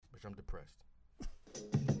because I'm depressed.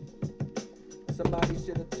 Somebody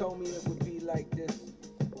should have told me it would be like this,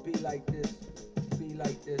 be like this, be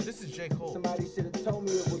like this. This is J. Cole. Somebody should have told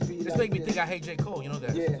me it would be This like make me this. think I hate J. Cole. You know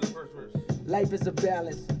that? Yeah. This is the first verse. Life is a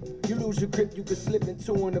balance. You lose your grip, you can slip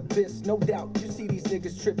into an abyss. No doubt, you see these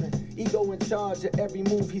niggas tripping. Ego in charge of every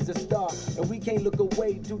move, he's a star. And we can't look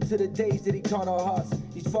away due to the days that he caught our hearts.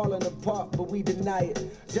 He's falling apart, but we deny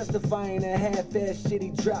it. Justifying a half-ass shit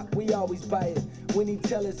he dropped, we always buy it. When he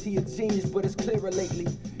tell us he a genius, but it's clearer lately.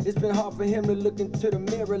 It's been hard for him to look into the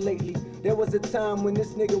mirror lately. There was a time when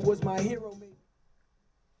this nigga was my hero.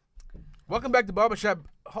 Welcome back to Barbershop.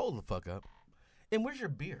 Hold the fuck up. And where's your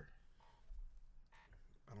beer?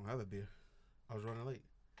 I don't have a beer. I was running late.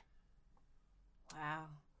 Wow.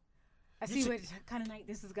 I see what kind of night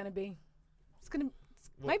this is going to be.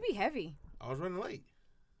 Might be heavy. I was running late.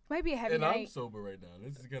 Might be a heavy and night. I'm sober right now.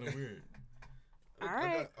 This is kind of weird. All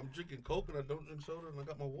right. I'm drinking Coke and I don't drink soda and I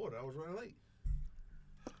got my water. I was running late.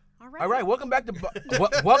 All right, welcome back to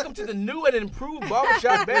welcome to the new and improved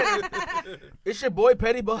Barbershop Banner. It's your boy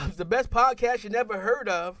Petty Bubs, the best podcast you never heard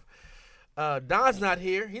of. Don's not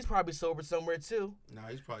here. He's probably sober somewhere too. Nah,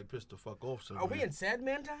 he's probably pissed the fuck off somewhere. Are we in sad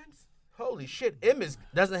man times? Holy shit. M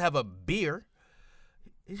doesn't have a beer.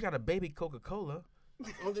 He's got a baby Coca-Cola.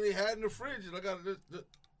 Only thing they had in the fridge and I got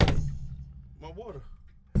my water.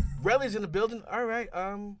 Relly's in the building. All right.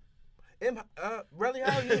 Relly,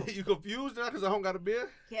 how are you? You confused now because I don't got a beer?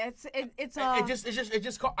 Yeah, it's off.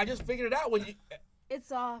 I just figured it out when you.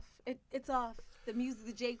 It's off. It's off. The music,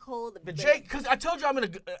 the J. Cole, because I told you I'm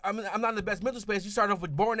not in the best mental space. You started off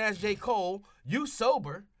with born ass J. Cole. You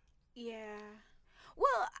sober. Yeah.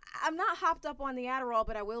 Well, I'm not hopped up on the Adderall,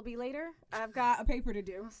 but I will be later. I've got a paper to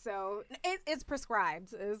do, so it's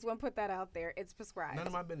prescribed. I just want to put that out there. It's prescribed. None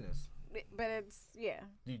of my business. But it's, yeah.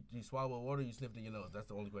 Do you swallow with water or you sniff in your nose? That's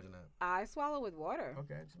the only question I have. I swallow with water.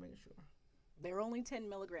 Okay, just making sure. They're only 10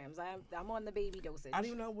 milligrams. I'm on the baby dosage. I don't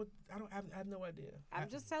even know what. I have no idea. I'm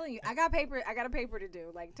just telling you. I got a paper to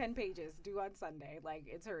do, like 10 pages, due on Sunday. Like,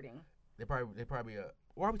 it's hurting. They probably.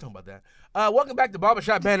 Why are we talking about that? Welcome back to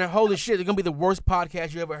Barbershop Banner. Holy shit, it's gonna be the worst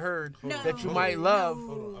podcast you ever heard that you might love.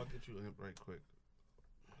 Hold on, I'll get you in right quick.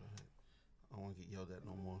 I don't want to get yelled at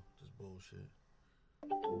no more. Just bullshit.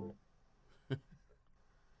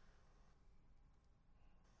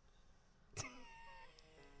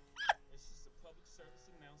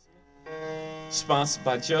 Sponsored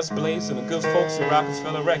by Just Blaze and the good folks at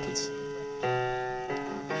Rockefeller Records.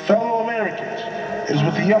 Fellow Americans, it is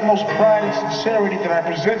with the utmost pride and sincerity that I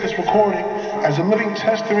present this recording as a living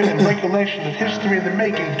testament and recollection of history in the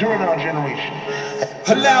making during our generation.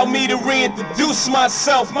 Allow me to reintroduce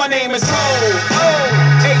myself. My name is Ho,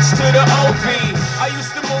 H to the O-V. I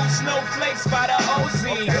used to move snowflakes by the OZ.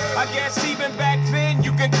 I guess even back then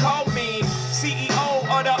you can call me CEO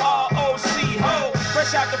of the ROC. Ho,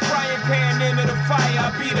 fresh out the frying pan into the fire.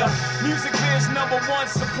 I be the music biz #1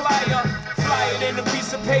 supplier. Fly it in a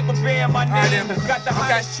piece of paper, bear my name. Got the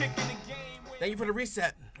hottest chick in the game. Thank you for the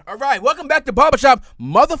reset. All right, welcome back to Barbershop,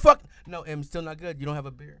 motherfucker. No, M, still not good. You don't have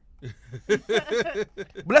a beer.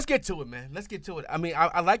 But let's get to it, man. Let's get to it. I mean,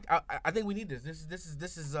 I think we need this. This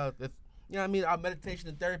is you know what I mean, our meditation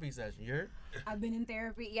and therapy session. You heard? I've been in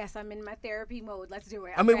therapy. Yes, I'm in my therapy mode. Let's do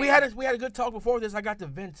it. I mean, we had a good talk before this. I got to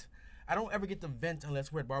vent. I don't ever get to vent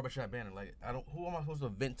unless we're at Barbershop Banner. Like, who am I supposed to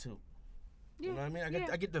vent to? You know what I mean?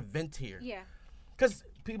 I get to vent here. Yeah. Because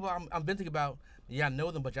people I'm venting about, I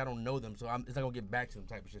know them, but y'all don't know them, so it's not gonna get back to them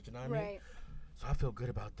type of shit. You know what I mean? Right. So I feel good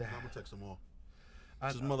about that. I'm gonna text them all.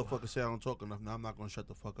 This motherfucker say I don't talk enough. Now I'm not gonna shut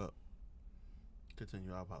the fuck up.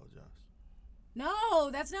 Continue. I apologize. No,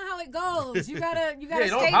 that's not how it goes. You gotta you stay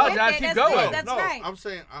don't apologize, with it. keep That's going. it. That's no, right. I'm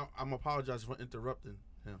saying I'm apologizing for interrupting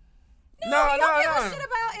him. No, you don't give a shit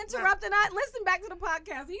about interrupting. Listen back to the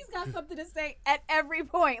podcast. He's got something to say at every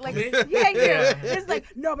point. Like, yeah. It's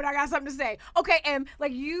like, no, but I got something to say. Okay, and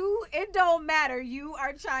like it don't matter. You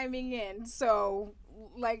are chiming in. So,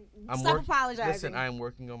 like, stop apologizing. Listen, I am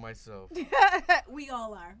working on myself. We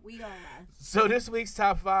all are. So this week's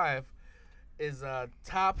top 5 is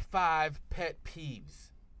top 5 pet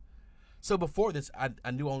peeves. So before this,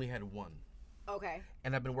 I knew I only had one. Okay.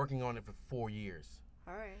 And I've been working on it for 4 years.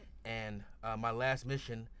 All right. And my last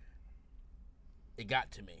mission, it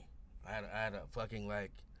got to me. I had a fucking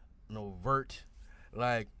like an overt,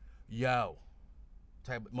 like, yo,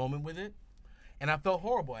 type moment with it. And I felt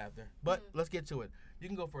horrible after. But let's get to it. You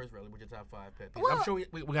can go first, Relly, with your top 5 pet peeves. Well, I'm sure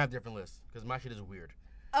we're going to have different lists because my shit is weird.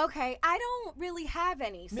 Okay, I don't really have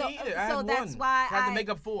any. So, Me either. I had that's one. why I had to make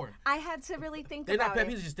up 4. I had to really think They're about not pet it.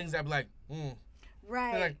 peeves, they're just things I'd be like,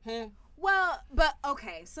 Right. They're like, Well, but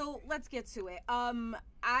okay, so let's get to it.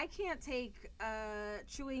 I can't take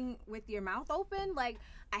chewing with your mouth open. Like,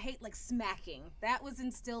 I hate like smacking. That was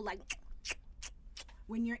instilled like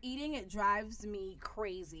when you're eating, it drives me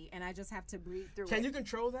crazy, and I just have to breathe through it. Can you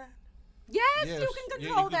control that? Yes, you can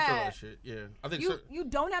control that. Shit. Yeah, I think you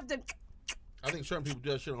don't have to. I think certain people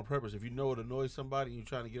do that shit on purpose. If you know it annoys somebody and you're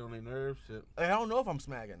trying to get on their nerves, shit. I don't know if I'm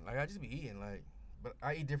smacking. Like, I just be eating. Like, but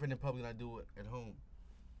I eat different in public than I do at home.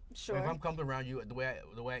 Sure. Like, if I'm comfortable around you, the way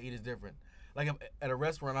I eat is different. Like, if at a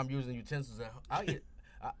restaurant, I'm using utensils. I eat.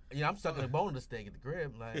 I'm sucking a bone of the steak at the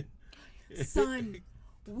crib. Like, son,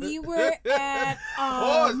 we were at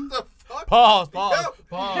Pause.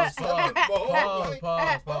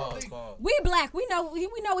 We black. We know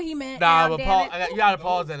what he meant. Nah, now, but damn pause. it. You gotta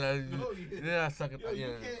pause and yeah, sucking.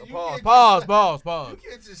 You Pause. can't Pause. You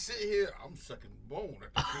can't just sit here. I'm sucking bone.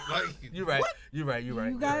 Like, You're right. You're right.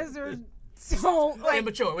 You guys are so like,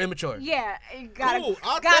 immature. Yeah, you gotta cool,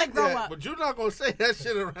 gotta grow up. But you're not gonna say that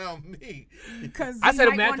shit around me. Because I said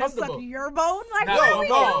might it, man, want to suck comfortable. your bone. Like, No, what are we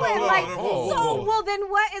doing? no, Like, no. well, then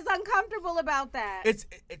what is uncomfortable about that? It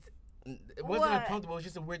wasn't What? uncomfortable. It's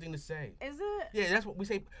just a weird thing to say. Is it? Yeah, that's what we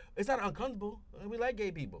say. It's not uncomfortable. We like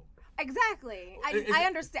gay people. Exactly. Is I it-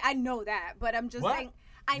 understand. I know that, but I'm just What? saying.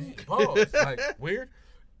 Pause. Like, weird.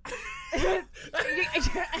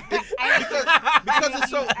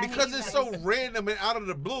 Because it's so random and out of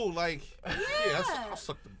the blue. Like, I'll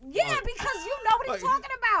suck the. Yeah, like, because you know what he's like, talking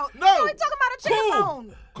about. No, You know he's talking about a chicken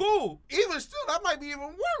bone. Cool. Even still, that might be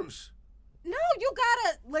even worse. No, you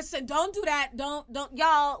gotta listen. Don't do that. Don't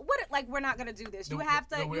y'all. What? Like, we're not gonna do this. You have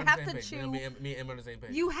to. No, You have to chew. Me and Emma on the same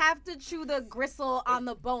page. You have to chew the gristle on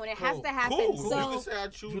the bone. It has to happen. Cool. So You can say I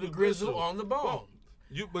chew the grizzle on the bone.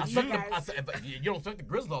 You don't suck the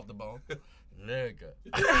grizzle off the bone, nigga.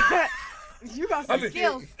 you got some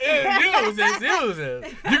skills. You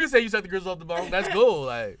can say you suck the grizzle off the bone. That's cool.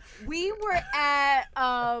 Like, We were at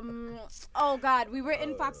we were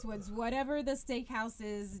in Foxwoods, whatever the steakhouse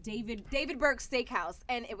is, David Burke's Steakhouse,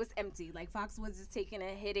 and it was empty. Like, Foxwoods is taking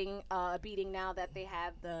a beating now that they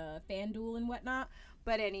have the FanDuel and whatnot.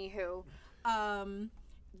 But anywho,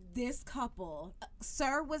 this couple,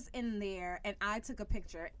 Sir was in there, and I took a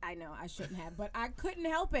picture. I know I shouldn't have, but I couldn't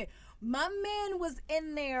help it. My man was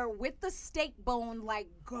in there with the steak bone, like,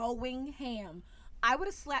 going ham. I would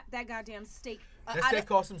have slapped that goddamn steak. that steak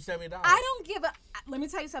cost him $70. I don't give a. Let me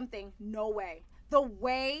tell you something. No way. The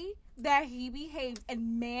way that he behaved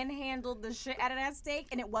and manhandled the shit out of that steak,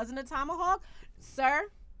 and it wasn't a tomahawk, sir.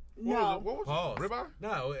 No. What was Pause. it? Ribeye?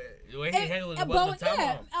 No, the way he handled it wasn't a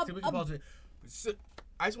tomahawk. See, we can pause it. So,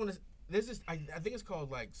 I just want to. This is. I think it's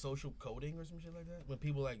called like social coding or some shit like that. When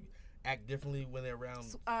people like act differently when they're around.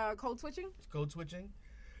 Code switching. Code switching.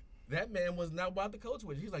 That man was not about the code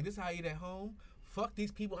switch. He's like, this is how I eat at home. Fuck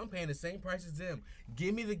these people. I'm paying the same price as them.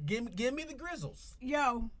 Give me the grizzles.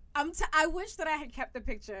 Yo, I wish that I had kept the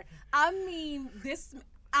picture. I mean, this.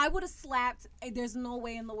 I would have slapped. There's no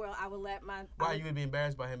way in the world I would let my. Why you would be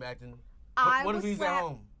embarrassed by him acting? would What if he's slap- at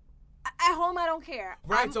home? At home, I don't care.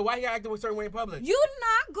 Right. So why he acting a certain way in public? You're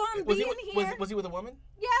not gonna be in here. Was he with a woman?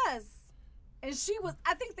 Yes. And she was.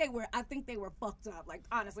 I think they were fucked up. Like,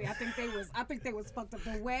 honestly, I think they was fucked up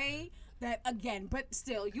the way that, again. But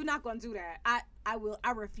still, you're not gonna do that.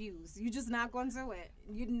 I refuse. You're just not gonna do it.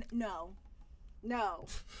 No.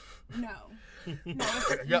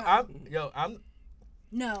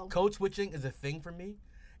 No. Code switching is a thing for me,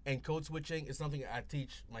 and code switching is something I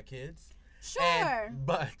teach my kids. Sure.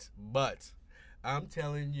 But I'm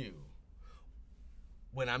telling you,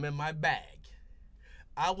 when I'm in my bag,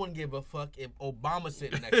 I wouldn't give a fuck if Obama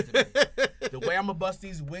sitting next to me. The way I'm gonna bust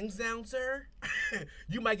these wings down, sir,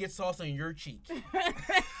 you might get sauce on your cheek.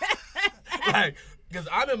 Like, because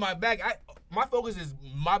I'm in my bag. My focus is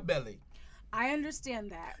my belly. I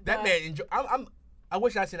understand that. That man enjoy. I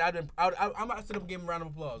wish I said I might sit up and give him a round of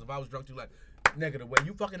applause if I was drunk too. Like, nigga, the way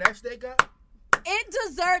you fucking that steak up.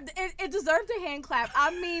 It deserved a hand clap.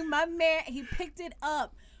 I mean, my man, he picked it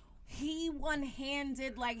up. He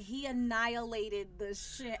one-handed, like, he annihilated the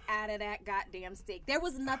shit out of that goddamn steak. There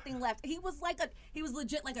was nothing left. He was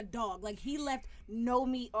legit like a dog. Like, he left no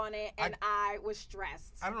meat on it, and I was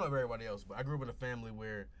stressed. I don't know about everybody else, but I grew up in a family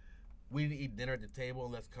where we didn't eat dinner at the table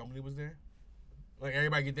unless company was there. Like,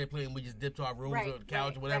 everybody get their plate and we just dip to our rooms or the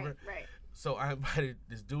couch or whatever. Right. So I invited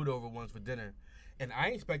this dude over once for dinner. And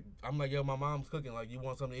I'm like, yo, my mom's cooking. Like, you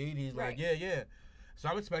want something to eat? He's like, yeah. So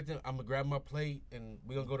I'm expecting, I'm going to grab my plate and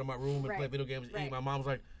we're going to go to my room and play video games and eat. My mom's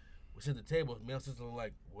like, we sit at the table. Me and sister are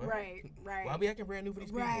like, what? Right. Why be acting brand new for these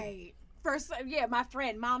people? Right. First, my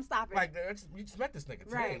friend, Mom, stop it. Like, you just met this nigga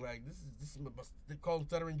today. Right. Like, this is they call him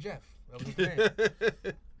Stuttering Jeff. That was his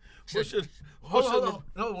name. Hold on.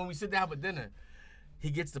 No, when we sit down for dinner, he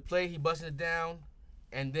gets the plate, he busting it down,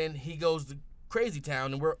 and then he goes to Crazy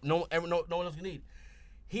Town, and no one else can eat.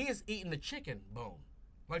 He is eating the chicken bone,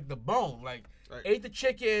 like the bone, like ate the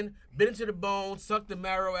chicken, bit into the bone, sucked the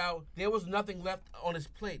marrow out. There was nothing left on his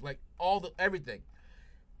plate, like everything,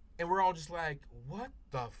 and we're all just like, what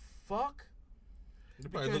the fuck? He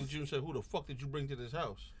probably looked at you and said, "Who the fuck did you bring to this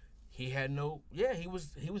house?" He had he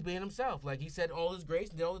was being himself. Like, he said all his grace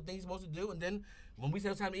and did all the things he's supposed to do, and then when we said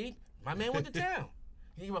it was time to eat, my man went to town.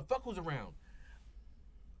 He didn't give a fuck who's around.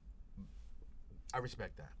 I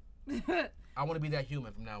respect that. I want to be that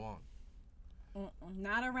human from now on.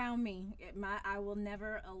 Not around me. I will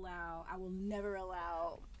never allow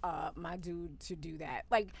my dude to do that.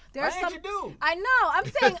 Like, there's some. You do? I know.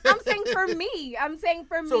 I'm saying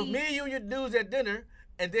for me. So me and you and your dudes at dinner,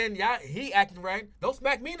 and then he acting right. Don't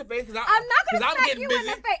smack me in the face because I'm not gonna smack you busy. in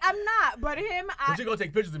the face. I'm not. But him, But you're gonna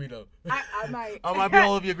take pictures of me though. I might. I might be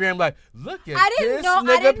all over your gram like, look at I didn't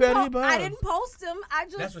nigga I didn't post him. I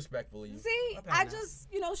just. That's respectful of you. See, I just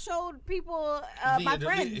showed people my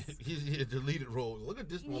friends. He's a deleted role. Look at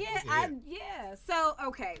this one. Yeah. So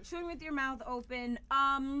okay, shooting with your mouth open.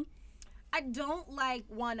 I don't like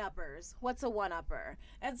one-uppers. What's a one-upper?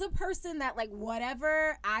 It's a person that, like,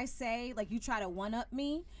 whatever I say, like, you try to one-up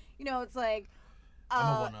me. It's like...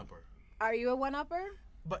 I'm a one-upper. Are you a one-upper?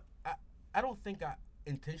 But I don't think I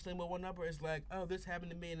intentionally am a one-upper. It's like, oh, this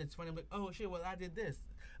happened to me, and it's funny. I'm like, oh, shit, well, I did this.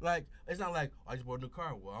 Like, it's not like, I just bought a new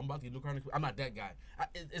car. Well, I'm about to get a new car. I'm not that guy.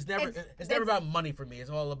 It's never about money for me. It's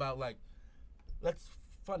all about, like, let's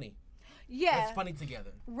funny. Yeah. Let's funny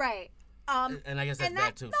together. Right. And I guess that's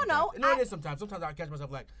bad too. No. It is sometimes. Sometimes I catch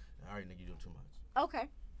myself like, all right, nigga, you doing too much. Okay.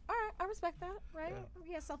 All right. I respect that. Right.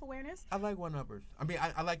 Yeah. Self-awareness. I like one-uppers. I mean,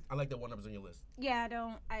 I like the one-uppers on your list. Yeah. I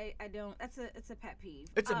don't. It's a pet peeve.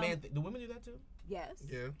 It's a man thing. Do women do that too? Yes.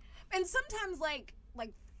 Yeah. And sometimes like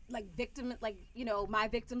victim, like, my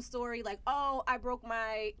victim story, like, oh, I broke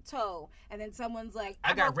my toe, and then someone's like,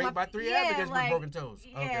 I got raped by 3 Africans with broken toes.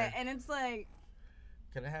 Yeah. Okay. And it's like.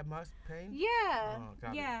 Can I have my pain? Yeah.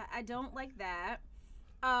 Oh, yeah, I don't like that.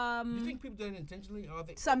 You think people do it intentionally?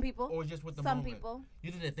 Some people. Or just with the Some moment? people.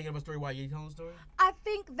 You think they're thinking of a story while you're telling the story? I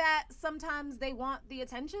think that sometimes they want the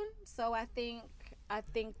attention, so I think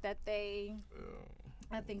that they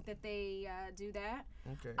do that.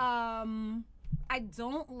 Okay. I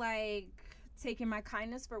don't like taking my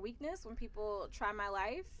kindness for weakness when people try my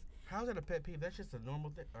life. How's that a pet peeve? That's just a normal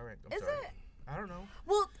thing. All right. I'm Is sorry. it? I don't know.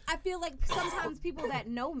 Well, I feel like sometimes people that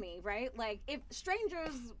know me, right? Like, if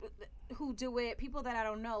strangers who do it, people that I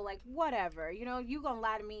don't know, like, whatever, you gonna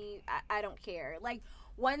lie to me, I don't care. Like,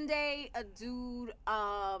 one day, a dude,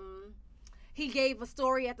 he gave a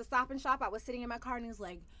story at the Stop and Shop. I was sitting in my car, and he's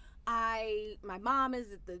like, my mom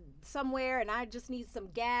is at somewhere, and I just need some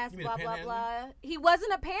gas, blah, blah, blah. He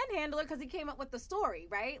wasn't a panhandler because he came up with the story,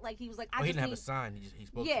 right? Like, he was like, he didn't have a sign. He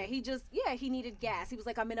spoke to it. He needed gas. He was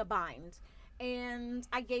like, I'm in a bind. And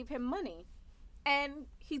I gave him money, and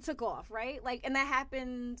he took off, right? Like, and that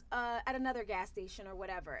happened at another gas station or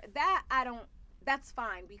whatever. That's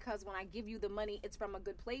fine, because when I give you the money, it's from a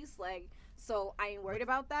good place. Like, so I ain't worried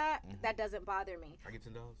about that. Mm-hmm. That doesn't bother me. I get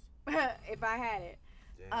 $10 if I had it.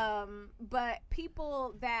 But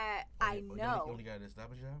people that I know. You only got to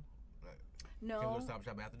Stop and Shop? No. Can we go to Stop and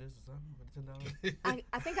Shop after this or something for the $10?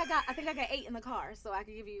 I think I got 8 in the car, so I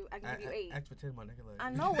can give you 8. Ask for 10, my nigga. Like.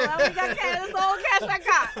 I know. Well, I only got cash. That's all cash I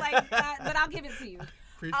got. Like, but I'll give it to you.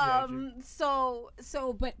 Appreciate you.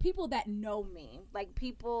 So, but people that know me, like,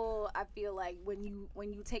 people, I feel like when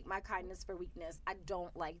you take my kindness for weakness, I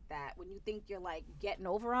don't like that. When you think you're like getting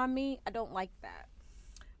over on me, I don't like that.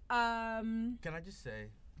 Can I just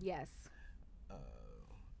say? Yes.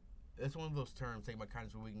 It's one of those terms. Take my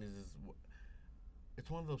kindness for weakness it's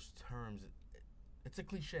one of those terms. It's a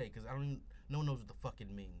cliche because no one knows what the fuck it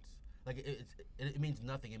means. Like, it means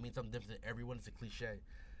nothing. It means something different to everyone. It's a cliche.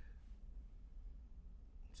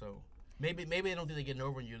 So maybe they don't think they're getting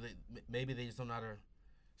over on you. Maybe they just don't know how to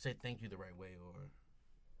say thank you the right way, or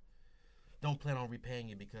don't plan on repaying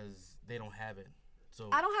it because they don't have it. So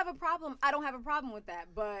I don't have a problem with that.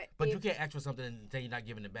 But you can't ask for something and say you're not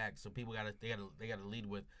giving it back. So people gotta lead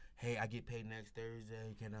with, hey, I get paid next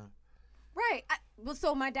Thursday. Can I? Right.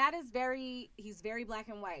 So my dad is he's very black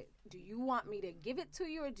and white. Do you want me to give it to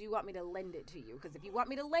you, or do you want me to lend it to you? Because if you want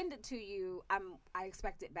me to lend it to you, I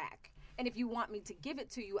expect it back. And if you want me to give it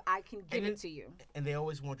to you, I can give it to you. And they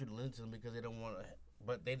always want you to lend it to them because they don't want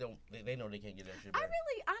But they don't. They know they can't get that shit back.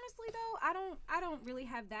 Honestly though, I don't really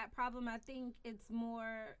have that problem. I think it's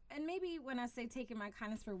more, and maybe when I say taking my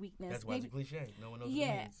kindness for weakness, That's why it's a cliche. No one knows yeah,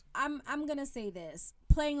 what it means. I'm gonna say this: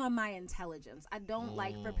 playing on my intelligence. I don't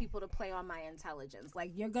like for people to play on my intelligence.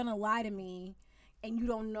 Like, you're gonna lie to me, and you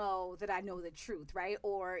don't know that I know the truth, right?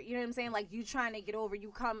 Or, you know what I'm saying? Like, you trying to get over,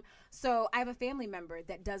 you come. So I have a family member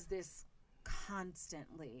that does this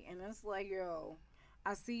constantly, and it's like, yo,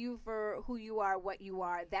 I see you for who you are, what you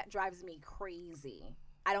are. That drives me crazy.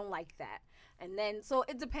 I don't like that. And then, so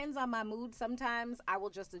it depends on my mood. Sometimes I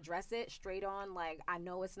will just address it straight on. Like, I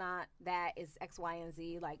know it's not that, it's X, Y, and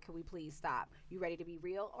Z. Like, can we please stop? You ready to be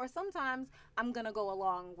real? Or sometimes I'm going to go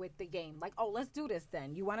along with the game. Like, oh, let's do this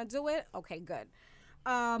then. You want to do it? Okay, good.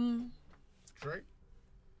 Straight?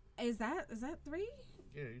 Is that 3?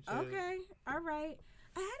 Yeah, you said Okay. All right.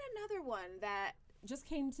 I had another one that just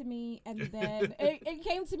came to me, and then it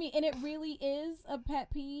came to me, and it really is a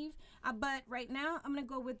pet peeve. But right now, I'm gonna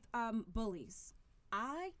go with bullies.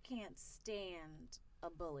 I can't stand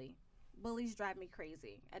a bully. Bullies drive me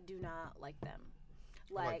crazy. I do not like them.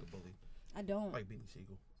 I like the bully. I don't. I like Beanie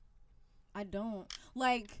Siegel. I don't.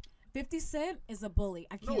 Like, 50 Cent is a bully.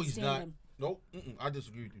 I can't he's stand not. him. Nope. I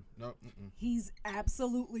disagree with you. No. He's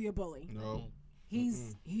absolutely a bully. No.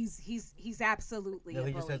 He's absolutely a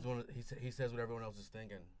bully. He says what everyone else is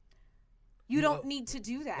thinking. You don't need to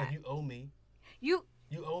do that. Like, you owe me. You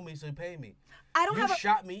owe me, so you pay me. I don't you have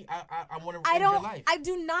shot me. I want to end your life. I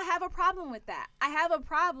do not have a problem with that. I have a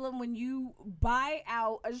problem when you buy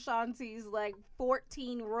out Ashanti's like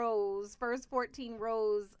first 14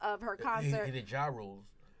 rows of her concert. He did Ja Rules.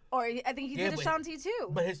 Or I think he did Ashanti too.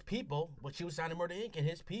 But his people, she was signed to Murder Inc., and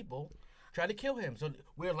his people tried to kill him. So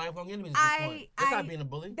we're lifelong enemies at this point. That's not being a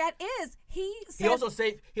bully. That is. He also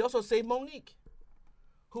saved Monique,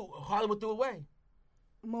 who Hollywood threw away.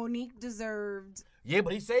 Monique deserved. Yeah,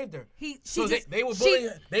 but he saved her. They were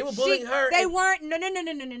bullying her. They weren't. No.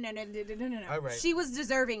 All right. She was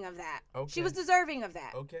deserving of that. Okay. She was deserving of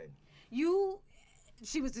that. Okay.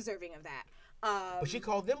 She was deserving of that. But she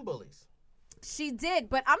called them bullies. She did,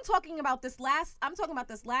 but I'm talking about this last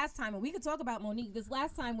time, and we could talk about Monique. This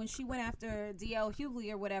last time when she went after D.L.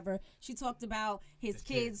 Hughley or whatever, she talked about his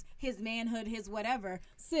kids, his manhood, his whatever.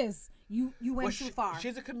 Sis, you went too far.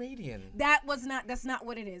 She's a comedian. That's not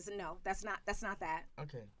what it is. No, that's not that.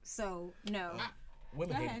 Okay. So, no.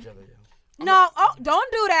 Women hate each other, yo. No,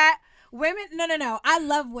 don't do that. Women, no. I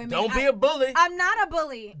love women. Don't be a bully. I'm not a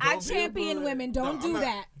bully. I champion women. Don't do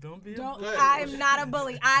that. Don't be a bully. I'm not a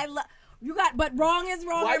bully. But wrong is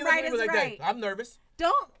wrong and right is right. I'm nervous.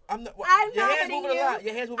 I'm not moving a lot.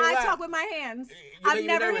 Your hands moving a lot. I talk with my hands. I've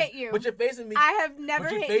never hit you. But you're facing me. I have never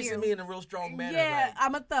hit you. But you're facing me in a real strong manner. Yeah,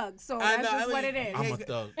 I'm a thug, so that's just what it is. I'm a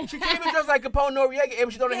thug. She came in just like Capone Noriega,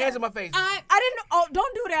 and she threw her hands in my face. I didn't. Oh,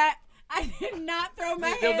 don't do that. I did not throw my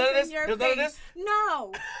hands in your face. None of this?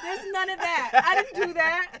 No, there's none of that. I didn't do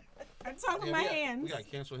that. I talk with my hands. We gotta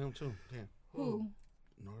cancel him too. Damn. Who?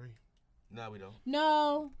 Nori. No, we don't.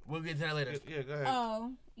 No. We'll get to that later. Yeah, go ahead.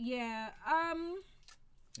 Oh, yeah.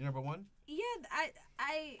 You number one? Yeah,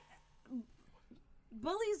 I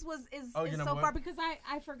bullies is number so one? far because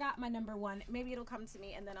I forgot my number one. Maybe it'll come to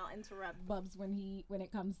me and then I'll interrupt Bubs when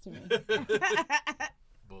it comes to me.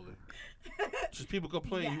 Bully. Just people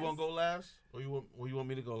complain. Yes. You want to go last, or you want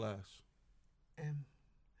me to go last?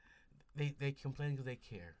 They complain because they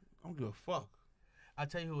care. I don't give a fuck. I'll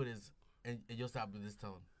tell you who it is, and you'll stop with this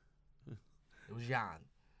tone. It was Jan.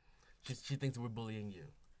 She thinks we're bullying you.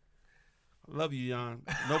 I love you, Jan.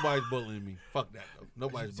 Nobody's bullying me. Fuck that, though.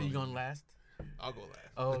 Nobody's bullying me. So you going last? I'll go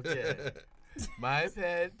last. Okay. My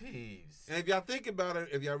pet peeves. And if y'all think about it,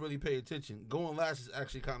 if y'all really pay attention, going last is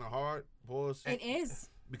actually kind of hard, boys. It is.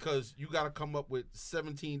 Because you got to come up with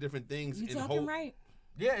 17 different things. You talking right.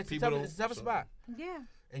 Yeah, it's a tough spot. Yeah.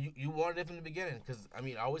 And you wanted it from the beginning because,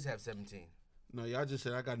 I always have 17. No, y'all just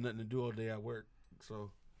said I got nothing to do all day at work.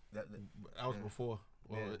 So that was before.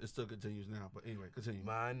 Well, it still continues now. But anyway, continue.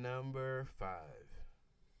 My number 5.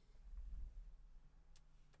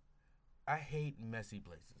 I hate messy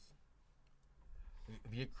places.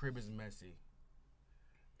 If your crib is messy,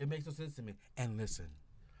 it makes no sense to me. And listen,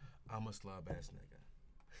 I'm a slob ass nigga.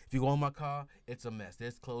 If you go in my car, it's a mess.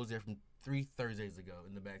 There's clothes there from 3 Thursdays ago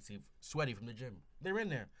in the backseat, sweaty from the gym. They're in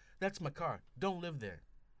there. That's my car. Don't live there.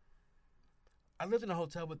 I lived in a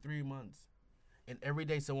hotel for 3 months, and every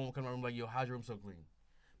day someone would come to my room like, yo, how's your room so clean?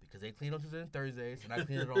 Because they clean on Tuesdays and Thursdays, and I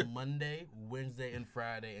clean it on Monday, Wednesday, and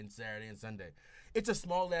Friday, and Saturday, and Sunday. It's a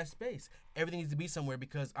small-ass space. Everything needs to be somewhere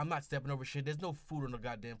because I'm not stepping over shit. There's no food on the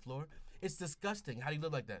goddamn floor. It's disgusting. How do you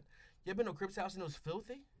live like that? You ever been to a Crip's house and it was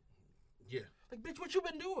filthy? Yeah. Like, bitch, what you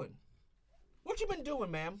been doing? What you been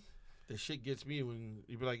doing, ma'am? The shit gets me when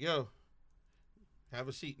you be like, yo, have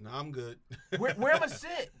a seat. Nah, I'm good. Where am I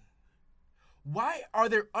sit? Why are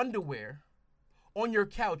there underwear on your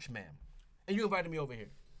couch, ma'am? And you invited me over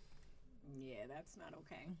here. Yeah, that's not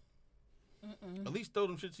okay. At least throw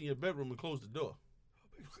them shits in your bedroom and close the door.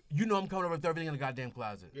 You know I'm coming over and throw everything in the goddamn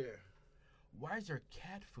closet. Yeah. Why is there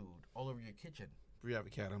cat food all over your kitchen? If you have a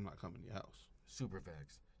cat, I'm not coming to your house. Super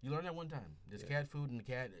facts. You learned that one time. There's cat food and the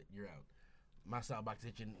cat, you're out. My sound box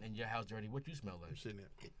itching and your house dirty. What you smell like? I'm sitting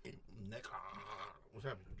there. Neck. What's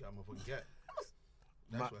happening? You got a motherfucking cat.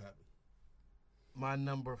 That's what happened. My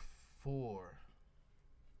number 4.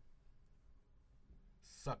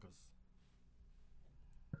 Suckers.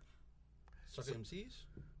 Sucker MCs?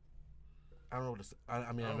 I don't know what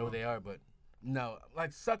I mean, I know they are, but no.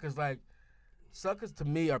 Like, suckers to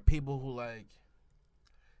me are people who, like,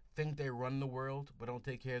 think they run the world but don't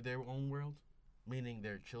take care of their own world. Meaning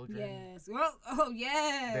their children. Yes.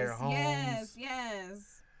 Yes. Their homes.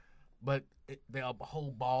 Yes. But they're a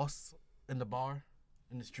whole boss in the bar,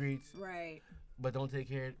 in the streets. Right. But don't take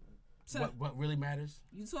care of what really matters.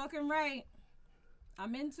 You talking right.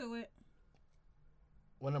 I'm into it.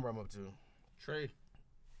 What number I'm up to? Trey.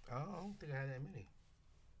 Oh, I don't think I had that many.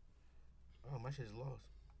 Oh, my shit is lost.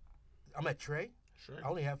 I'm at Trey? Trey. I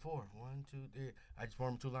only have 4. 1, 2, 3. I just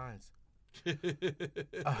formed 2 lines.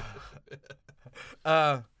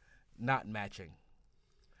 Not matching.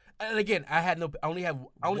 And again, I only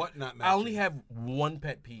have one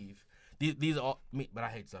pet peeve. These are all me, but I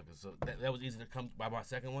hate suckers, so that was easy to come by my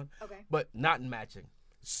second one. Okay. But not matching.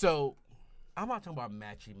 So I'm not talking about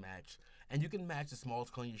matchy match. And you can match the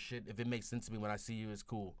smallest on your shit if it makes sense to me when I see you, it's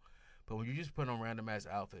cool. But when you just put on random ass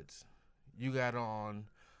outfits, you got on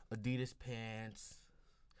Adidas pants,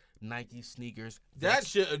 Nike sneakers. That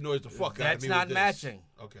shit annoys the fuck out of me. That's not matching.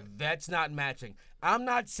 Okay. That's not matching. I'm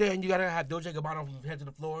not saying you gotta have Dolce & Gabbana from head to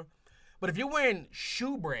the floor, but if you're wearing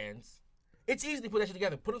shoe brands, it's easy to put that shit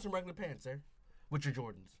together. Put on some regular pants, sir, with your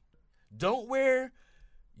Jordans. Don't wear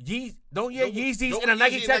Yeezys and a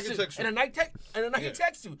Nike tech suit. And a Nike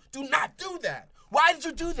tech suit. Do not do that. Why did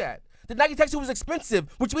you do that? The Nike tech suit was expensive,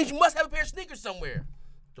 which means you must have a pair of sneakers somewhere.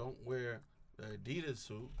 Don't wear the Adidas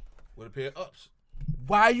suit with a pair of ups.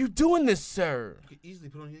 Why are you doing this, sir? You can easily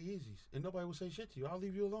put on your Yeezys, and nobody will say shit to you. I'll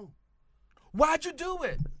leave you alone. Why'd you do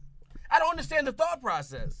it? I don't understand the thought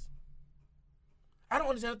process. I don't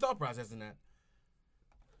understand the thought process in that.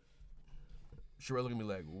 Sherelle look at me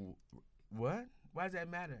like, what? Why does that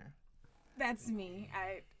matter? That's me.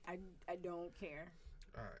 I don't care.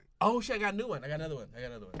 All right. Oh shit! I got a new one. I got another one.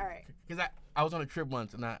 All right. Because I was on a trip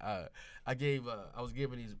once and I was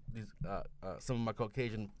giving these some of my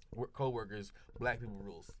Caucasian co-workers black people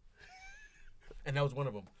rules, and that was one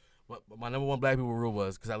of them. My number one black people rule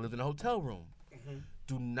was because I lived in a hotel room. Mm-hmm.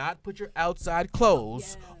 Do not put your outside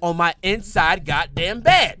clothes on my inside goddamn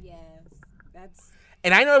bed. Yes, that's.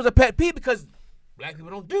 And I know it was a pet peeve because black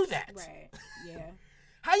people don't do that. Right. Yeah.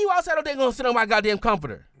 How you outside all day gonna sit on my goddamn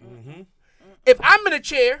comforter? Mm-hmm. If I'm in a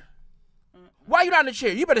chair, why you not in the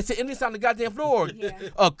chair? You better sit inside on the goddamn floor. Yeah.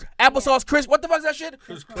 Applesauce, Chris. What the fuck's that shit?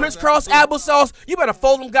 Crisscross applesauce. You better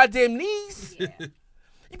fold them goddamn knees. Yeah.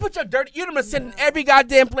 You put your dirty. You done been sitting in every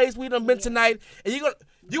goddamn place we done been tonight, and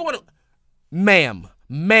you wanna, ma'am,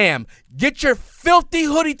 get your filthy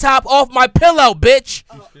hoodie top off my pillow, bitch.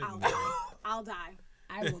 Oh, I'll die.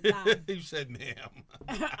 I will die. You said ma'am.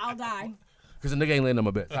 I'll die. Cause the nigga ain't laying on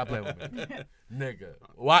my bed. Stop playing with me, nigga.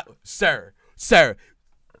 What, sir?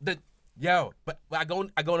 But I go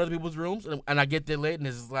in other people's rooms and I get there late and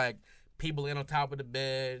it's like people laying on top of the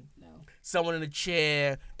bed, someone in a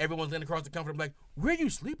chair, everyone's laying across the comfort. I'm like, where are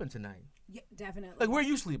you sleeping tonight? Yeah, definitely. Like, where are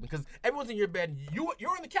you sleeping? Because everyone's in your bed. You're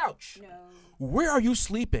on the couch. No. Where are you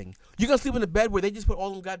sleeping? You gonna sleep in the bed where they just put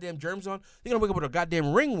all them goddamn germs on? You're gonna wake up with a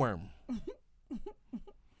goddamn ringworm.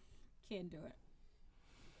 Can't do it.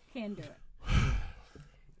 Can't do it.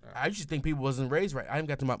 I used to think people wasn't raised right. I haven't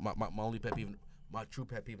got to my only pet peeve, my true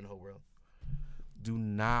pet peeve in the whole world. Do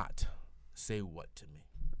not say what to me.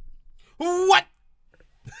 What?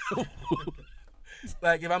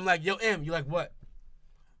 Like, if I'm like, yo, M, you like what?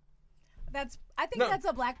 I think that's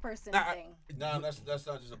a black person thing. No, that's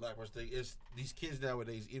not just a black person thing. It's these kids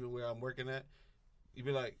nowadays, even where I'm working at, you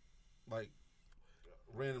be like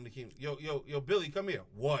randomly came, yo, Billy, come here.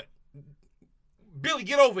 What? Billy,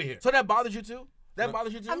 get over here. So that bothers you too?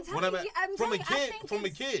 Bothers you too? I'm telling you, from a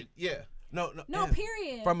kid, yeah. No,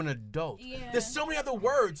 period. From an adult. Yeah. There's so many other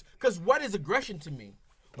words. Because what is aggression to me?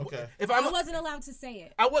 Okay. If I wasn't allowed to say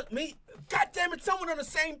it. God damn it, someone on the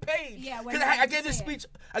same page. Yeah. Because I gave this speech.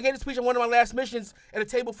 I gave this speech on one of my last missions at a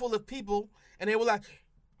table full of people, and they were like,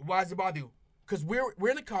 "Why does it bother you?" because we're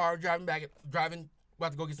in the car driving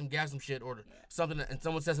about to go get some gas, some shit, or something, and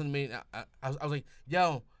someone said something to me, and I was like,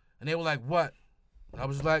 yo, and they were like, what? And I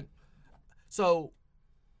was like, so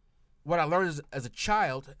what I learned as a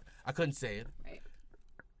child, I couldn't say it. Right.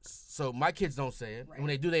 So my kids don't say it. Right. And when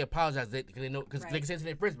they do, they apologize. They know because Right. they can say it to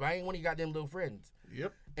their friends, but I ain't one of you goddamn little friends.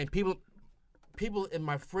 Yep. And people in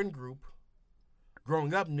my friend group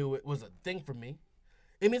growing up knew it was a thing for me.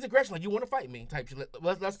 It means aggression, like you want to fight me type shit.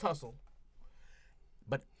 Let's tussle.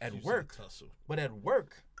 But at work,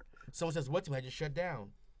 someone says what to me, I just shut down.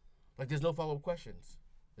 Like there's no follow-up questions.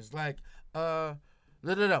 It's like,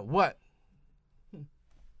 what?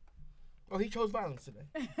 Oh, he chose violence today.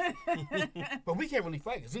 But we can't really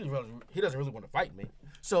fight because he doesn't really want to fight me.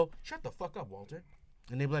 So shut the fuck up, Walter.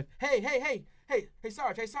 And they be like, hey,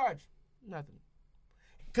 Sarge. Nothing.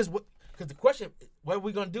 Because the question, what are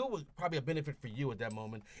we going to do, was probably a benefit for you at that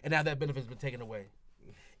moment. And now that benefit's been taken away.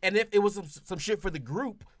 And if it was some shit for the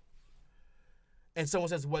group, and someone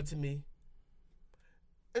says what to me,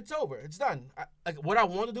 it's over. It's done. Like what I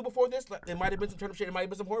wanted to do before this, like, it might have been some turnip shit, it might have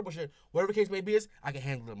been some horrible shit. Whatever the case may be, I can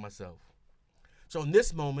handle it myself. So in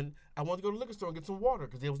this moment, I wanted to go to the liquor store and get some water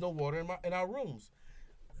because there was no water in our rooms.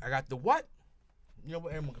 I got the what? You know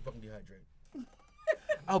what? Everyone can fucking dehydrate.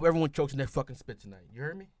 I hope everyone chokes in their fucking spit tonight. You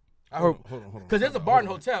heard me? Hold on. Because there's a bar in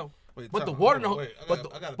the hotel, Wait, but the time water out. in the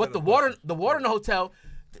Wait, but the water in the hotel,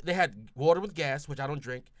 they had water with gas, which I don't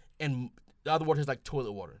drink, and the other water is like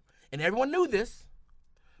toilet water. And everyone knew this,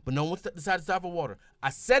 but no one decided to stop for water.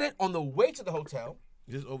 I said it on the way to the hotel.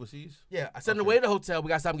 Just overseas? Yeah, I said on the way to the hotel, we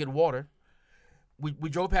got to stop and get water. We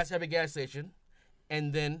drove past every gas station,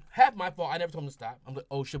 and then half my fault. I never told him to stop. I'm like,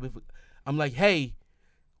 oh shit. I'm like, hey,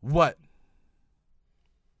 what?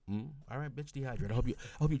 All right, bitch, dehydrated. I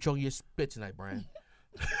hope you choking your spit tonight, Brian.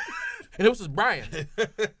 And it was just Brian.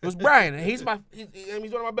 It was Brian, and he's one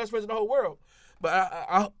of my best friends in the whole world. But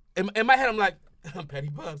I in my head, I'm like, Petty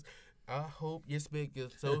Bubs, I hope your spit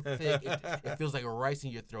gets so thick it feels like a rice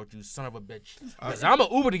in your throat, you son of a bitch. Because I'm an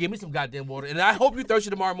Uber to get me some goddamn water, and I hope you thirsty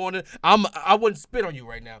tomorrow morning. I wouldn't spit on you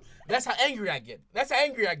right now. That's how angry I get.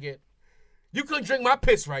 You couldn't drink my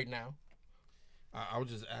piss right now. I was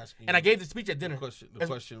just asking. And I gave the speech at dinner. The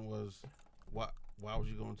question was, why was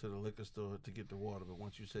you going to the liquor store to get the water? But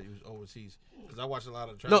once you said you was overseas, because I watched a lot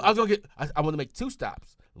of. No, I was gonna get. I wanted to make 2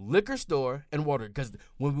 stops: liquor store and water. Because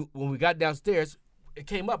when we got downstairs, it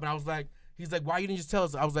came up, and I was like, he's like, why you didn't just tell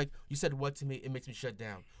us? I was like, you said what to me? It makes me shut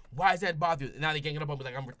down. Why does that bother you? And now they ganging up on me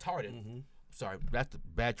like I'm retarded. Mm-hmm. Sorry, that's a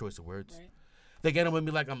bad choice of words. Right. They ganging up on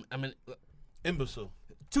me like I'm an imbecile.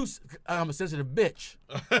 I'm a sensitive bitch,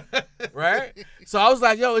 right? So I was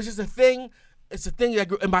like, yo, it's just a thing. It's a thing that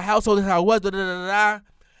grew in my household. That's how it was.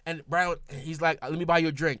 And Brian, he's like, let me buy you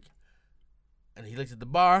a drink. And he looks at the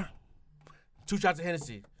bar. 2 shots of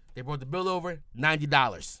Hennessy. They brought the bill over,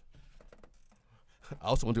 $90. I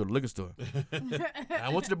also went to the liquor store. And I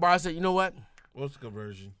went to the bar. I said, you know what? What's the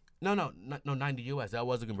conversion? No, 90 US. That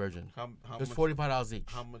was the conversion. How it was $45 each.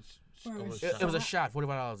 How much? It was a shot,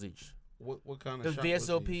 $45 each. What kind of it was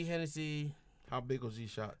shot? VSOP, Hennessy. How big was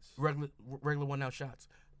these shots? Regular 1-ounce shots.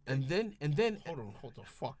 And then hold the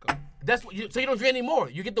fuck up. That's what so you don't drink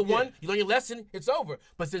anymore. You get the one, you learn your lesson, it's over.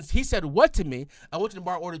 But since he said what to me, I went to the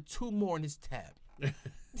bar, ordered 2 more in his tab.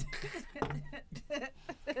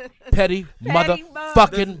 Petty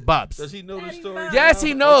motherfucking Bubs. Does he know the story? Yes,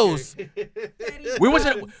 he knows. Okay. We went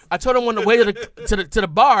I told him on the way to the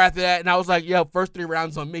bar after that, and I was like, yo, first 3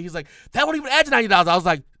 rounds on me. He's like, that won't even add to $90. I was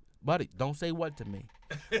like, buddy, don't say what to me.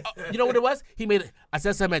 You know what it was? I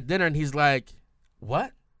said something at dinner, and he's like,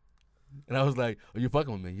 what? And I was like, oh, you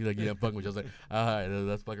fucking with me? He's like, yeah, I'm fucking with you. I was like, all right,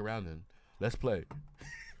 let's fuck around then. Let's play.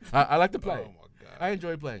 I like to play. Oh, my God. I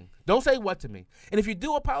enjoy playing. Don't say what to me. And if you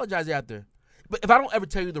do, apologize after. But if I don't ever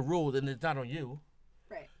tell you the rule, then it's not on you.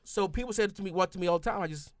 Right. So people say to me what to me all the time.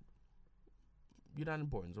 You're not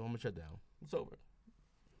important, so I'm going to shut down. It's over.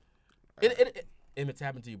 It's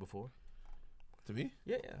happened to you before. To me?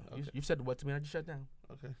 Yeah. Okay. You've said what to me, and I just shut down.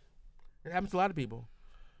 Okay. It happens to a lot of people.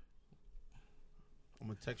 I'm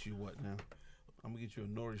gonna text you what now? I'm gonna get you a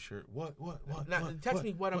Nori shirt. What? Text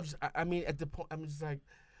me what? I mean, at the point, I'm just like,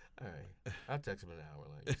 all right, I'll text him in an hour.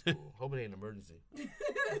 Like, it's cool. Hope it ain't an emergency.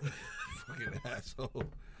 Fucking asshole.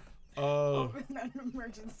 Not an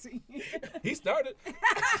emergency. He started.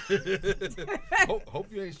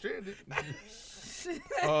 Hope you ain't stranded.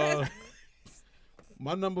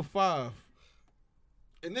 My number 5.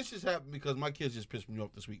 And this just happened because my kids just pissed me off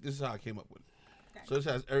this week. This is how I came up with it. Okay. So this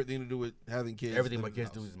has everything to do with having kids. Everything my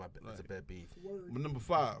kids do is a pet peeve. My number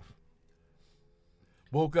 5.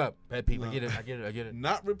 Woke up, pet peeve. No. I get it.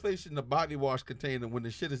 Not replacing the body wash container when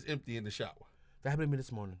the shit is empty in the shower. That happened to me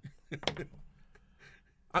this morning.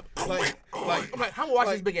 I'm like, I'm gonna watch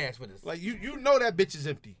this big ass for this. Like you know that bitch is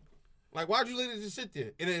empty. Like why'd you let it just sit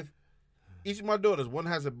there? And if each of my daughters, one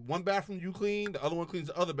has one bathroom you clean, the other one cleans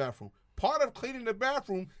the other bathroom. Part of cleaning the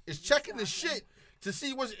bathroom is checking the shit to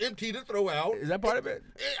see what's empty to throw out. Is that part of it?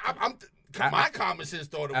 My common sense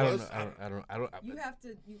thought it was. I don't. You have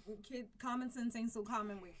to. Common sense ain't so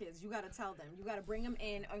common with kids. You got to tell them. You got to bring them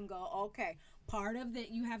in and go. Okay, part of that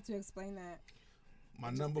you have to explain that.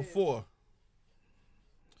 My number 4.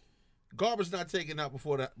 Garbage not taken out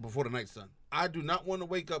before the night sun. I do not want to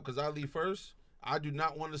wake up because I leave first. I do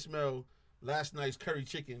not want to smell last night's curry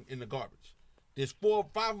chicken in the garbage. There's 4 or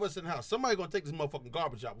 5 of us in the house. Somebody gonna take this motherfucking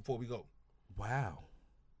garbage out before we go. Wow.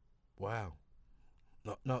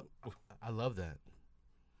 No, I love that.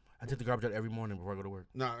 I take the garbage out every morning before I go to work.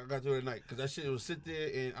 Nah, I got to do it at night because that shit will sit there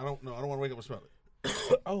and I don't want to wake up and smell it.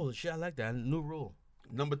 Oh shit, I like that. New rule.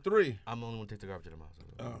 Number 3. I'm the only one to take the garbage out of my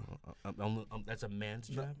house. That's a man's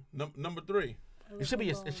job. Number 3. It should be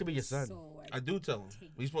your son. I do tell him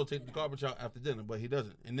he's supposed to take the garbage out after dinner, but he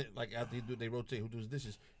doesn't. And then, like after they rotate who does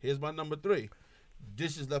dishes. Here's my number 3.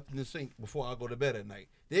 Dishes left in the sink before I go to bed at night.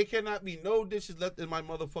 There cannot be no dishes left in my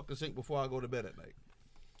motherfucking sink before I go to bed at night.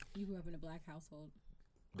 You grew up in a black household.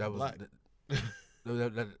 That was black.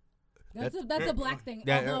 That's a black thing.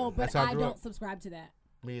 But I don't subscribe to that.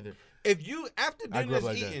 Me either. If you after dinner's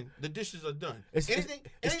like eaten, the dishes are done.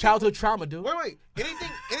 It's childhood trauma, dude. Wait.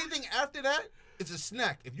 Anything after that, it's a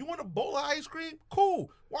snack. If you want a bowl of ice cream,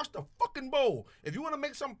 cool. Wash the fucking bowl. If you want to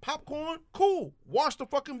make some popcorn, cool. Wash the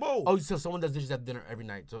fucking bowl. Oh, so someone does dishes at dinner every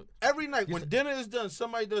night. So every night when dinner is done,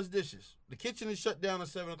 somebody does dishes. The kitchen is shut down at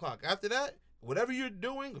 7:00. After that, whatever you're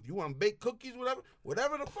doing, if you want to bake cookies,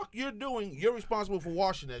 whatever the fuck you're doing, you're responsible for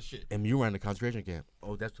washing that shit. And you were in the concentration camp.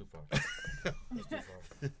 Oh, that's too far. That's too far.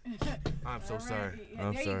 I'm so sorry.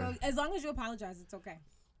 I'm there sorry. You go. As long as you apologize, it's okay.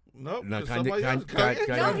 Nope. No, Somebody else. No,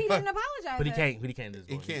 he didn't apologize. But he can't. He can't.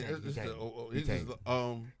 He can't.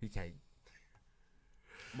 He can't.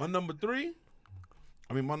 My number 2.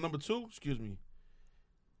 Excuse me.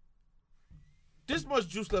 This much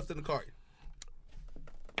juice left in the carton.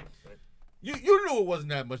 You knew it wasn't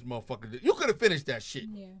that much motherfucker. You could have finished that shit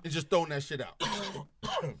and just thrown that shit out.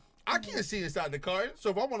 I can't see inside the carton,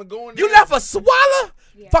 so if I want to go in there... You left a swallow?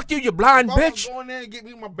 Yeah. Fuck you blind bitch. If I want to go in there and get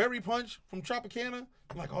me my berry punch from Tropicana,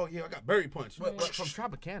 I'm like, oh yeah, I got berry punch. From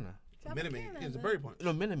Tropicana? Minute Maid. It's a berry punch.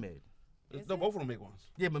 No, Minute Maid. No, both of them make ones.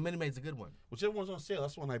 Yeah, but Minute Maid's a good one. Whichever one's on sale,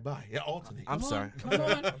 that's the one I buy. Yeah, alternate. I'm sorry.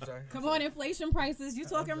 Come on, inflation prices. You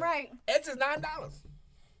talking right. It's just $9.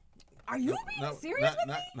 Are you being serious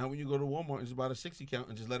with me? Now when you go to Walmart and just buy the 60 count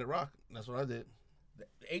and just let it rock. That's what I did.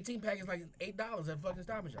 The 18 pack is like $8 at fucking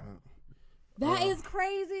Stop and Shop. That is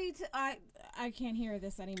crazy. I can't hear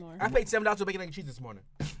this anymore. I paid $7 for bacon, egg, and cheese this morning.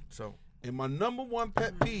 So, and my number 1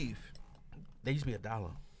 pet peeve. They used to be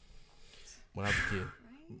 $1 when I was a kid.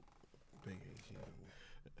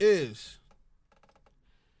 Is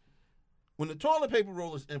when the toilet paper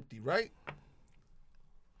roll is empty, right?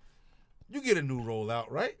 You get a new roll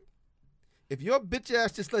out, right? If your bitch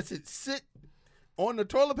ass just lets it sit on the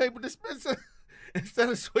toilet paper dispenser instead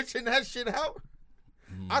of switching that shit out,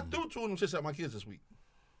 I threw 2 of them shits at my kids this week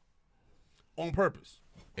on purpose.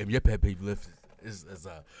 If your pet peeve is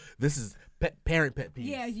this is parent pet peeve.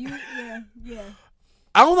 Yeah, yeah.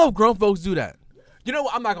 I don't know if grown folks do that. You know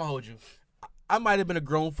what? I'm not gonna hold you. I might have been a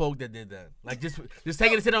grown folk that did that. Like just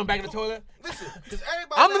taking it, sit on the back of the toilet. Listen,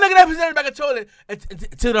 I'm looking at it in the back of the toilet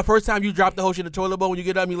until the first time you drop the whole shit in the toilet bowl. When you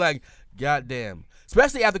get up, you're like, God damn.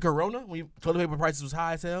 Especially after Corona, when toilet paper prices was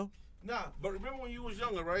high as hell. Nah, but remember when you was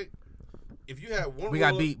younger, right? If you had one, we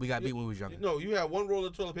got beat when we was younger. No, you had one roll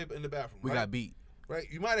of toilet paper in the bathroom. We got beat. Right,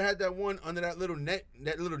 you might have had that one under that little net,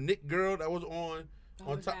 that little knit girl that was on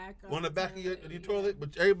top, on the back of your toilet,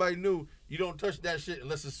 but everybody knew you don't touch that shit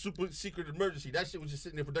unless it's super secret emergency. That shit was just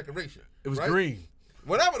sitting there for decoration. It was right? Green.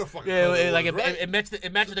 Whatever the fuck. Yeah, right? it matched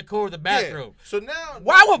the decor of the bathroom. Yeah. So now,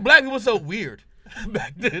 why were black people so weird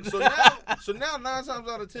back then? So now 9 times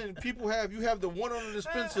out of 10, you have the one on the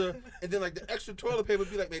dispenser, and then like the extra toilet paper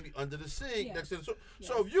be like maybe under the sink next to the.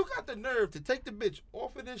 So if you got the nerve to take the bitch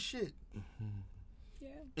off of this shit,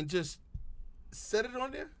 and just set it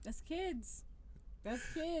on there, that's kids. Nah,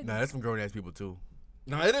 that's some grown ass people too.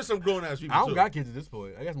 Nah, it is some grown ass people. I don't got kids at this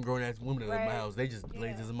point. I got some grown ass women that live in my house. They just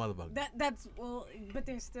lazy as a motherfucker. But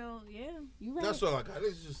they're still, you right. That's all I got.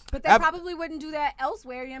 It's just. But they probably wouldn't do that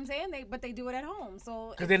elsewhere. You know what I'm saying? But they do it at home.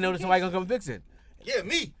 So because they know somebody gonna come fix it. Yeah,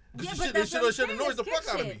 me. Yeah, this shit annoys the fuck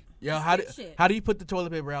out of me. Yo, how do you put the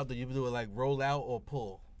toilet paper out? Do you do it like roll out or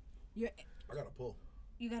pull? I gotta pull.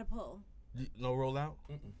 You gotta pull. No roll out.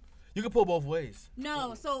 You can pull both ways.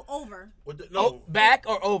 No, so over. Oh, back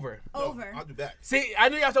or over? Over. I'll do back. See, I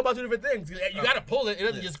knew y'all talking about two different things. You gotta pull it. It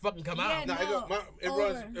doesn't just fucking come out. Yeah, Nah, over.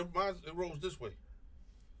 it rolls this way.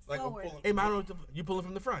 Like I'm Forward. pulling. Hey, man, you pull it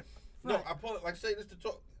from the front. No, I pull it like say this to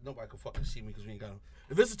talk. Nobody can fucking see me because we ain't got them.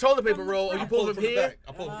 If this is toilet paper From the roll, front. you I pull it from the here, back.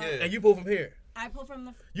 I pull it, yeah. and you pull from here. I pull from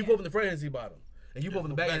the. You yeah. pull from the front and see bottom, and you pull from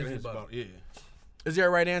the back and see bottom. Is there a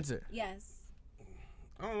right answer? Yes.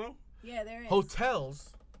 I don't know. Yeah, there is. Hotels,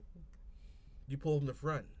 you pull from the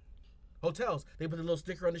front. Hotels, they put a little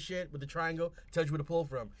sticker on the shit with the triangle, tells you where to pull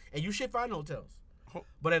from, and you should find hotels.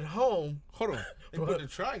 But at home, Hold on. They put the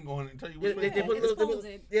triangle on it and tell you yeah, which way. they put it's little,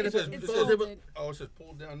 folded. yeah, It says, It's it says, folded. oh, it says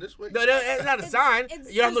pull down this way. no, it's not a sign.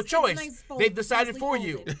 it's You have no just- it's choice. nice fold- They've decided nicely for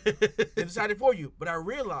you. folded. They decided for you. But I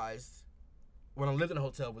realized when I lived in a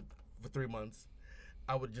hotel for 3 months,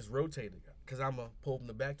 I would just rotate it because I'm a pull from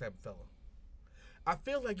the back type of fella. I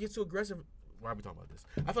feel like it's too aggressive. Why are we talking about this?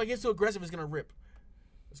 I feel like it's too aggressive. It's gonna rip.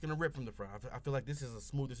 It's gonna rip from the front. I feel like this is a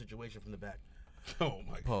smoother situation from the back. Oh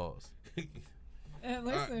my god. Pause.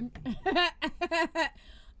 Listen,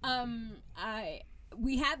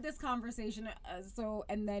 we had this conversation.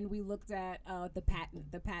 And then we looked at the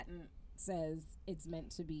patent. The patent says it's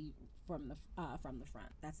meant to be from the front.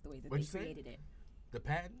 That's the way that What'd they you say? created it. The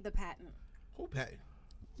patent. The patent Who pay?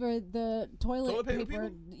 for the toilet paper paper,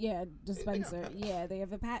 people? yeah, dispenser. patents. Yeah, they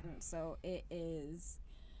have a patent, so it is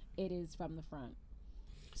from the front.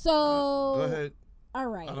 So Go ahead. All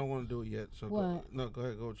right. I don't want to do it yet. So What? Go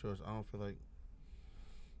ahead. Go with yours. I don't feel like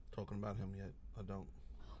talking about him yet. I don't.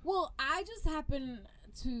 Well, I just happened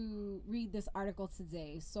to read this article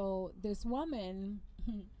today. So this woman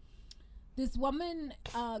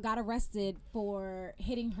got arrested for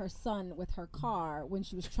hitting her son with her car when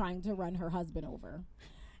she was trying to run her husband over.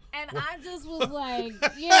 And I just was like,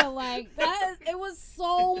 yeah, like that. It was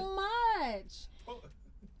so much.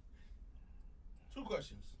 Two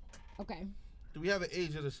questions. Okay. Do we have an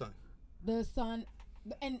age of the son? The son,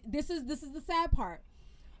 and this is the sad part.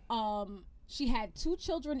 She had 2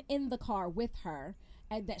 children in the car with her,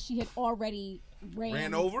 and that she had already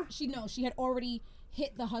Ran over? She had already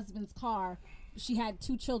hit the husband's car. She had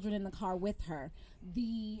 2 children in the car with her.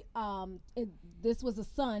 This was a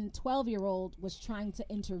son, 12-year-old, was trying to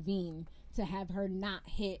intervene to have her not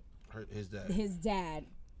hit his dad,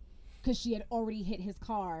 because she had already hit his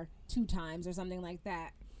car 2 times or something like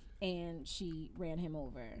that, and she ran him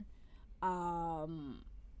over.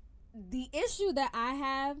 The issue that I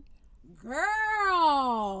have,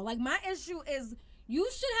 girl, like my issue is you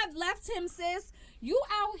should have left him, sis. You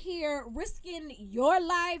out here risking your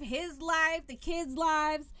life, his life, the kids'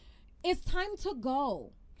 lives. It's time to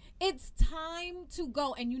go. It's time to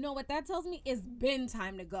go. And you know what that tells me? It's been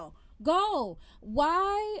time to go. Go.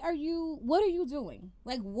 What are you doing?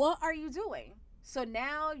 Like, what are you doing? So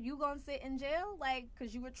now you gonna sit in jail? Like,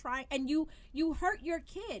 cause you were trying, and you hurt your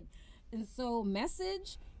kid. And so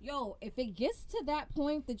message, if it gets to that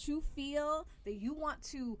point that you feel that you want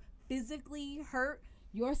to physically hurt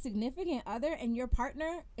your significant other and your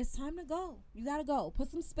partner, it's time to go. You gotta go. Put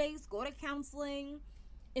some space, go to counseling.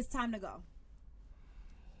 It's time to go.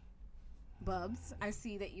 Bubs, I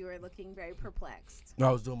see that you are looking very perplexed. No,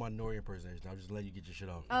 I was doing my Nori impersonation. I was just letting you get your shit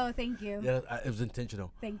off. Oh, thank you. Yeah, it was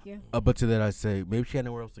intentional. Thank you. But to that I say, maybe she had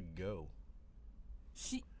nowhere else to go.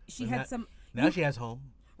 She But had now- some. Now she has home.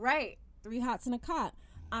 Right. 3 hots in a cot.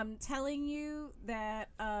 I'm telling you that,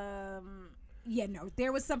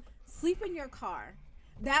 there was some sleep in your car.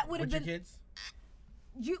 That would have With your been kids?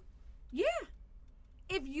 yeah.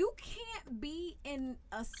 If you can't be in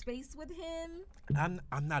a space with him,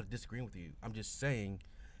 I'm not disagreeing with you. I'm just saying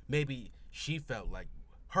maybe she felt like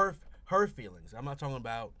her feelings. I'm not talking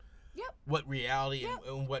about what reality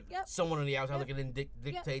and what someone on the outside looking in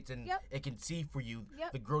dictates and it can see for you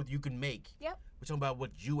the growth you can make. We're talking about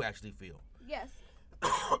what you actually feel. yes.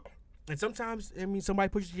 And sometimes, somebody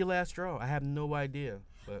pushes your last straw. I have no idea.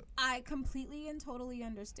 But I completely and totally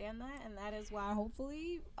understand that, and that is why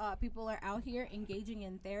hopefully people are out here engaging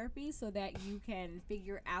in therapy so that you can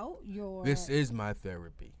figure out your. this is my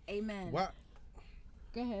therapy. Amen. What?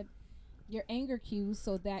 Go ahead. Your anger cues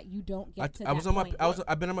so that you don't get to I was that on point.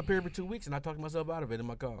 I've been on my period for 2 weeks and I talked myself out of it in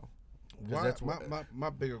my car. Why? That's what, My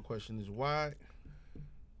bigger question is why.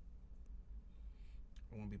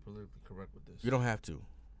 I want to be politically correct with this. you don't have to.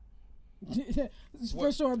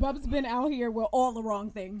 For sure, Bub's been out here with all the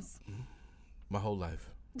wrong things. My whole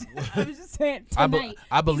life. I was just saying I tonight.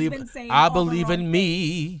 believe he's been saying I all the believe wrong in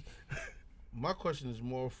me. My question is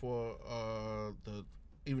more for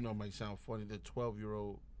even though it might sound funny, the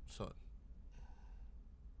 12-year-old son.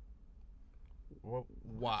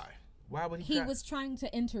 Why? Why would He try? was trying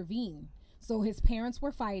to intervene. So his parents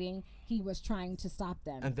were fighting. He was trying to stop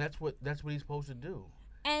them. And that's what he's supposed to do.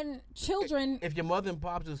 And children, If your mother and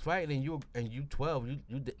pops is fighting and you 12,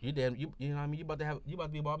 you damn you know what I mean, you about to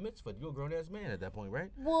be bar mitzvah. You're a grown ass man at that point,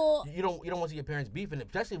 right? well, You don't want to see your parents beefing,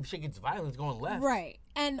 especially if shit gets violent going left. right.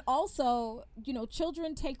 And also,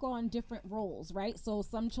 children take on different roles, right? So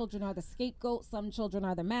some children are the scapegoat, some children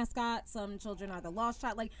are the mascot, some children are the lost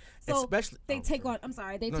child. Like, so Especially- they oh, take sorry. on. I'm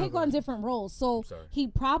sorry, they No, take go on ahead. different roles. So sorry. he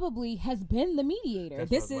probably has been the mediator. That's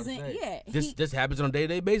This what I was isn't. about to say. Yeah. This happens on a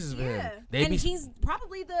day-to-day basis for Yeah, him. and he's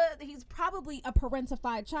probably a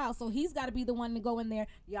parentified child, so he's got to be the one to go in there.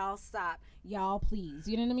 Y'all stop, y'all please.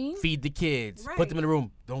 You know what I mean? Feed the kids. Right. Put them in the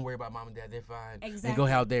room. Don't worry about mom and dad. They're fine. And Exactly.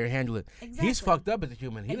 go out there and handle it. Exactly. He's fucked up as a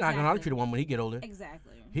human. He's not going to know how to Exactly. treat a woman when he get older.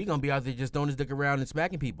 Exactly. He going to be out there just throwing his dick around and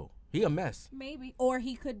smacking people. He a mess. Maybe, or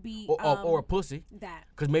he could be Or a pussy. that.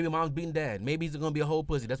 Because maybe mom's beating dad. Maybe he's going to be a whole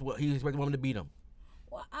pussy. That's what he expects woman to beat him.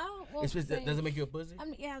 Well, I don't. Well, It's just, does it make you a pussy? I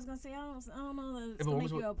mean, yeah, I was gonna say I don't know that If it's a gonna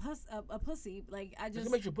make woman's you a pussy. Like I Does just.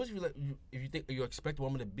 it make you a pussy if you think you expect a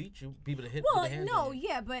woman to beat you, people to hit Well, with their hands no, on you?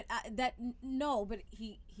 yeah, but no, but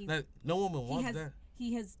he Like, no woman he wants has that.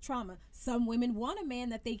 he has trauma. Some women want a man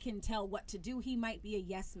that they can tell what to do. He might be a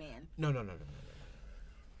yes man. No.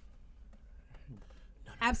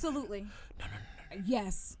 Absolutely.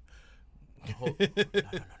 Yes. No.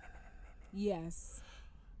 Yes.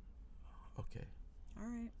 Okay. All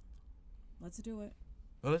right. Let's do it.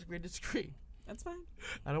 Well, let's agree to disagree. That's fine.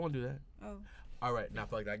 I don't want to do that. Oh, All right, now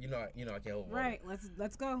fuck that. You know I can't hold water. right.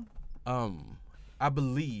 Let's go. I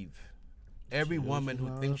believe every woman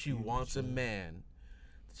who thinks she wants a man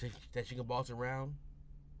that she can boss around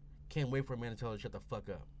can't wait for a man to tell her to shut the fuck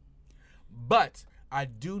up. But I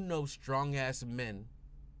do know strong ass men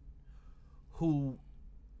who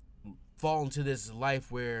fall into this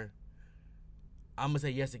life where I'm gonna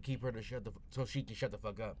say yes to keep her to so she can shut the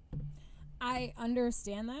fuck up. I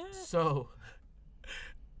understand that. So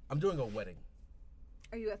I'm doing a wedding.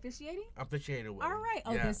 Are you officiating? I'm officiating a wedding. All right.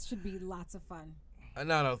 Oh, Yeah. this should be lots of fun.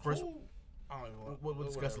 No. First, I don't even want. we'll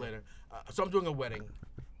discuss whatever. later. So I'm doing a wedding,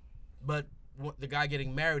 but the guy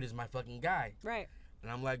getting married is my fucking guy, Right.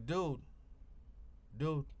 and I'm like, dude,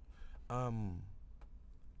 you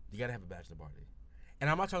gotta have a bachelor party, and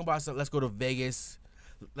I'm not talking about let's go to Vegas,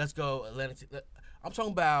 let's go Atlantic. I'm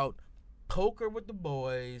talking about poker with the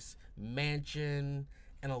boys, mansion,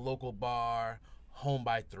 and a local bar, home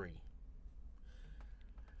by 3.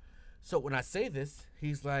 So when I say this,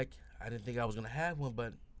 he's like, I didn't think I was gonna have one,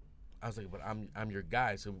 but I was like, but I'm your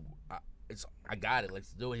guy, so I got it.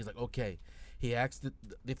 Let's do it. He's like, okay. He asked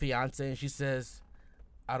the fiance, and she says,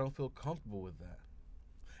 I don't feel comfortable with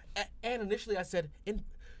that. And initially, I said,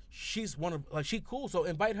 she's she cool, so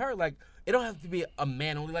invite her. Like, it don't have to be a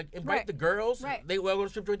man only. Like, invite Right. the girls. Right. They all go to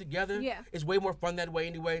strip joint together. Yeah. It's way more fun that way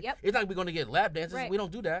anyway. Yep. It's not like we're gonna get lap dances. Right. We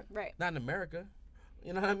don't do that. Right. Not in America.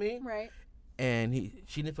 You know what I mean? Right. And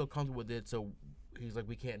she didn't feel comfortable with it, so he's like,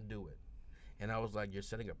 we can't do it. And I was like, you're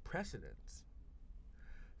setting a precedence.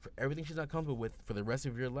 For everything she's not comfortable with for the rest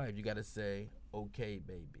of your life, you got to say, okay,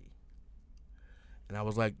 baby. And I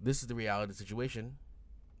was like, this is the reality of the situation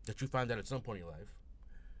that you find out at some point in your life.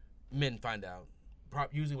 Men find out,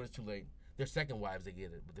 usually when it's too late. Their second wives, they get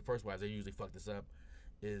it. But the first wives, they usually fuck this up,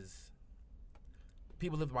 is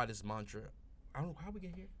people live by this mantra. I don't know how we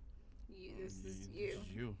get here. This is you.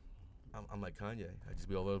 You. I'm like Kanye. I just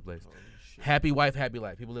be all over the place. Happy wife, happy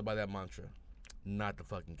life. People live by that mantra. Not the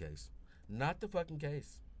fucking case. Not the fucking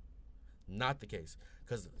case. Not the case.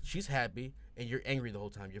 Because she's happy and you're angry the whole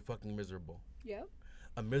time. You're fucking miserable. Yep.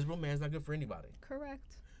 A miserable man's not good for anybody.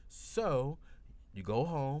 Correct. So, you go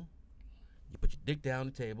home. You put your dick down on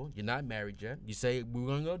the table. You're not married yet. You say, we're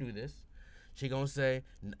going to go do this. She going to say,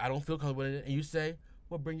 I don't feel comfortable with it. And you say,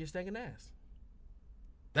 well, bring your stinking ass.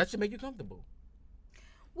 That should make you comfortable.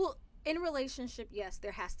 Well, in a relationship, yes,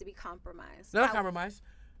 there has to be compromise. Not a compromise.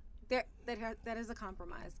 That is a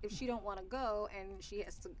compromise. If she don't want to go, and she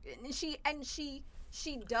has to, and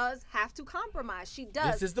she does have to compromise. She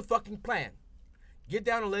does. This is the fucking plan. Get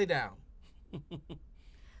down or lay down.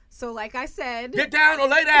 So, like I said, Get down or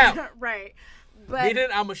lay down. right. But Meaning,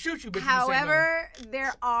 I'm gonna shoot you. But however,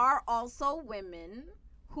 there are also women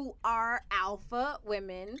who are alpha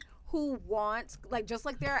women who want, like, just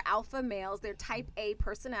like there are alpha males, they're type A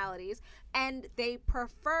personalities, and they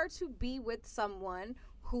prefer to be with someone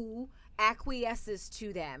who acquiesces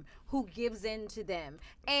to them, who gives in to them.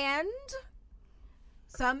 And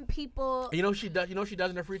some people, you know what she does. You know what she does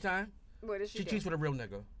in her free time? what does She she do? cheats with a real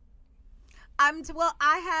nigga.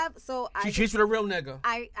 She cheats with a real nigga.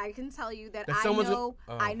 I can tell you that If I someone's know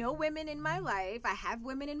a- oh. I know women in my life. I have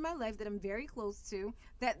women in my life that I'm very close to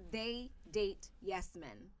that they date yes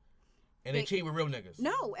men. And they cheat with real niggas.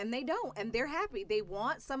 No, and they don't, and they're happy. They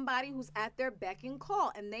want somebody who's at their beck and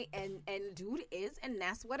call, and dude is, and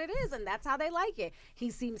that's what it is, and that's how they like it.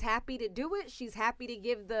 He seems happy to do it. She's happy to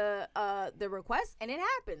give the request, and it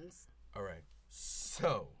happens. All right.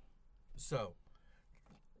 So,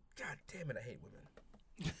 God damn it, I hate women.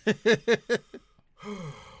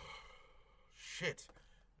 Shit.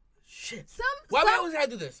 Why we always gotta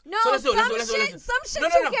do this? No, so let's do it. Some shit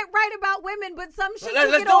you get right about women, but some shit you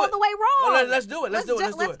get all the way wrong. Let's do it. Let's do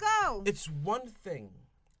it. Let's go. It's one thing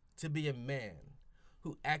to be a man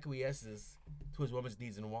who acquiesces to his woman's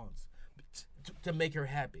needs and wants to make her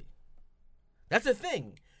happy. That's a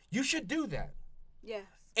thing. You should do that. Yes.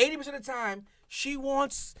 80% of the time, she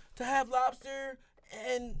wants to have lobster,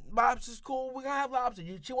 and lobster's cool. We're gonna have lobster.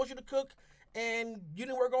 She wants you to cook, and you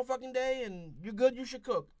didn't work all fucking day, and you're good. You should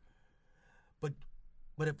cook.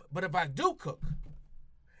 But if I do cook,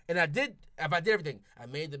 and if I did everything, I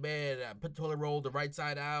made the bed, I put the toilet roll the right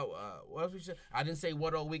side out. What else we said? I didn't say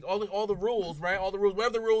what all week. All the rules, right? All the rules,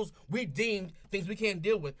 whatever the rules we deemed things we can't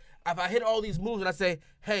deal with. If I hit all these moves and I say,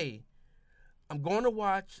 hey, I'm going to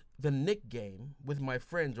watch the Knicks game with my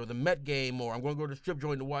friends, or the Met game, or I'm going to go to the strip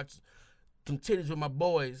joint to watch some titties with my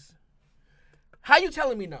boys. How you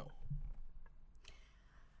telling me no?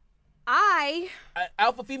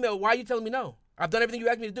 Alpha female, why are you telling me no? I've done everything you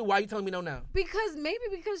asked me to do. Why are you telling me no now? Because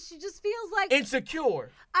she just feels like insecure.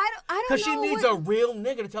 I don't know. Because she needs a real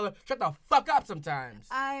nigga to tell her shut the fuck up sometimes.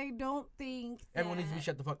 I don't think everyone needs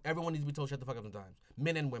to be Everyone needs to be told shut the fuck up sometimes.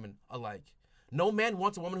 Men and women alike. No man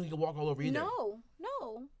wants a woman who can walk all over either. No.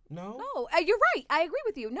 No. You're right. I agree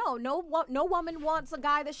with you. No woman wants a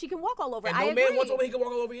guy that she can walk all over. And no man wants a woman he can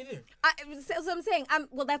walk all over either. So I'm saying.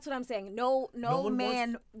 That's what I'm saying. No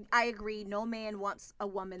man. I agree. No man wants a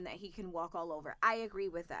woman that he can walk all over. I agree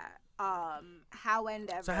with that.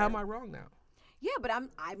 However. So how am I wrong now? Yeah, but I'm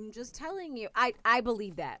just telling you. I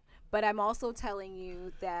believe that, but I'm also telling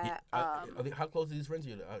you that. How close are these friends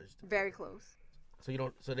to you? Very close. So you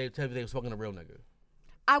don't. So they tell you they was fucking a real nigga.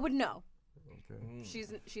 I would know. Okay.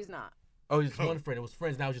 She's not. Oh, it's one friend. It was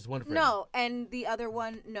friends. Now it's just one friend. No, and the other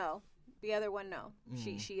one, no. The other one, no.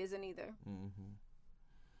 She isn't either.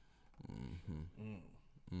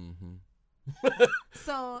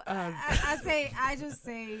 So I just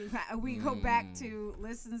say we go back to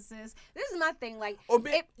listen, sis. This is my thing. Like,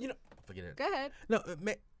 forget it. Go ahead. No,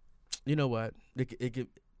 you know what? It could.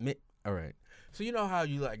 All right. So you know how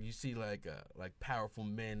you see powerful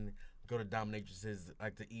men go to dominatrixes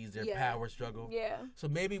to ease their power struggle. Yeah. So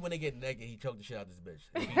maybe when they get naked, he choked the shit out of this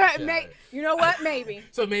bitch. You know what? Maybe.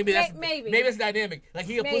 So maybe that's dynamic. Like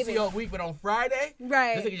he a pussy all week, but on Friday,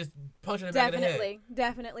 right? This nigga just punching the back of the head.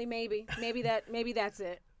 Definitely. Maybe that's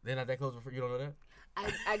it. They're not that close. You don't know that?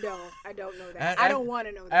 I don't know that. I don't want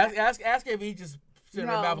to know that. Ask if he just sitting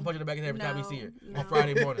in her mouth and punching the back of the head every time he see her on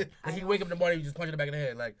Friday morning. Like he wake up in the morning, he just punching the back of the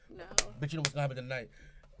head. Like, no. Bitch, you know what's gonna happen tonight.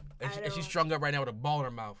 And she's strung up right now with a ball in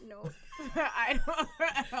her mouth. No, I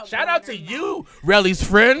don't. Shout out to you, Relly's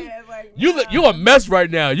friend. Yeah, you a mess right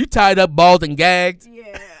now. You tied up, balled, and gagged.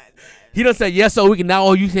 Yeah. He done said yes, so we can now.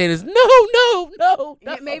 All you saying is no.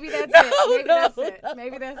 Yeah, maybe that's it.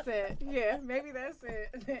 Maybe that's it. Yeah, maybe that's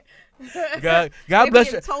it. God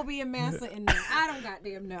bless you. Toby and Massa in there. I don't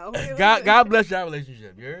goddamn know. God bless your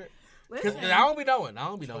relationship. You heard? Because Listen, I don't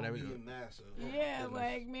be knowing everything. Yeah,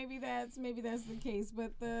 like maybe that's the case.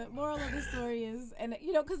 But the moral of the story is, and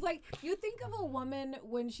because you think of a woman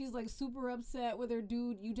when she's super upset with her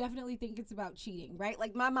dude, you definitely think it's about cheating, right?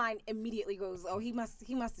 Like my mind immediately goes, oh, he must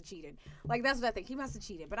have cheated. Like that's what I think. He must have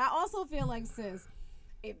cheated. But I also feel like, sis,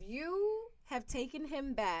 if you have taken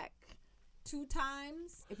him back 2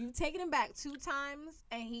 times,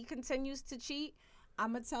 and he continues to cheat,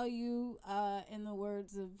 I'm going to tell you, in the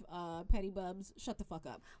words of Petty Bubs, shut the fuck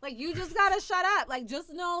up. Like, you just got to shut up. Like,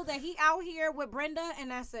 just know that he out here with Brenda, and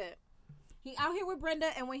that's it. He out here with Brenda,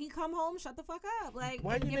 and when he come home, shut the fuck up. Like,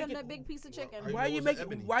 give him that big piece of chicken. Why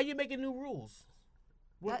are you making new rules?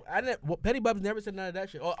 Petty Bubs never said none of that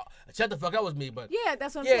shit. Oh, shut the fuck up was me, but yeah,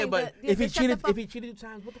 that's what I'm saying. Yeah, but if he cheated 2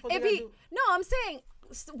 times, what the fuck? No, I'm saying,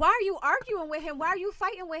 why are you arguing with him? Why are you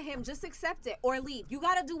fighting with him? Just accept it or leave. You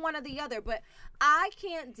got to do one or the other. But I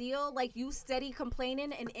can't deal you steady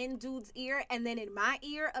complaining and in dude's ear and then in my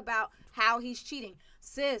ear about how he's cheating.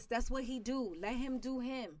 Sis, that's what he do. Let him do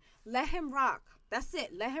him. Let him rock. That's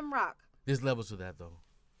it. Let him rock. There's levels to that though.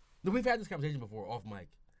 We've had this conversation before off mic.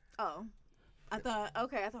 Oh. I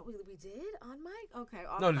thought we did on mic. Okay,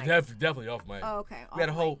 off no, mic. definitely off mic. Oh, okay. We had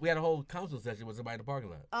a whole council session with somebody in the parking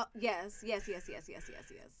lot. Oh, yes. And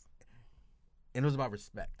it was about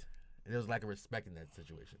respect. And there was lack of respect in that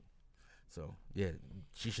situation. So yeah,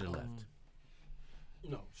 she should have left.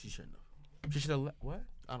 No, she shouldn't have. She should have what?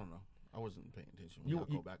 I don't know. I wasn't paying attention. You- You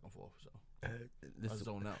you- go back and forth. So This I is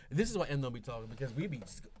zone out. This is why M don't be talking because we be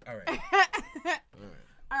all right.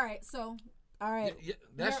 All right, so all right.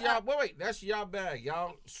 That's You're y'all. Wait. That's y'all bag.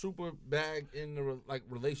 Y'all super bag in the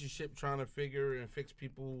relationship, trying to figure and fix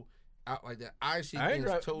people out like that. I see I ain't things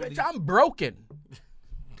right. totally. Bitch, I'm broken.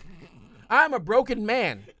 I'm a broken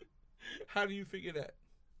man. How do you figure that?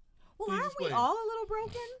 Well, Please aren't we explain. all a little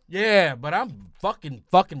broken? Yeah, but I'm fucking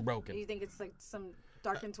Do you broken. think it's like some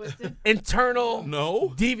dark and twisted? Internal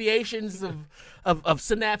No. deviations of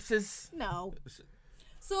synapses. No.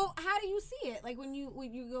 So how do you see it? Like when you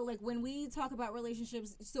go like when we talk about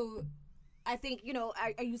relationships. So I think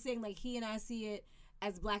are you saying like he and I see it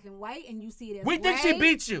as black and white, and you see it as We think she gray?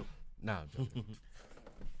 beats you. No.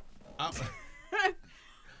 I'm joking.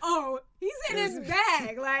 Oh, he's in his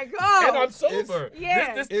bag. Like oh. And I'm sober.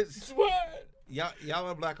 Yeah. It's what? y'all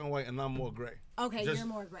are black and white, and I'm more gray. Okay, Just- you're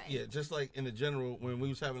more gray. Yeah, just like in the general, when we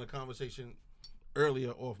was having a conversation earlier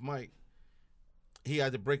off mic, he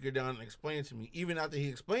had to break it down and explain it to me. Even after he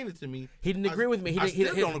explained it to me, He didn't agree with me. I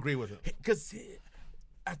still don't agree with him. Because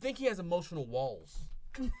I think he has emotional walls.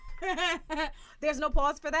 There's no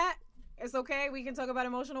pause for that. It's okay. We can talk about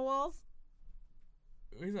emotional walls.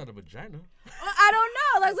 He's not a vagina. I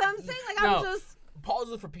don't know. That's what I'm saying. Like I'm No. just.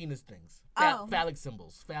 Pauses for penis things. Oh. Phallic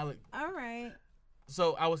symbols. Phallic. All right.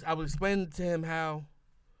 So I was explaining to him how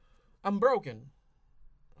I'm broken.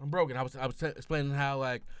 I was explaining how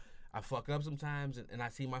like I fuck up sometimes and I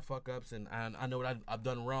see my fuck ups and I know what I've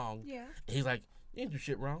done wrong. Yeah. And he's like, you didn't do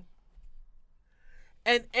shit wrong.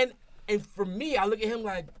 And for me, I look at him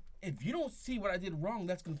like, if you don't see what I did wrong,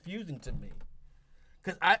 that's confusing to me.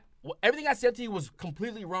 Cause everything I said to you was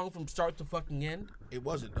completely wrong from start to fucking end. It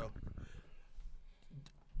wasn't though.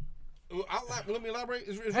 Let me elaborate.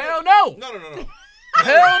 It's Hell no. No.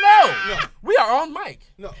 Hell no. No. We are on mic.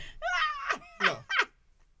 No.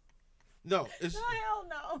 It's Hell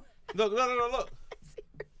no. look.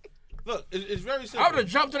 Look, it's very I simple. would have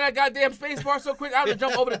jumped on that goddamn space bar so quick. I would have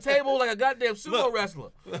jumped over the table like a goddamn sumo wrestler.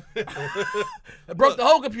 I broke the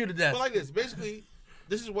whole computer desk. But like this, basically,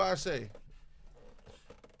 this is why I say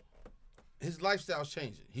his lifestyle's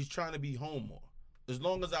changing. He's trying to be home more. As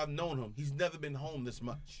long as I've known him, he's never been home this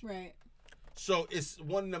much. Right. So it's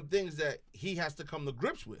one of them things that he has to come to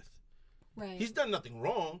grips with. Right. He's done nothing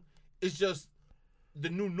wrong. It's just the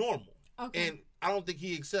new normal. Okay. And I don't think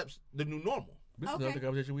he accepts the new normal. This is Okay. not the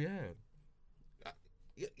conversation we had.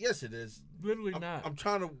 Yes, it is. Literally not. I'm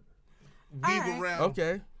trying to weave Alright. around.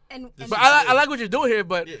 Okay. and This But is- I like what you're doing here,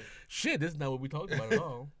 but Yeah. shit, this is not what we talked about at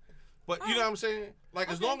all. But you know what I'm saying? Like,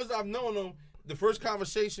 as long as I've known him, the first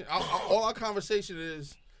conversation, all our conversation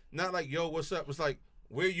is not like, yo, what's up? It's like,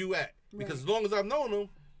 where you at? Because Right. as long as I've known him,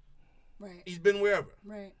 right. he's been wherever.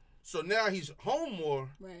 Right. So now he's home more,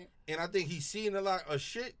 Right. and I think he's seeing a lot of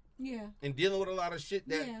shit Yeah. and dealing with a lot of shit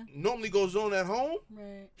that Yeah. normally goes on at home.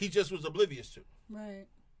 Right. He just was oblivious to. Right.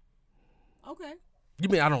 Okay. You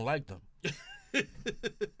mean I don't like them?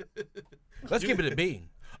 Let's keep it a bean.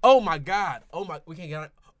 Oh my God. Oh my. We can't get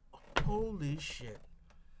it. Holy shit.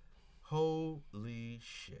 Holy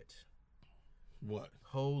shit. What?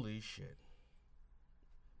 Holy shit.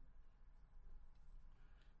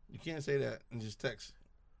 You can't say that and just text.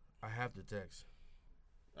 I have to text.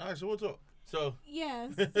 All right, so we'll talk. So Yeah.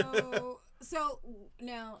 So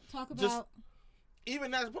now talk about. Just-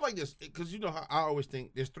 even that, put like this, because you know how I always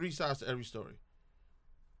think there's three sides to every story.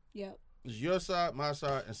 Yep. There's your side, my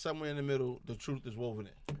side, and somewhere in the middle, the truth is woven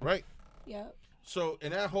in, right? Yep. So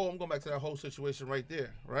in that whole, I'm going back to that whole situation right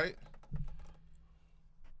there, right?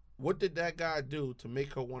 What did that guy do to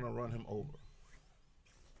make her want to run him over?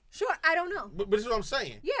 Sure. I don't know. But this is what I'm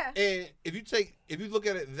saying. Yeah. And if you look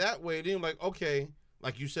at it that way, then you're like, okay,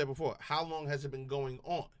 like you said before, how long has it been going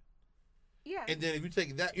on? Yeah. And then if you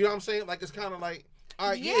take that, you know what I'm saying? Like, it's kind of like, all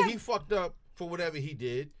right, yeah, Yeah. he fucked up for whatever he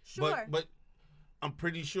did. Sure. But I'm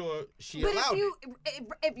pretty sure she But allowed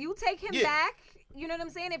if you take him Yeah. back, you know what I'm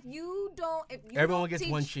saying? If you Everyone don't gets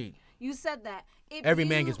teach- one cheat. You said that. If Every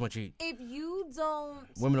man you- gets one cheat. If you don't,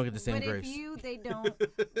 Women don't get the same but grace. they don't.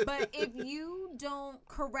 But if you don't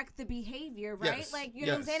correct the behavior, right? Yes, Like you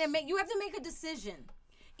know what I'm yes. saying, and you have to make a decision.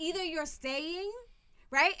 Either you're staying,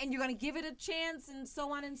 right, and you're gonna give it a chance, and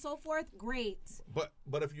so on and so forth. Great. But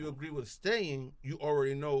if you agree with staying, you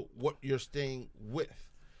already know what you're staying with.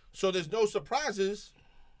 So there's no surprises.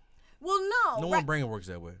 Well, no. No right. one brain works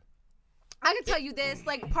that way. I can tell you this.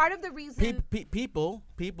 Like part of the reason.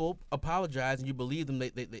 People apologize and you believe them.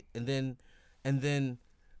 They and then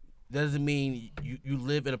that doesn't mean you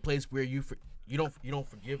live in a place where you don't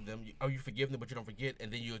forgive them, or you forgive them but you don't forget,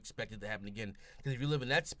 and then you expect it to happen again. Because if you live in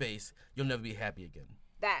that space, you'll never be happy again.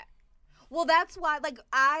 That. Well, that's why, like,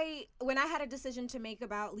 when I had a decision to make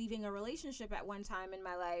about leaving a relationship at one time in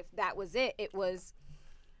my life, that was it. It was,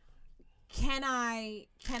 can I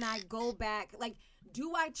go back? Like,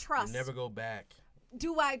 do I trust? Never go back.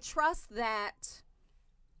 Do I trust that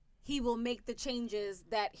he will make the changes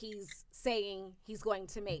that he's saying he's going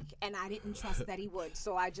to make? And I didn't trust that he would,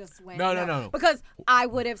 so I just went No. because I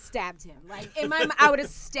would have stabbed him. Like, in my mind, I would have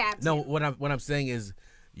stabbed No, him. what I'm saying is,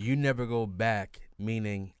 you never go back.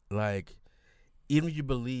 Meaning, like, even if you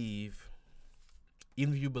believe.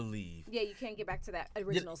 Yeah, you can't get back to that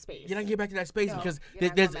original space. You don't get back to that space No, because you're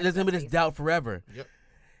not there's going back to gonna be that this space. doubt forever. Yep.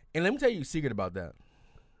 And let me tell you a secret about that.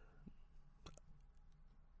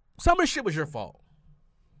 Some of the shit was your fault.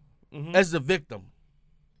 As the victim.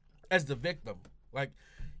 Like,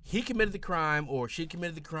 he committed the crime or she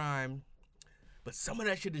committed the crime, but some of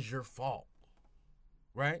that shit is your fault.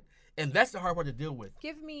 Right? And that's the hard part to deal with.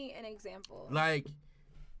 Give me an example. Like,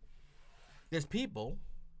 there's people.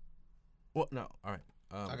 Well, no, all right.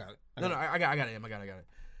 I got it. I got it.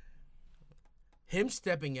 Him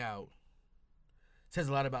stepping out says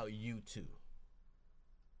a lot about you too.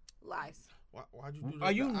 Lies. Why'd you do that?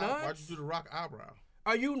 Are you Why'd nuts? you do the rock eyebrow?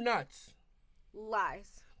 Are you nuts?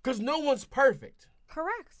 Lies. Because no one's perfect.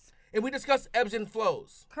 Correct. And we discussed ebbs and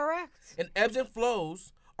flows. Correct. And ebbs and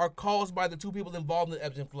flows are caused by the two people involved in the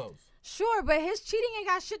ebbs and flows. Sure, but his cheating ain't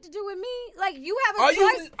got shit to do with me. Like, you have a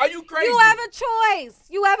choice. Are you crazy? You have a choice.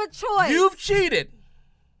 You have a choice. You've cheated.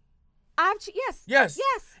 Yes. Yes.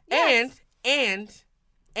 Yes. And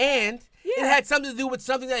it Yeah. had something to do with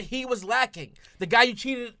something that he was lacking. The guy you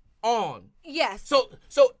cheated on. Yes. So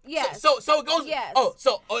Yes. So it goes. Yes. It's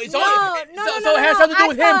No, only, no, so it has no. something to do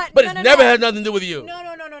with him, but it's never had nothing to do with you.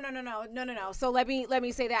 No. So let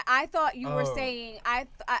me say that. I thought you were saying I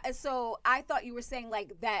thought you were saying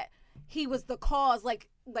like that he was the cause, like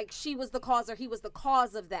she was the cause or he was the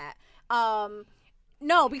cause of that.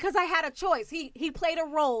 No, because I had a choice. He played a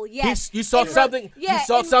role. Yes, You saw something. You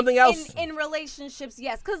saw something else in relationships.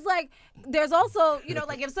 Yes, because like there's also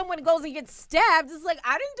like if someone goes and gets stabbed, it's like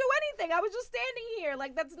I didn't do anything. I was just standing here.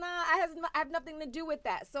 Like that's not. I have nothing to do with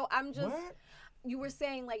that. So I'm just. What? You were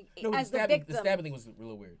saying like No, as the stabbing, victim. the stabbing thing was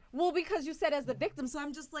really weird. Well, because you said as the victim, so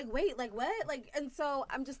I'm just like, wait, like what? Like, and so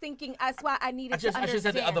I'm just thinking that's why I needed to understand. I just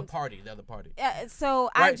said the other party. So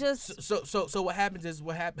Right? I just. So what happens.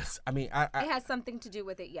 I mean, it has something to do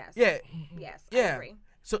with it. Yes. Yeah. Yes. I Yeah. agree.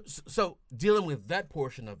 So dealing with that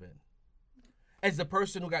portion of it, as the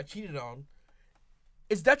person who got cheated on,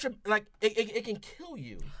 is that like it can kill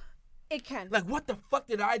you. It can. Like, what the fuck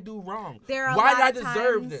did I do wrong? There are Why a lot did I of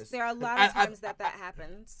deserve times, this? There are a lot of times that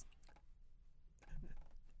happens.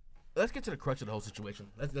 Let's get to the crux of the whole situation.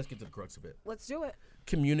 Let's get to the crux of it. Let's do it.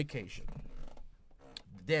 Communication.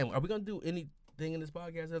 Damn, are we gonna do anything in this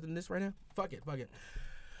podcast other than this right now? Fuck it.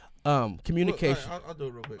 Communication. Look, I'll do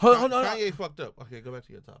it real quick. Hold on. Kanye fucked up. Okay, go back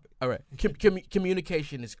to your topic. All right.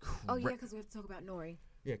 Communication is crazy. Oh yeah, because we have to talk about Nori.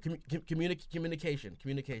 Yeah, communication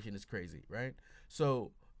is crazy, right?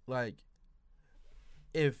 So, like,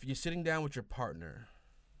 if you're sitting down with your partner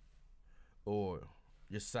or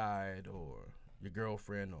your side or your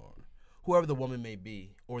girlfriend or whoever the woman may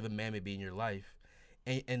be or the man may be in your life,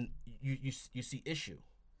 and you see issue,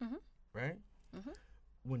 right?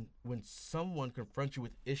 When someone confronts you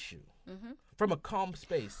with issue from a calm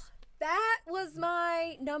space. That was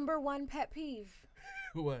my number one pet peeve.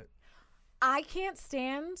 What? I can't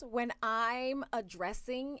stand when I'm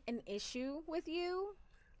addressing an issue with you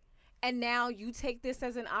and now you take this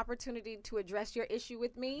as an opportunity to address your issue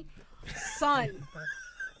with me. Son,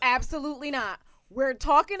 absolutely not. I'm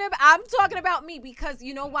talking about me because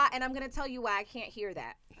you know why? And I'm going to tell you why I can't hear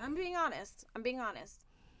that. I'm being honest.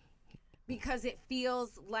 Because it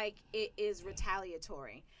feels like it is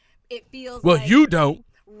retaliatory. It feels like. Well, you don't.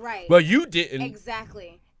 Right. Well, you didn't.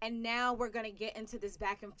 Exactly. And now we're going to get into this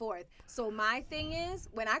back and forth. So my thing is,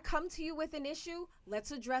 when I come to you with an issue, let's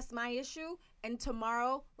address my issue. And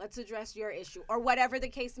tomorrow, let's address your issue. Or whatever the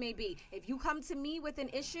case may be. If you come to me with an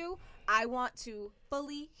issue, I want to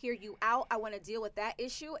fully hear you out. I want to deal with that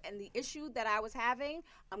issue. And the issue that I was having,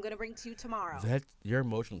 I'm going to bring to you tomorrow. Your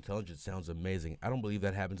emotional intelligence sounds amazing. I don't believe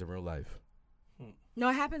that happens in real life. No,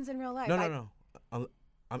 it happens in real life. No.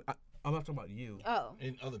 I'm not talking about you. Oh.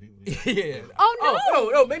 And other people. Yeah. Oh,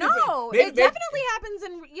 no. Maybe it definitely happens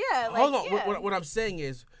in, yeah. Like, hold on. yeah. What I'm saying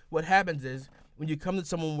is, what happens is, when you come to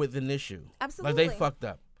someone with an issue, Absolutely. like they fucked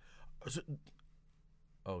up.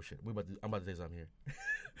 Oh shit, I'm about to say something here.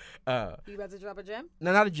 You about to drop a gem?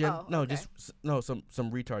 No, not a gem. Oh, no, okay.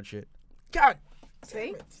 some retard shit. God.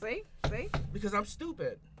 See? Because I'm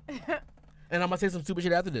stupid. And I'm gonna say some stupid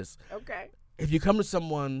shit after this. Okay. If you come to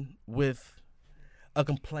someone with a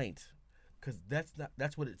complaint, Because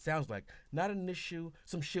that's what it sounds like. Not an issue,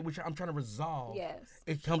 some shit which I'm trying to resolve. Yes.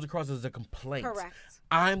 It comes across as a complaint. Correct.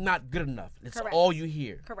 I'm not good enough. It's Correct. all you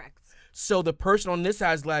hear. Correct. So the person on this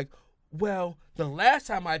side is like, well, the last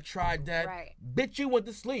time I tried that, Right. bitch, you went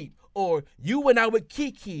to sleep. Or you went out with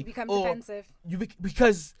Kiki. You become or defensive.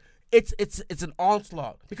 Because it's an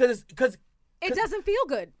onslaught. Because It doesn't feel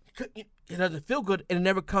good. it doesn't feel good and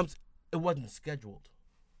it wasn't scheduled.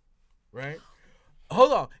 Right?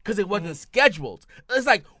 Hold on, because it wasn't scheduled. It's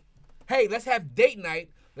like, hey, let's have date night.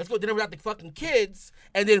 Let's go dinner without the fucking kids.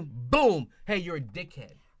 And then, boom, hey, you're a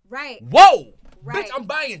dickhead. Right. Whoa! Right. Bitch, I'm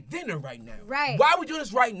buying dinner right now. Right. Why are we doing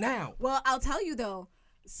this right now? Well, I'll tell you though.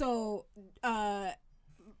 So,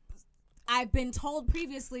 I've been told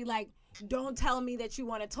previously, like, don't tell me that you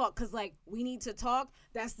want to talk, cause like we need to talk.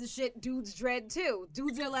 That's the shit dudes dread too.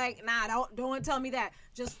 Dudes are like, nah, don't tell me that.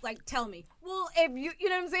 Just like tell me. Well, if you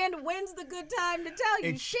know what I'm saying, when's the good time to tell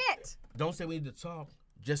you? Shit. Don't say we need to talk.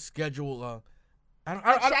 Just schedule.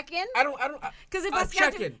 check-in? I don't. Cause if a I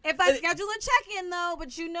schedule check-in. schedule a check-in though,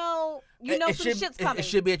 but you know some shit's coming. It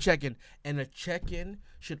should be a check-in, and a check-in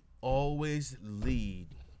should always lead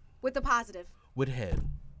With the positive. with head.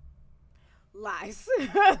 Lies.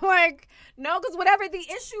 Like, no, because whatever the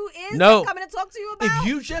issue is, No. I'm coming to talk to you about. If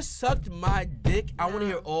you just sucked my dick, I want to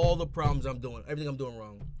hear all the problems I'm doing, everything I'm doing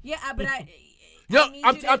wrong. Yeah, but I. Yo, I need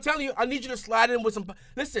I'm you to- telling you, I need you to slide in with some.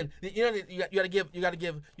 Listen, you know, you gotta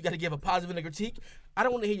give a positive and a critique. I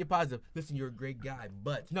don't want to hear your positive. Listen, you're a great guy,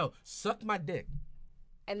 but no, suck my dick,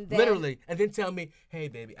 and then, literally, and then tell me, hey,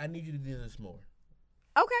 baby, I need you to do this more.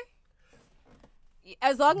 Okay.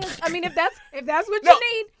 As long as, I mean, if that's what No. you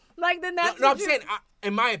need, like, then that's No, what I'm you, saying,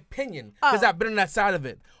 in my opinion, because Oh. I've been on that side of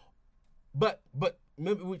it. But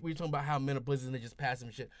remember we were talking about how men are pussies and they just passive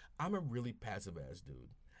and shit. I'm a really passive ass dude,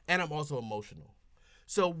 and I'm also emotional.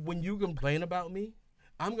 So when you complain about me,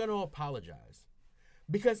 I'm gonna apologize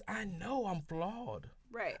because I know I'm flawed.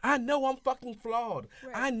 Right. I know I'm fucking flawed.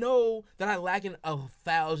 Right. I know that I lack in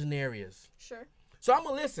 1,000 areas. Sure. So I'm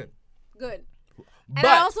gonna listen. Good. But,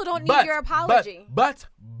 I also don't need your apology. But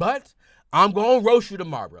I'm gonna roast you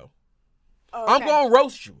tomorrow. Okay. I'm gonna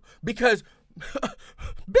roast you because,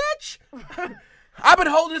 bitch, I've been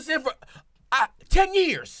holding this in for 10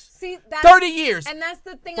 years, See, that's, 30 years, and that's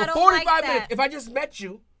the thing for I don't 45 like minutes. that. If I just met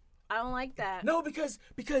you, I don't like that. no, because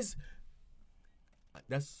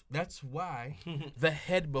that's why the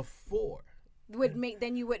head before. Would make,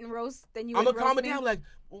 then you wouldn't roast, then you I'm wouldn't gonna calm roast it me? down, like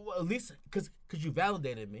well, at least because you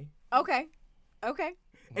validated me. Okay.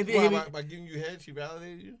 And Why, then by giving you head, she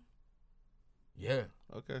validated you? yeah.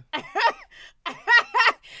 Okay.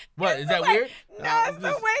 What is that weird? That's the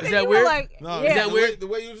way Is that that you weird? were like, No, yeah. Is that the weird? Way, the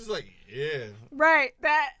way you were just like, yeah. Right,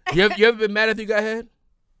 that. You ever been mad if you got head?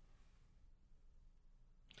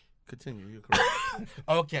 Continue. You're correct.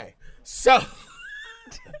 Okay, so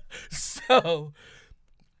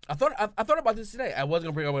I thought about this today. I wasn't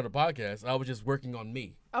gonna bring it up on the podcast. I was just working on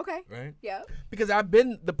me, Okay. right? Yeah. Because I've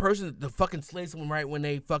been the person to fucking slay someone right when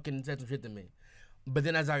they fucking said some shit to me. But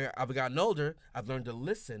then as I've gotten older, I've learned to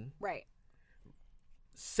listen, Right.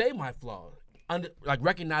 say my flaw, like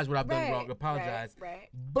recognize what I've done Right, wrong, apologize. right.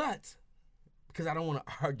 But because I don't want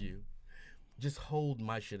to argue, just hold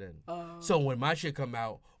my shit in. Oh. So when my shit come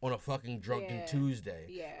out on a fucking drunken Yeah, Tuesday,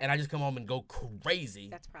 yeah. and I just come home and go crazy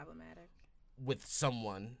That's problematic. with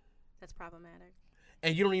someone, That's problematic.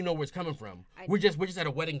 and you don't even know where it's coming from. I- We're just at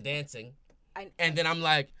a wedding dancing, I and then I'm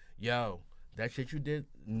like, yo, that shit you did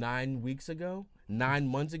 9 months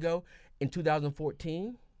ago, in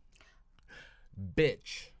 2014,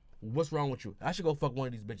 bitch, what's wrong with you? I should go fuck one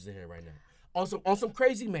of these bitches in here right now. On some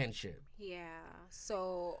crazy man shit. Yeah.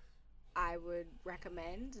 So I would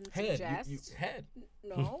recommend and Head, suggest head,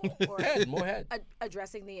 no or head, more head.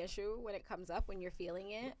 addressing the issue when it comes up, when you're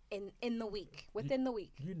feeling it in the week, within the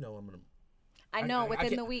week. You know I'm gonna. I know within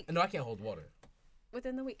can't- the week, No, I can't hold water.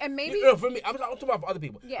 within the week, and maybe No, for me, I'm talking about for other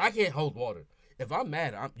people. Yeah. I can't hold water. If I'm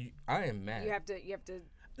mad, I am mad. you have to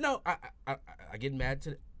No, I get mad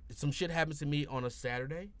to some shit happens to me on a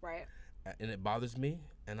Saturday, right. and it bothers me,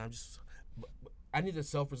 and I need to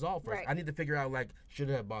self-resolve first. Right. I need to figure out, like, should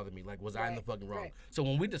it have bothered me? Like, was I in the Right, fucking wrong? right. So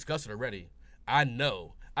when we discuss it already, I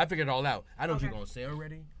know. I figured it all out. I know what you're Okay. going to say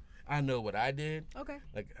already. I know what I did. Okay.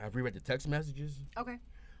 Like, I've reread the text messages. Okay.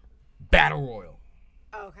 Battle Royal.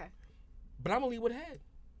 Okay. But I'm going to lead with head.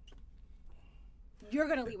 You're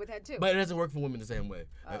gonna lead with that too. But it doesn't work for women the same way.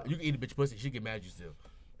 You can eat a bitch pussy, she get mad at you still.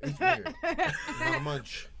 It's weird. Not a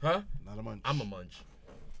munch. Huh? Not a munch. I'm a munch.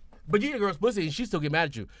 But you eat a girl's pussy and she still get mad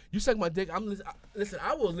at you. You suck my dick. Listen,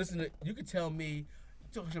 I will listen to. You can tell me. You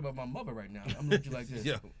talking shit about my mother right now. I'm gonna look at you like this.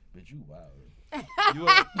 Yo. Bitch, you wild. You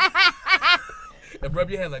are, And rub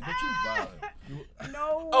your head like, what you vibe?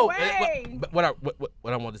 No way. But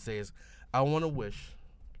what I want to say is, I want to wish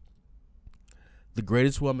the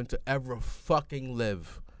greatest woman to ever fucking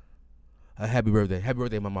live a happy birthday. Happy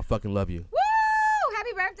birthday, Mama. I fucking love you. Woo! Happy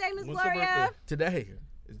birthday, Miss What's her Gloria. birthday? Today.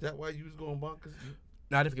 Is that why you was going bonkers?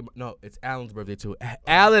 No, I didn't forget. No, it's Alan's birthday too.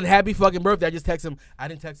 Alan, happy fucking birthday. I just text him. I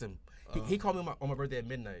didn't text him. He called me on my birthday at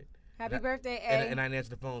midnight. Happy birthday, A. And I didn't answer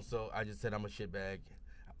the phone, so I just said I'm a shitbag.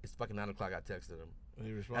 It's fucking 9 o'clock. I texted him. And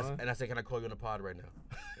he responded? And I said, can I call you on the pod right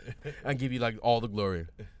now? I give you like all the glory.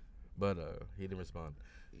 But he didn't respond.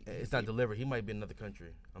 It's not delivered. He might be in another country.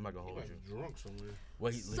 I'm not gonna He hold might you. be drunk somewhere.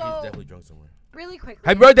 Well, he's So- definitely drunk somewhere. Really quickly.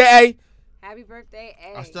 Happy birthday, A. Happy birthday,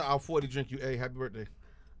 A. I still out 40 drink you. Hey, happy birthday.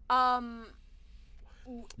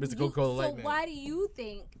 Mr. Coca-Cola So Light Man. why do you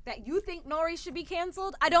think that you think Nori should be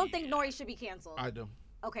canceled? I don't think Nori should be canceled. I do.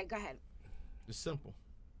 Okay, go ahead. It's simple.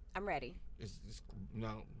 I'm ready. It's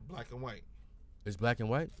no black and white. It's black and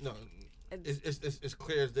white? No, it's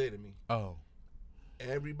clear as day to me. Oh.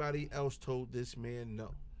 Everybody else told this man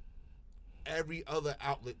no. Every other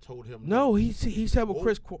outlet told him No, he said with Whoa,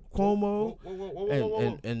 Chris Cuomo.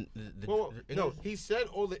 Whoa. And No, he said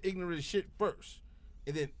all the ignorant shit first,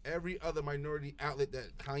 and then every other minority outlet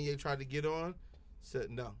that Kanye tried to get on said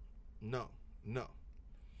no.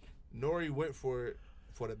 Nori went for it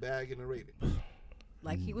for the bag and the rating.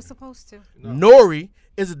 Like he was supposed to. No. Nori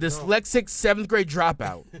is a dyslexic 7th grade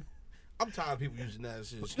dropout. I'm tired of people using that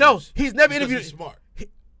as an excuse. No, he's never Because interviewed. he's smart.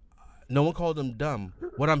 No one called him dumb.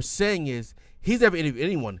 What I'm saying is, he's never interviewed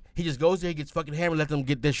anyone. He just goes there, he gets fucking hammered, let them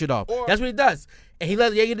get their shit off. Or- That's what he does. And he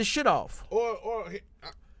let Ye get his shit off. Or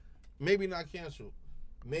maybe not canceled.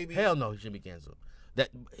 Maybe Hell no, he shouldn't be canceled. That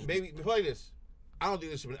Maybe play this. I don't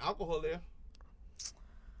think there should be alcohol there.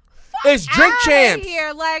 it's drink Outta champs.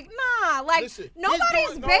 Here, like nah, like Listen, he's nobody's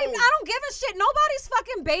doing- baby. no. I don't give a shit. Nobody's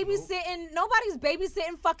fucking babysitting. Nobody's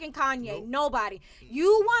babysitting fucking Kanye. Nobody.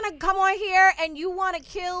 You want to come on here and you want to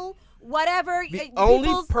kill whatever. The only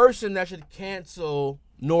person that should cancel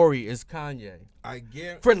Nori is Kanye I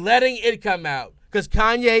get. for letting it come out. Because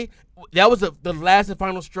Kanye, that was the last and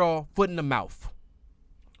final straw, foot in the mouth.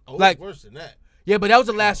 Oh, like- it's worse than that. Yeah, but that was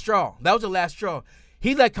the last straw. That was the last straw.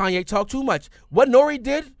 He let Kanye talk too much. What Nori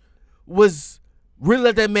did was really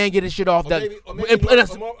let that man get his shit off. Or maybe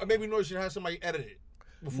Nori should have somebody edit it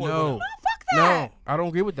before. it went no, out. fuck that. no, I don't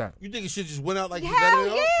agree with that. You think it should just went out like he Hell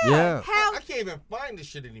edited it yeah. out? Yeah. Hell. I can't even find this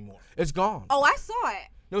shit anymore. It's gone. Oh, I saw it.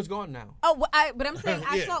 No, it's gone now. Oh, but I'm saying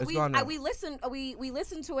I Yeah, saw it's gone now. we listened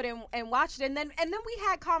to it and watched it and then we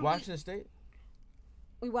had Washington State?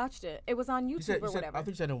 we watched it. It was on YouTube You said, or I whatever. think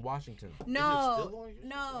you said in Washington. No, still on YouTube?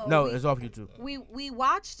 no, No, we- it's off YouTube. we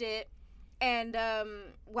watched it and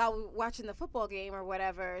while we were watching the football game or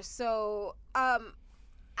whatever. So I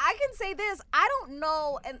can say this, I don't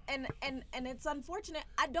know, and it's unfortunate,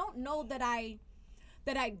 I don't know that I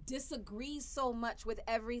disagree so much with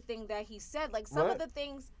everything that he said. Like some of the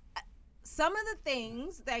things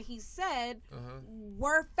that he said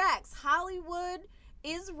were facts. Hollywood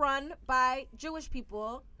is run by Jewish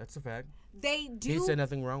people. That's a fact. They do He said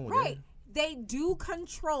nothing wrong with right. it. They do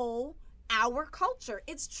control our culture.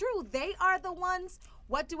 It's true. They are the ones.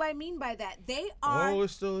 What do I mean by that? They are Oh,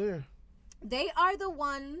 it's still there. they are the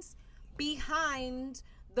ones behind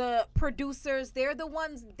the producers. They're the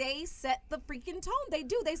ones, they set the freaking tone. They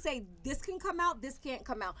do. They say this can come out, this can't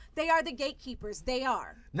come out. They are the gatekeepers. They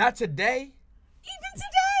are. Not today. Even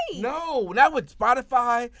today. No, not with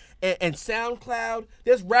Spotify and SoundCloud.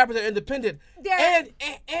 There's rappers that are independent. They're-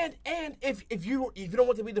 And if you don't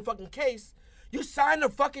want to be the fucking case, you sign to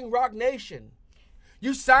fucking Rock Nation.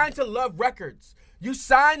 You sign to Love Records. You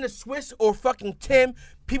sign to Swiss or fucking Tim.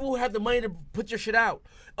 People who have the money to put your shit out.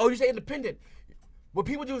 Oh, you say independent. What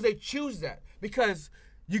people do is they choose that because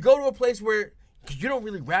you go to a place where you don't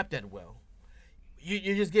really rap that well.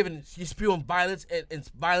 You're just you're spewing violence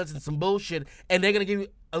and some bullshit, and they're gonna give you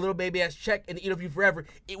a little baby ass check and eat off you forever.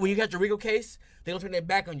 When you got your Rico case, they're gonna turn their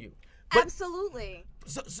back on you. But Absolutely.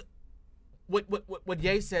 so what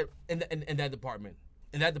Ye said in that department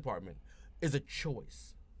is a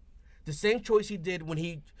choice. The same choice he did when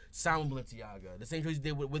he signed with Balenciaga. The same choice he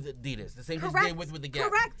did with Adidas. The same choice he did with the Gap.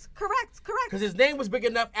 Correct. Because his name was big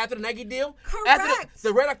enough after the Nike deal. Correct. After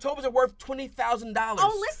the Red Octobers are worth $20,000.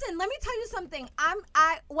 Oh, listen, let me tell you something.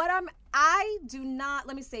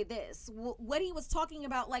 Let me say this. What he was talking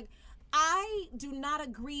about, like, I do not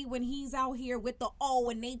agree when he's out here with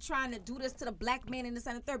and they trying to do this to the black man in this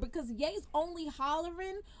and the third, because Ye's only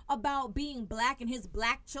hollering about being black and his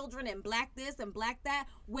black children and black this and black that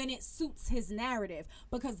when it suits his narrative.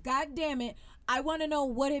 Because God damn it, I want to know,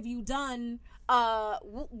 what have you done?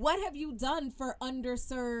 What have you done for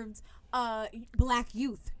underserved black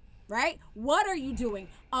youth. Right? What are you doing?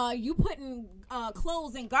 You putting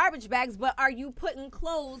clothes in garbage bags, but are you putting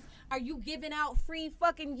clothes? Are you giving out free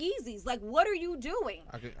fucking Yeezys? Like, what are you doing?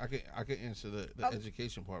 I can answer the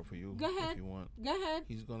education part for you. Go ahead. If you want. Go ahead.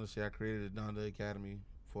 He's gonna say I created the Donda Academy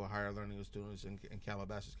for higher learning of students in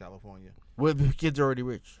Calabasas, California. Where the kids are already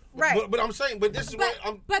rich. Right. But I'm saying, but this is what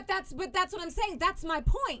I'm. But that's what I'm saying. That's my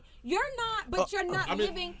point. You're not, but you're not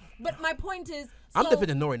living. But my point is, I'm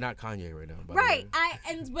defending Nori, not Kanye right now. Right.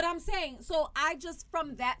 But I'm saying, so I just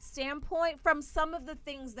from that standpoint, from some of the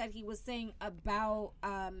things that he was saying about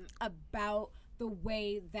the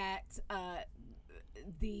way that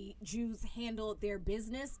the Jews handle their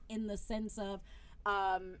business in the sense of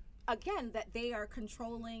again, that they are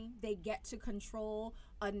controlling, they get to control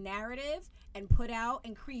a narrative and put out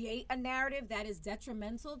and create a narrative that is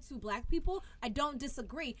detrimental to black people. I don't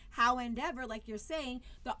disagree. However, like you're saying,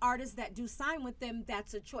 the artists that do sign with them,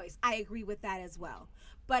 that's a choice. I agree with that as well.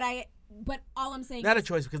 But all I'm saying not a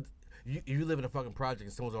choice, because you live in a fucking project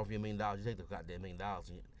and someone's offering you $1 million, you take the goddamn $1 million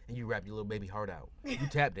and you rap your little baby heart out. You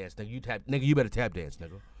tap dance, nigga. You better tap dance,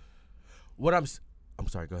 nigga. I'm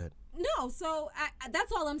sorry, go ahead. No, so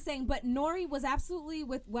that's all I'm saying. But Nori was absolutely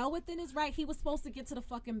well within his right. He was supposed to get to the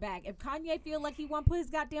fucking bag. If Kanye feel like he want to put his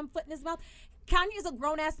goddamn foot in his mouth, Kanye's a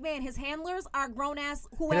grown ass man. His handlers are grown ass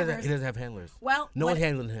whoever. He doesn't have handlers. Well, no one's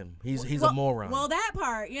handling him. He's a moron. Well, that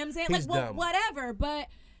part, you know what I'm saying? He's like, dumb. Whatever. But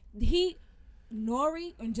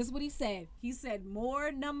Nori, and just what he said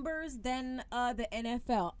more numbers than the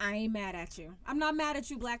NFL. I ain't mad at you. I'm not mad at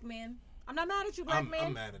you, black man. I'm not mad at you, black man.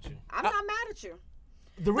 I'm mad at you. I'm not mad at you.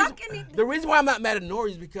 The reason why I'm not mad at Nori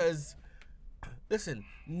is because, listen,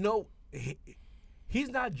 he's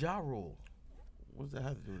not Ja Rule. What does that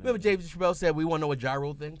have to do with Remember James Chappelle said, we want to know what Ja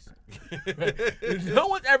Rule thinks? No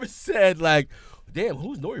one's ever said, like, damn,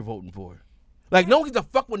 who's Nori voting for? Like, no one gives a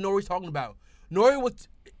fuck what Nori's talking about. Nori was,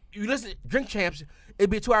 you listen, Drink Champs, it'd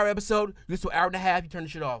be a 2-hour episode, you listen to an hour and a half, you turn the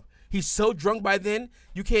shit off. He's so drunk by then,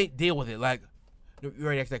 you can't deal with it. Like, you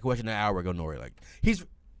already asked that question an hour ago, Nori. Like,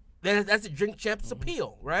 that's a Drink Champs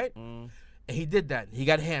appeal, right? And he did that. He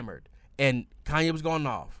got hammered. And Kanye was going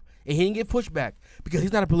off. And he didn't get pushback because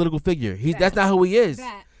he's not a political figure. That's not who he is.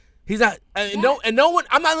 He's not. No one.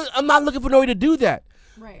 I'm not looking for Nori to do that.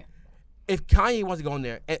 Right. If Kanye wants to go in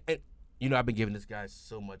there, and I've been giving this guy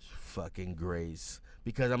so much fucking grace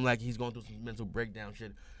because I'm like, he's going through some mental breakdown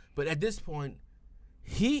shit. But at this point,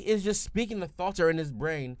 he is just speaking the thoughts that are in his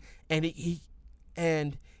brain, and he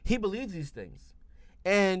believes these things.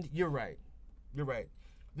 And you're right.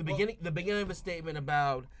 The beginning of a statement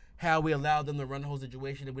about how we allow them to run the whole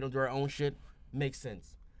situation and we don't do our own shit makes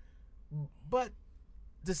sense. But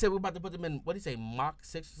to say we're about to put them in, what do you say, Mach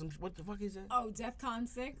 6 or some what the fuck is that? Oh, DEFCON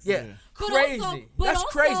 6? Yeah. Crazy. That's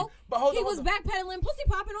crazy. But hold on. He was backpedaling, pussy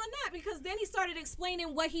popping on that because then he started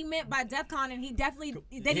explaining what he meant by DEFCON and he definitely,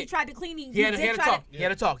 he tried to clean. He had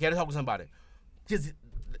to talk with somebody. Because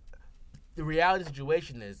the reality of the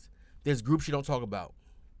situation is, there's groups you don't talk about.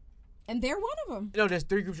 And they're one of them. No, there's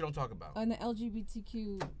 3 groups you don't talk about. In the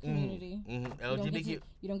LGBTQ community. LGBTQ.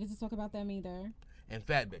 You don't get to talk about them either. And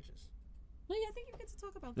fat bitches. No, yeah, I think you get to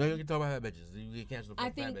talk about them. No, you can talk about fat bitches. You get canceled for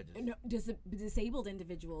fat bitches. No, disabled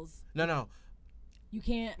individuals. No. You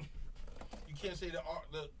can't. You can't say the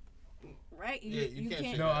right? You can't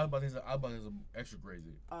say no, I was about to say extra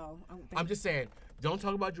crazy. Oh. I'm just saying, don't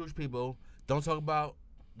talk about Jewish people. Don't talk about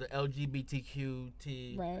the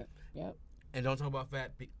LGBTQT. Right. Yep. And don't talk about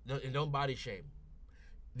fat people. And don't body shame.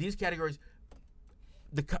 These categories.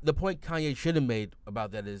 The point Kanye should have made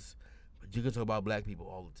about that is, you can talk about black people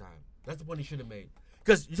all the time. That's the point he should have made.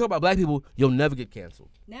 Because you talk about black people, you'll never get canceled.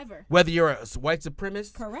 Never. Whether you're a white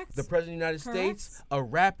supremacist, correct, the president of the United States, a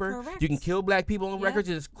rapper, correct, you can kill black people on records.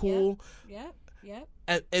 It's cool. Yep.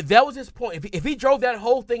 And if that was his point, if he drove that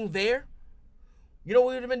whole thing there, you know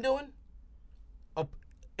what we'd have been doing?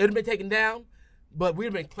 It would have been taken down, but we'd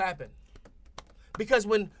have been clapping. Because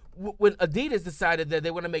when Adidas decided that they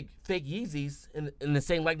want to make fake Yeezys in the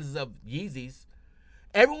same likeness of Yeezys,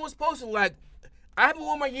 everyone was posting like, I haven't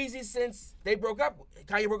worn my Yeezys since they broke up.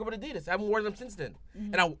 Kanye broke up with Adidas. I haven't worn them since then.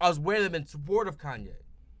 Mm-hmm. And I was wearing them in support of Kanye.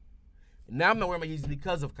 Now I'm not wearing my Yeezys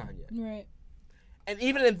because of Kanye. Right. And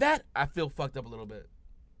even in that, I feel fucked up a little bit.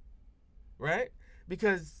 Right?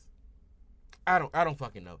 Because I don't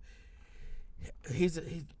fucking know.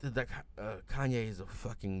 Kanye is a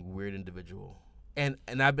fucking weird individual. And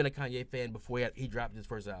I've been a Kanye fan before he dropped his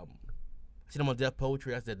first album. I seen him on Def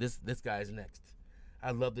Poetry. I said, this guy is next.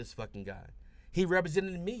 I love this fucking guy. He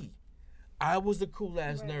represented me. I was the cool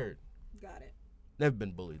ass nerd. Got it. Never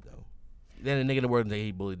been bullied though. Then a nigga in the world say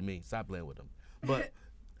he bullied me. Stop playing with him. But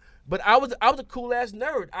But I was a cool ass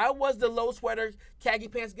nerd. I was the low sweater, khaki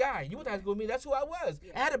pants guy. You went to high school with me. That's who I was.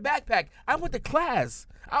 I had a backpack. I went to class.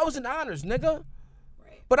 I was in honors, nigga.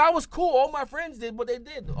 Right. But I was cool. All my friends did what they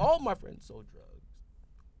did. All my friends sold drugs.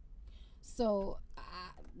 So,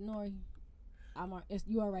 Nori,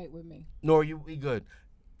 you all right with me? Nor we good.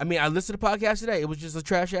 I mean, I listened to the podcast today. It was just a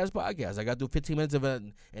trash ass podcast. I got through 15 minutes of it,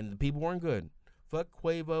 and the people weren't good. Fuck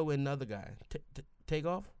Quavo and another guy.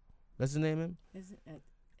 Takeoff? That's his name, him? Is it?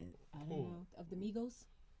 I don't know. Of the Migos?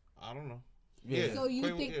 I don't know. Yeah. So you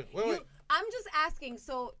Wait, think? yeah. Wait. I'm just asking.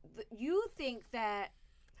 So you think that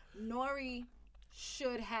Nori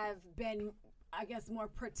should have been, I guess, more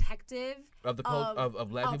protective Of the cult of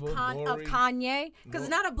black people? of Nori- Kanye? Because Nor- it's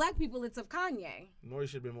not of black people, it's of Kanye. Nori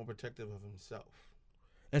should be more protective of himself.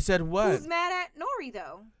 And said what? Who's mad at Nori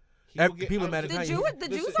though? He will People mad at The, Kanye. the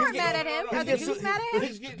Jews aren't mad at him. Are the getting Jews sued. mad at him?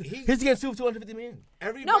 He's He's getting sued for $250 million.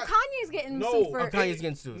 everybody. No, Kanye's getting No, sued for. Kanye's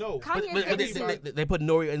getting sued. No, Kanye's But getting sued. they put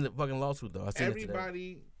Nori in the fucking lawsuit though. I seen it today.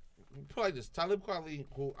 everybody. Put like this, Talib Kweli,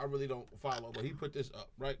 who I really don't follow, but he put this up,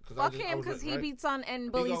 right? Fuck him because he beats on and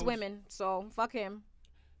bullies goes- women. So fuck him.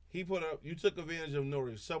 He put up. You took advantage of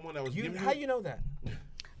Nori, someone that was giving How you know that?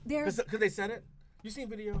 There's Because they said it. You seen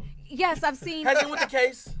video? yes, I've seen. Has it with the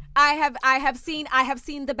case? I have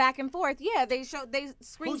seen the back and forth. Yeah, they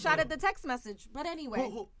screenshotted the text message. But anyway,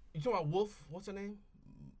 Who? You talking about Wolf? What's her name?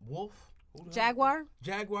 Wolf? Who the hell? Jaguar?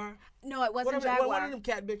 Jaguar? No, it wasn't Whatever, Jaguar. one of them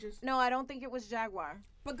cat bitches. No, I don't think it was Jaguar.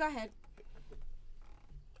 But go ahead.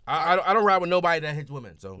 I don't ride with nobody that hits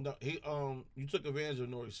women. So No, you took advantage of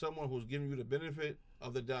Nori, someone who's giving you the benefit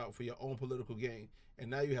of the doubt for your own political gain, and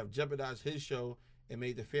now you have jeopardized his show and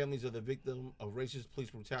made the families of the victim of racist police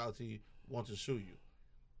brutality want to sue you.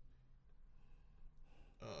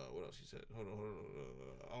 What else he said? Hold on.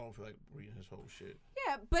 I don't feel like reading his whole shit.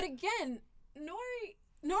 Yeah, but again,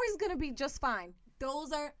 Nori's gonna be just fine.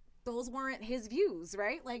 Those weren't his views,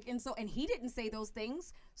 right? Like, and he didn't say those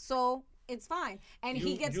things, so it's fine. And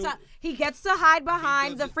he gets to hide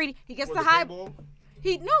behind the freedom. He gets to hide.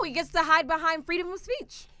 He gets to hide behind freedom of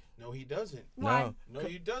speech. No, he doesn't. Why? No,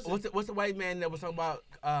 he doesn't. what's the white man that was talking about?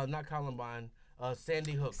 Not Columbine.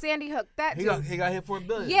 Sandy Hook. Sandy Hook. That He got hit for $1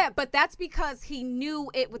 billion. Yeah, but that's because he knew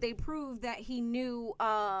it. They proved that he knew.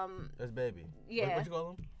 That's baby. Yeah. What you call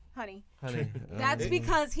him? Honey. Honey. That's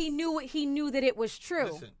because he knew that it was true.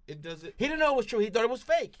 Listen, it doesn't. He didn't know it was true. He thought it was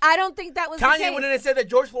fake. I don't think that was the Kanye case. went in and said that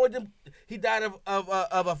George Floyd he died of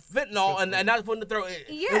a fentanyl and not putting the throat.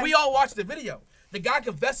 Yeah. And we all watched the video. The guy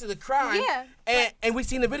confessed to the crime. Yeah. And we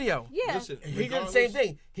seen the video. Yeah. Listen, He did the same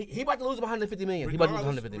thing. He about to lose $150 million. He about to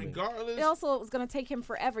lose $150 million. Regardless, It also was going to take him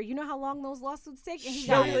forever. You know how long those lawsuits take? And he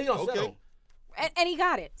No, got he it. don't Okay. settle. And he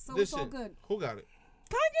got it. So listen, it's all good. who got it?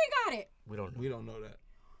 Kanye got it. We don't know. We don't know that.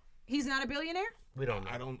 He's not a billionaire? We don't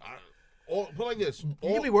know. I don't. Put like this. You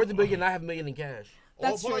can be worth $1 billion and not have $1 million in cash.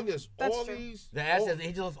 That's put like true. this. That's all true. these. The assets, he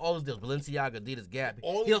just lost all his deals. Balenciaga, Adidas, Gap.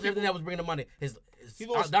 All He lost these everything that was bringing the money. He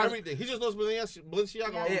lost everything. He just lost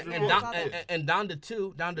Balenciaga. Yeah, and down to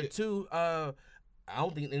two. I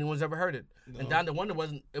don't think anyone's ever heard it. No. And down to one,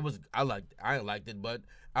 I ain't liked it, but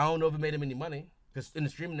I don't know if it made him any money because in the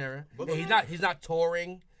streaming era, he's not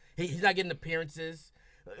touring. He's not getting appearances.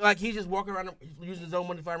 Like he's just walking around using his own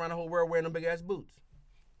money to fly around the whole world wearing them big ass boots.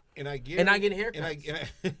 And I get. And not getting haircuts.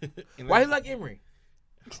 Why he like Emery?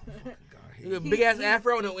 Big ass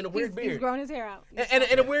afro and a weird He's beard. growing his hair out.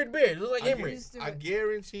 And a weird beard. It looks like Emery. I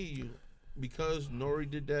guarantee you, because Nori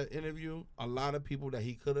did that interview, a lot of people that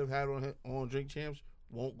he could have had on Drink Champs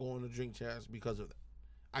won't go on the Drink Champs because of that.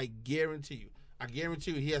 I guarantee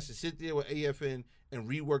you, he has to sit there with AFN and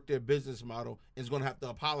rework their business model and is going to have to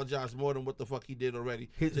apologize more than what the fuck he did already.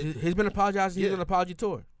 He's been apologizing. He's on an apology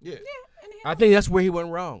tour. Yeah. I think that's where he went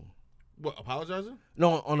wrong. What, apologizing?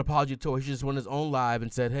 No, on apology tour, he just went his own live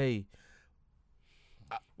and said, "Hey."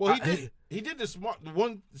 Well, he did the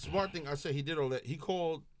one smart thing I said he did all that. He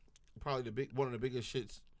called probably one of the biggest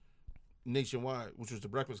shits nationwide, which was the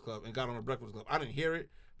Breakfast Club, and got on the Breakfast Club. I didn't hear it,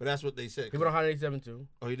 but that's what they said. He went on Hot 87 too.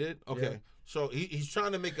 Oh, he did? Okay. Yeah. So he's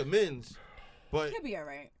trying to make amends, but He'll be all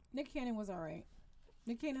right. Nick Cannon was all right.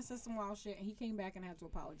 Nick Cannon said some wild shit, and he came back and had to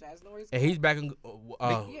apologize. Nori's And he's back in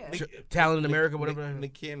Talent in America, whatever.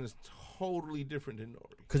 Nick Cannon's totally different than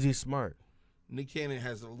Nori. Because he's smart. Nick Cannon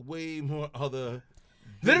has way more other.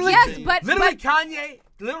 Literally, Yes, Kanye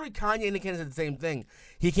and Nick Cannon said the same thing.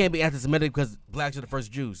 He can't be anti-Semitic because blacks are the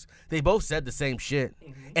first Jews. They both said the same shit.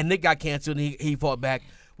 And Nick got canceled and he fought back.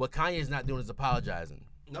 What Kanye is not doing is apologizing.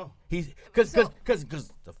 No. Because the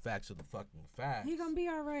facts are the fucking facts. He gonna be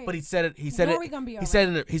all right. But he said it. He said Nori it. gonna be He all said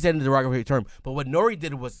it in a derogatory term. But what Nori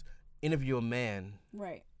did was interview a man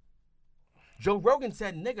right. Joe Rogan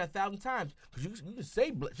said nigga 1,000 times because you can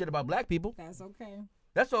say shit about black people. That's okay.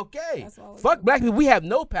 That's okay. That's all it Fuck is. black people. We have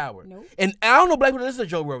no power. Nope. And I don't know black people that listen to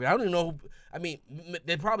Joe Rogan. I don't even know. I mean,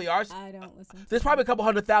 there probably are. I don't listen to There's probably a couple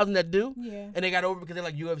 100,000 that do. Yeah. And they got over because they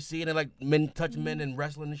like UFC and they like men touching men and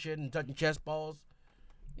wrestling and shit and touching chest balls.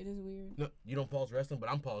 It is weird. No, you don't pause wrestling, but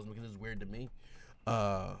I'm pausing because it's weird to me.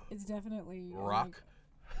 It's definitely Rock.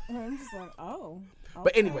 Like, I'm just like, oh. But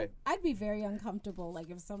okay. anyway. I'd be very uncomfortable, like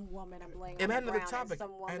if some woman I'm laying on And the I had another ground topic. and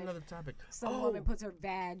some I woman, had another topic. some woman puts her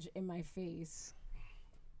vag in my face.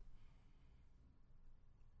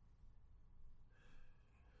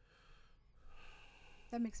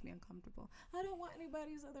 That makes me uncomfortable. I don't want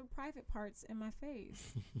anybody's other private parts in my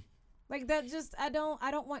face. Like that just I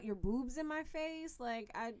don't want your boobs in my face.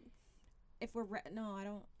 Like if we're no, I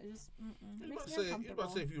don't. It just it makes me uncomfortable. You about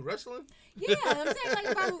to say if you wrestling? Yeah, I'm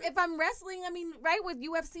saying like if I'm wrestling, I mean, right, with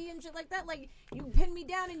UFC and shit like that, like you pin me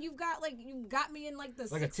down and you got me in like the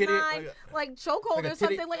Like a 6'9", titty- like chokehold a or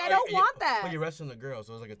something. titty- Like I don't want that. Well, you're wrestling a girl,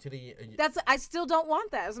 so it's like a titty. I still don't want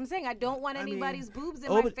that. As I'm saying, I don't want anybody's boobs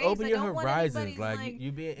in my face. Open I your don't horizons. want anybody's, Like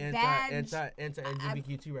you being vag.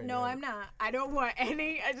 anti-LGBTQ right now. No, I'm not. I don't want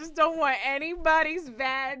any. I just don't want anybody's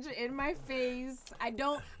vag in my face. I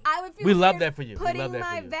would feel We love weird that for you. We putting love that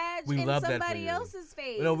my for you. vag We in love that for somebody you. else's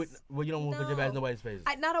face. No, well, you don't want to put your vag in No. nobody's face.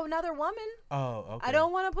 Not another woman. Oh, okay. I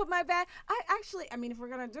don't want to put my vag. I mean, if we're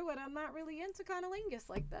gonna do it, I'm not really into cunnilingus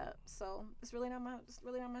like that. So it's really not my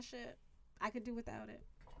shit. I could do without it.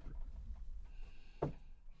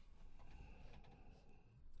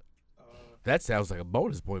 That sounds like a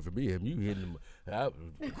bonus point for me. Him, you hitting them.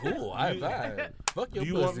 Cool. High five. Fuck your Do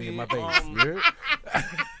you want pussy me, in my face. You heard?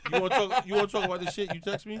 You want to talk about this shit? You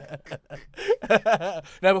text me.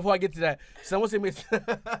 Now, before I get to that, someone sent me.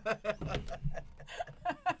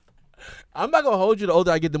 I'm not gonna hold you. The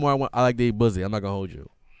older I get, the more I like to eat pussy. I'm not gonna hold you.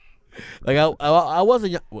 Like I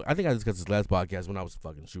wasn't. I think I discussed this last podcast when I was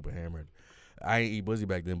fucking super hammered. I ain't eat pussy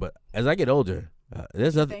back then, but as I get older,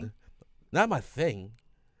 there's nothing. Not my thing.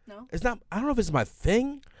 No. It's not. I don't know if it's my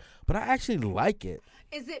thing, but I actually like it.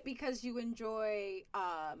 Is it because you enjoy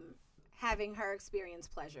having her experience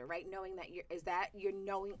pleasure, right? Knowing that you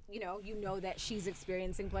know that she's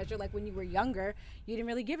experiencing pleasure. Like when you were younger, you didn't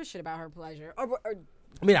really give a shit about her pleasure, or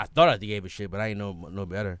I mean, I thought I gave a shit, but I didn't know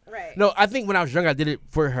better. Right. No, I think when I was younger, I did it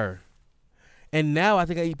for her, and now I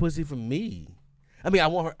think I eat pussy for me. I mean, I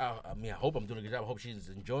want her. I hope I'm doing a good job. I hope she's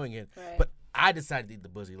enjoying it. Right. But I decided to eat the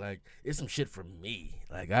pussy. Like, it's some shit for me.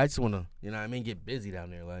 Like, I just want to, you know what I mean, get busy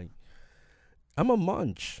down there. Like, I'm a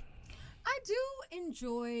munch. I do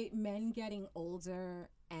enjoy men getting older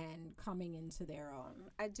and coming into their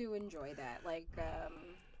own. I do enjoy that. Like,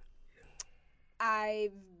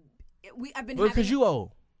 I've been Well, because having, you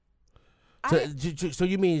old. So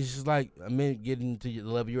you mean it's just like a man getting to the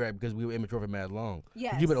level you're at because we were immature for mad long?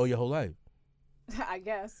 Yes. You've been old your whole life. I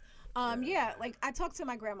guess. Yeah, like I talk to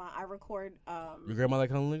my grandma. I record Your grandma like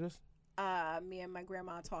cunnilingus? me and my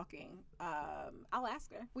grandma talking. I'll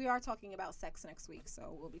ask her. We are talking about sex next week,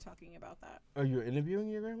 so we'll be talking about that. Are you interviewing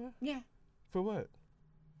your grandma? Yeah. For what?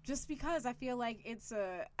 Just because I feel like it's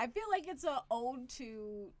a ode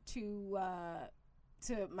to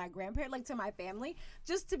my grandparents, like to my family,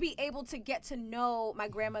 just to be able to get to know my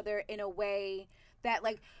grandmother in a way that,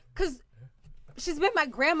 like, because she's been my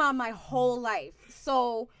grandma my whole life.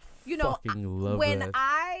 So, you know, fucking love when that.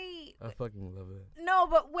 I fucking love it. No,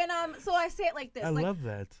 but when so I say it like this. I like, love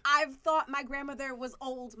that. I've thought my grandmother was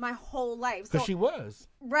old my whole life. Because So, she was.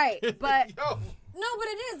 right, but Yo. no, but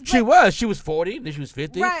it is. But, She was. She was 40, then she was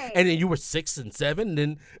 50. Right. And then you were 6 and 7.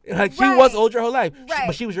 Then, like, she Right. was old your whole life. Right.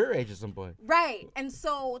 But she was your age at some point. right, and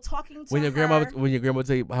so talking to When your her, grandma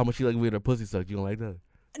tell you how much she like with her pussy sucked, you don't like that?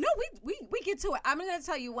 No, we get to it. I'm gonna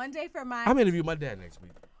tell you one day for my I'm interviewing my dad next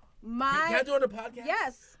week. Can I do it on the podcast?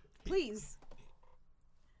 Yes, please.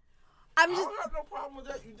 I'm I just don't have no problem with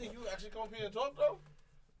that. You think you actually come here and talk though?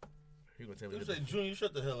 You gonna tell me You that? say, Junior,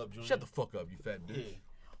 shut the hell up, Junior. Shut the fuck up, you fat bitch. Yeah.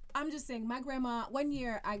 I'm just saying, my grandma, one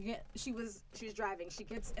year she was driving. She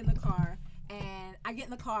gets in the car, and I get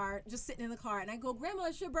in the car, just sitting in the car, and I go, Grandma,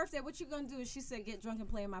 it's your birthday. What you gonna do? And she said, get drunk and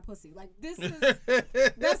play in my pussy. Like, this is,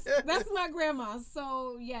 that's my grandma.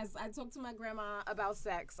 So, yes, I talked to my grandma about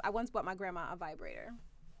sex. I once bought my grandma a vibrator.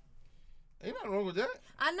 Ain't nothing wrong with that.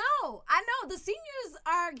 I know. The seniors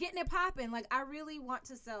are getting it popping. Like, I really want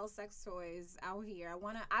to sell sex toys out here. I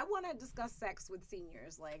wanna discuss sex with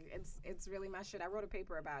seniors. Like, it's really my shit. I wrote a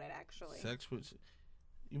paper about it, actually. Sex with,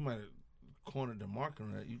 you might have cornered the market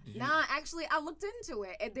on that. Nah, actually, I looked into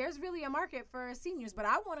it. There's really a market for seniors, but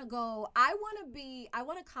I want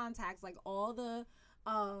to contact like all the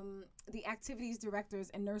the activities directors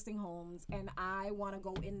in nursing homes, and I want to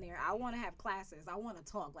go in there. I want to have classes. I want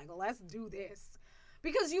to talk. Like, let's do this.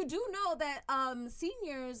 Because you do know that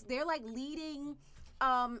seniors, they're like leading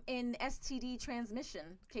in STD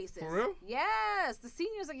transmission cases. For real? Yes, the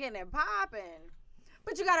seniors are getting it popping.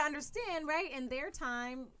 But you got to understand, right? In their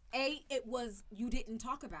time, it was you didn't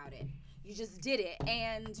talk about it. You just did it,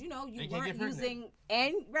 and you know you weren't using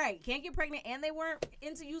can't get pregnant, and they weren't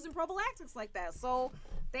into using prophylactics like that. So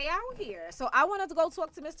they out here. So I wanted to go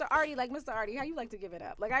talk to Mr. Artie, like Mr. Artie, how you like to give it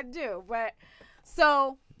up? Like I do, but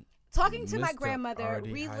so. Talking to my grandmother,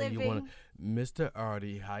 Artie, reliving. Mr.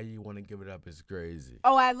 Artie, how you want to give it up is crazy.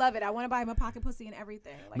 Oh, I love it. I want to buy him a pocket pussy and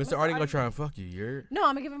everything. Like, Mr. Artie gonna try and fuck you. You're. No,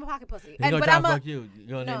 I'm gonna give him a pocket pussy. He gonna but try I'm and fuck you. You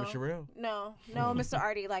gonna name him Sherelle? No, Mr.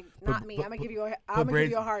 Artie, like not me. I'm gonna give you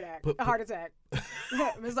a heart attack.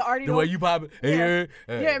 Mr. Artie. The way you pop it. Yeah,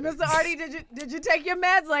 Mr. Artie, did you take your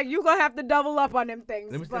meds? Like you gonna have to double up on them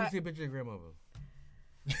things. Let me see a picture of your grandmother.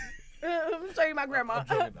 Let me show you my grandma.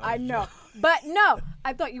 I know, but no,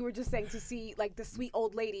 I thought you were just saying to see like the sweet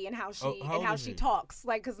old lady and how she talks,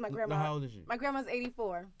 like because my grandma. No, how old is she? My grandma's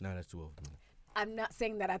 84. No, that's too old for me. I'm not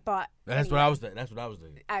saying that I thought. That's what I was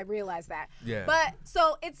thinking. I realized that. Yeah. But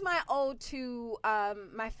so it's my ode to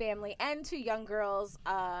my family and to young girls.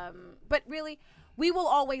 But really, we will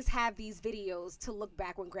always have these videos to look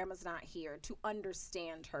back when grandma's not here to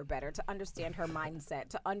understand her better, to understand her mindset,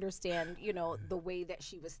 to understand, you know, the way that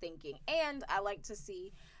she was thinking. And I like to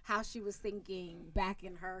see how she was thinking back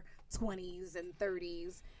in her 20s and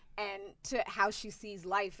 30s and to how she sees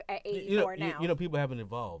life at 84 now. You know, people haven't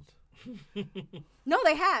evolved. No,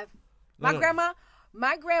 they have. My grandma.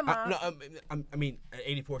 I mean, at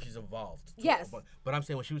 84, she's evolved. Yes. But I'm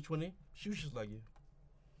saying when she was 20, she was just like you.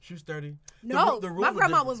 She was 30. No, my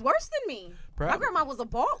grandma was worse than me. Probably. My grandma was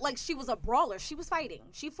she was a brawler. She was fighting.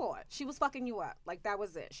 She fought. She was fucking you up. Like, that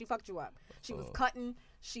was it. She fucked you up. She was cutting.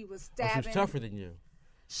 She was stabbing. She was tougher than you.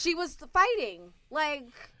 She was fighting. Like.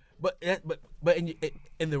 But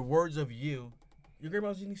in the words of you, your grandma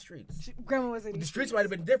was in the streets. Grandma was in the streets. The streets might have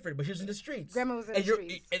been different, but she was in the streets. Grandma was in the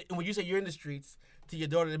streets. And when you say you're in the streets, to your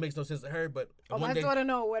daughter, it makes no sense to her. But my daughter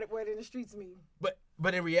know what in the streets mean.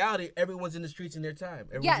 But in reality, everyone's in the streets in their time.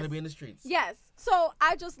 Everyone's gonna be in the streets. Yes. So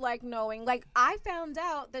I just like knowing. Like I found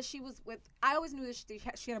out that she was with. I always knew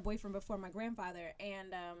that she had a boyfriend before my grandfather,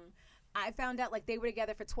 and I found out like they were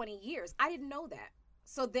together for 20 years. I didn't know that.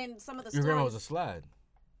 So then some of the your grandma was a slide.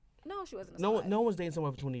 No, she wasn't. No one's dating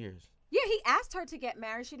someone for 20 years. Yeah, he asked her to get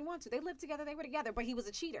married. She didn't want to. They lived together. They were together, but he was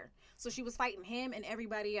a cheater. So she was fighting him and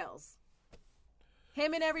everybody else.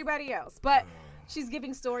 But she's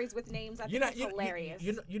giving stories with names. I think it's hilarious.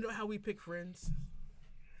 You know how we pick friends?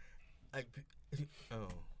 Like,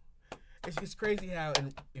 it's crazy how,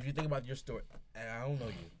 and if you think about your story, I don't know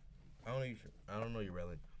you. I don't know you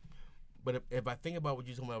really. But if I think about what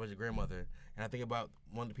you told me about your grandmother, and I think about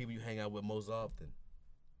one of the people you hang out with most often,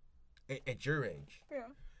 at your age, yeah,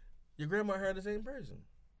 your grandma and her are the same person.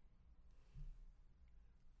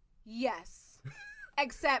 Yes,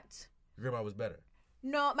 except your grandma was better.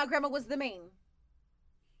 No, my grandma was the main.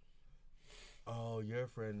 Oh, your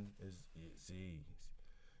friend is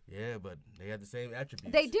yeah, but they have the same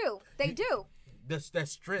attributes. They do. That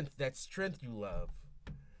strength you love.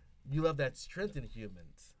 You love that strength in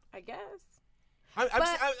humans. I guess.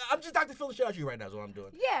 I'm just Dr. Phil the shit out you right now is what I'm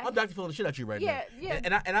doing. Yeah. I'm Dr. Phil the shit out you right now. Yeah.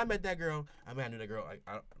 And I met that girl. I knew that girl.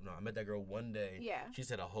 I met that girl one day. Yeah. She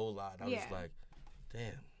said a whole lot. I was like,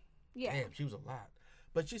 damn. Yeah. Damn, she was a lot.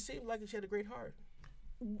 But she seemed like she had a great heart.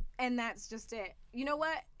 And that's just it. You know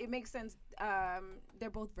what? It makes sense. They're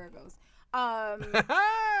both Virgos.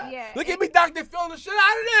 Yeah. Look at me, Dr. Phil the shit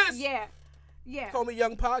out of this. Yeah. Call me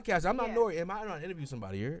Young Podcast. I'm not Nori. Am I not interview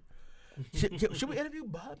somebody here? Should we interview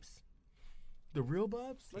Bubs? The real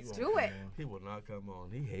Bubs? Let's do it. He will not come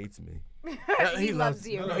on. He hates me. he loves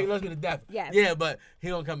you. No, he loves me to death. Yes. Yeah, but he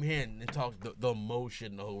don't come here and talk the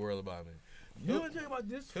emotion the whole world about me. You want to talk about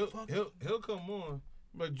this? He'll come on.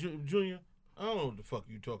 But Junior, I don't know what the fuck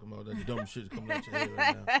you talking about. That dumb shit's coming out your head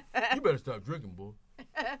right now. You better stop drinking, boy.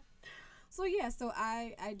 So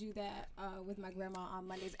I do that with my grandma on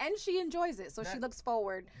Mondays, and she enjoys it. So she looks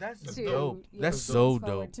forward. That's to, dope. You know, that's so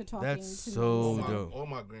dope. To that's to so me. dope. All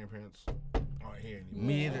my grandparents aren't here anymore.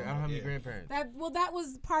 Me either. I don't have any grandparents. That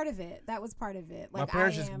was part of it. That was part of it. Like, my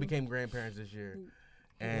parents just became grandparents this year,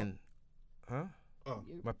 and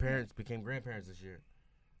my parents became grandparents this year.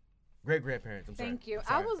 Great grandparents. I'm sorry. Thank you.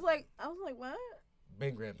 Sorry. I was like, what?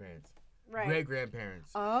 Big grandparents. Right. Great grandparents.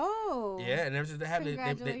 Oh. Yeah, and ever since they have they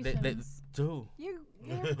to who? Your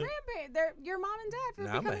grandparents. They're your mom and dad.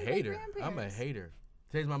 Nah, I'm a hater.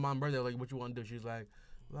 Today's my mom's birthday. Like, what you want to do? She's like,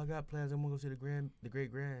 Well, I got plans. I'm gonna go see the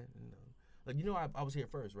great grand. Like I was here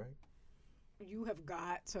first, right? You have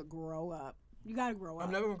got to grow up. You gotta grow up.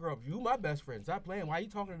 I'm never gonna grow up. You my best friend. Stop playing. Why are you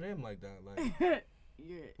talking to them like that? Like,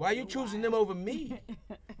 yeah, why are you choosing them over me?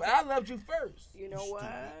 But I loved you first. You know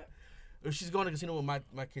what? She's going to the casino with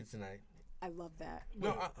my kids tonight. I love that.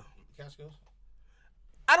 No, Catskills?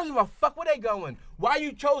 I don't give a fuck where they going. Why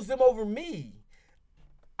you chose them over me?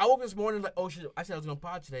 I woke this morning like, oh shit, I said I was gonna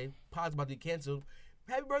pod today. Pod's about to get canceled.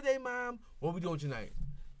 Happy birthday, Mom. What we doing tonight?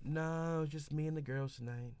 No, just me and the girls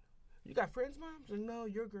tonight. You got friends, Mom? I said, no,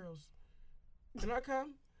 your girls. Can I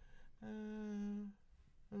come?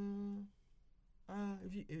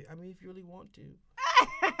 If you really want to.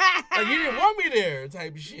 Like, you didn't want me there,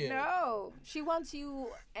 type of shit. No, she wants you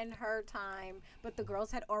and her time, but the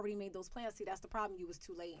girls had already made those plans. See, that's the problem. You was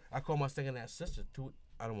too late. I called my second ass sister too.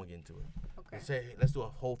 I don't want to get into it. Okay. I say, hey, let's do a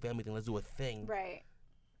whole family thing. Let's do a thing. Right.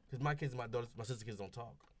 Because my kids and my sister's kids don't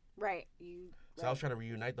talk. Right. So I was trying to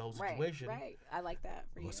reunite the whole situation. Right. I like that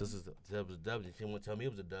for you. My sister's dub was a dub, and she didn't want to tell me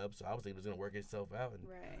it was a dub, so I was thinking it was going to work itself out. And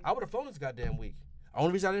Right. I would have flown this goddamn week. The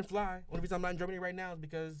only reason I didn't fly, only reason I'm not in Germany right now is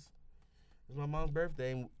because it's my mom's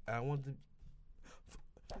birthday, and I wanted to.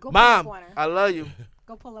 Go Mom, pull up on her. I love you.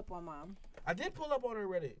 Go pull up on Mom. I did pull up on her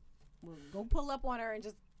already. Well, go pull up on her and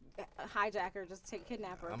just hijack her. Just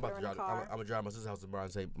kidnap her. I'm Put about her to in the drive. car. I'm gonna drive my sister's house tomorrow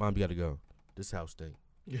and say, Mom, you got to go. This house stink.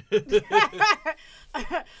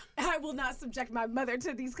 I will not subject my mother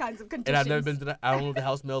to these kinds of conditions. And I've never been to that. I don't know what the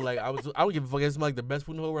house smell like. I don't give a fuck. It smells like the best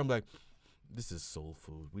food in the whole world. I'm like, this is soul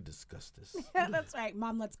food. We discussed this. That's right.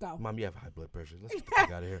 Mom, let's go. Mom, you have high blood pressure. Let's get the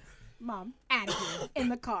fuck out of here. Mom, out of here. In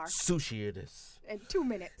the car. Sushi it is. In 2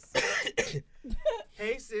 minutes.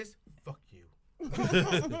 Hey, sis. Fuck you.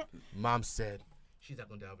 Mom said, she's not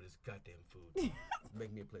gonna die for this goddamn food.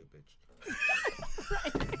 Make me a plate, bitch.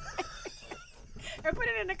 And put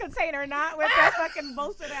it in a container, not with that fucking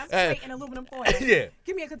bullshit ass plate and aluminum foil. Yeah.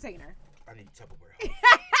 Give me a container. I need Tupperware.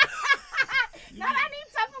 Not I need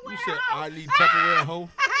Tupperware. You said home. I need Tupperware at home.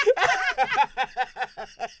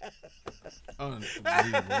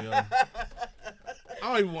 Unbelievable, yo. I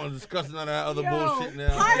don't even want to discuss none of that other bullshit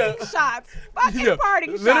now. Parting shots. Fucking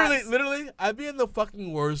parting shots. Literally, I be in the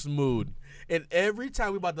fucking worst mood. And every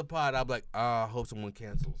time we about to pod, I'm like, I hope someone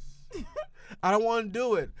cancels. I don't want to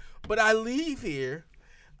do it. But I leave here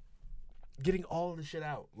getting all the shit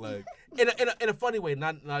out. Like, in a funny way,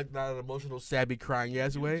 not an emotional, savvy, crying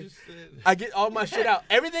ass way. I get all my shit out.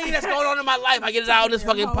 Everything that's going on in my life, I get it out on this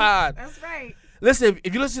fucking pod. That's right. Listen,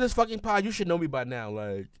 if you listen to this fucking pod, you should know me by now.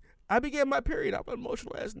 Like, I be getting my period. I'm an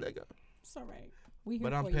emotional ass nigga. It's all right. We here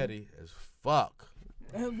But I'm for petty as fuck.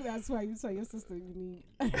 You. That's why you tell your sister you need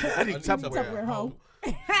I need Tupperware home.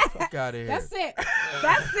 Fuck out of here. That's it.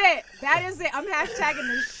 That's it. That is it. I'm hashtagging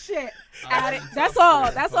this shit at it. That's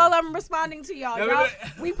all. That's all I'm responding to y'all. Y'all,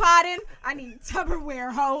 we potting. I need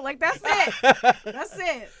Tupperware, ho. Like, that's it. That's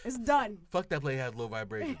it. It's done. Fuck that plate has low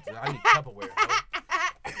vibrations. I need Tupperware.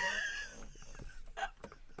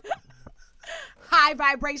 High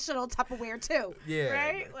vibrational Tupperware too. Yeah.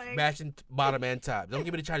 Right? Like, matching bottom and top. Don't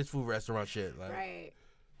give me the Chinese food restaurant shit. Like, right.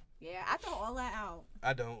 Yeah, I throw all that out.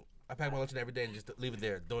 I don't. I pack my lunch in every day and just leave it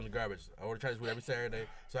there, throw it in the garbage. I order Chinese food every Saturday,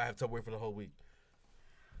 so I have Tupperware for the whole week.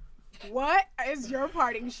 What is your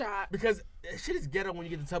parting shot? Because shit is ghetto when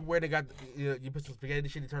you get the Tupperware. They got you put some spaghetti,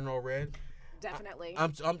 shit, you turn it all red. Definitely.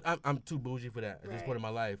 I'm too bougie for that at this point in my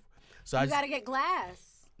life. So you gotta get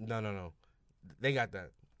glass. No. They got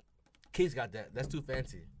that. Kids got that. That's too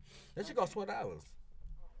fancy. That shit costs $12.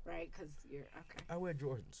 Right, because you're okay. I wear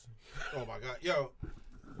Jordans. Oh my god, yo.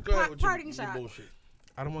 Go ahead with Parting your shot. bullshit.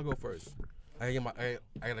 I don't want to go first. I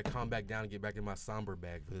gotta calm back down and get back in my somber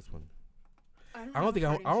bag for this one. I don't think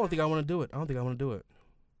I want to do it.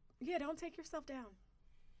 Yeah, don't take yourself down.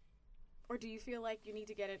 Or do you feel like you need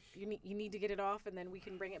to get it? You need to get it off, and then we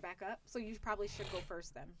can bring it back up. So you probably should go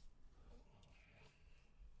first then.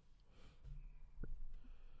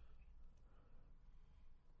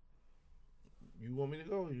 You want me to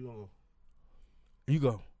go or you gonna go? You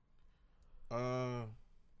go.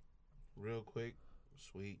 Real quick,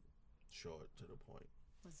 sweet, short, to the point.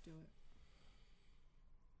 Let's do it.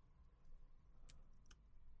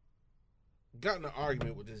 Got in an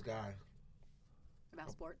argument with this guy.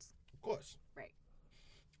 About sports. Of course. Right.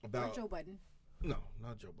 About Or Joe Budden. No,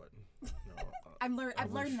 not Joe Budden. No,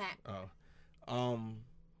 I've learned that.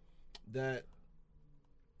 That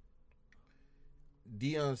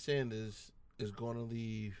Deion Sanders is going to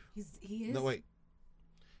leave. He is. No, wait.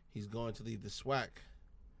 He's going to leave the SWAC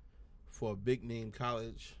for a big name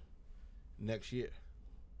college next year.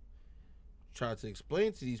 Try to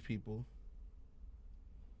explain to these people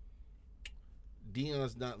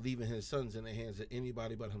Deion's not leaving his sons in the hands of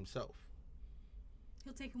anybody but himself.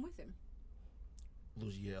 He'll take him with him.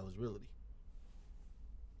 Lose your eligibility.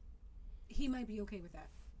 He might be okay with that.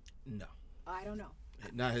 No. I don't know.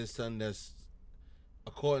 Not his son that's,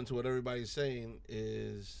 according to what everybody's saying,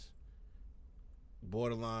 is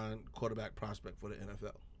borderline quarterback prospect for the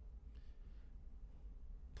NFL.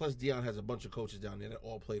 Plus, Deion has a bunch of coaches down there that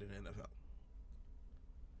all played in the NFL.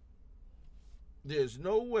 There's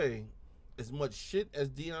no way, as much shit as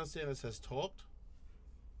Deion Sanders has talked,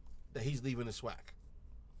 that he's leaving the SWAC.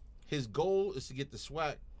 His goal is to get the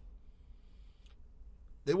SWAC.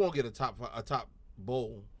 They won't get a top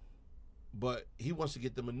bowl, but he wants to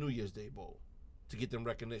get them a New Year's Day bowl to get them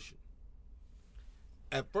recognition.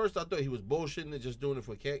 At first, I thought he was bullshitting and just doing it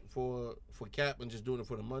for cap and just doing it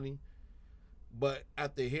for the money. But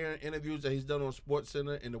after hearing interviews that he's done on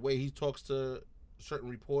SportsCenter and the way he talks to certain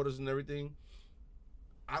reporters and everything,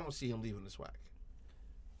 I don't see him leaving the SWAC.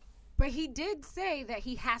 But he did say that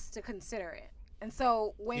he has to consider it. And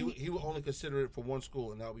so when he will only consider it for one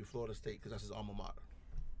school, and that would be Florida State, because that's his alma mater.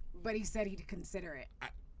 But he said he'd consider it.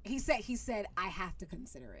 He said I have to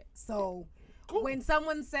consider it. So Cool. when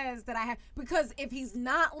someone says that I have, because if he's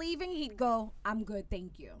not leaving, he'd go, I'm good,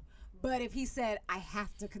 thank you. But if he said I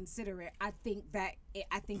have to consider it, I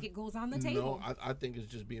think it goes on the table. No, I think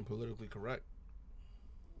it's just being politically correct.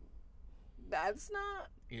 that's not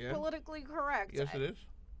politically correct. Yes, it is.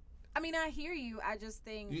 I mean, I hear you. I just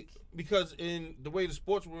think Because in the way the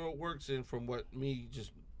sports world works, and from what me,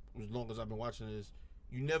 just as long as I've been watching this,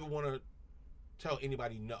 you never want to tell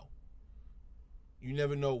anybody no. You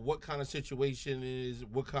never know what kind of situation is,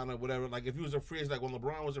 what kind of whatever. Like if he was a free agent, like when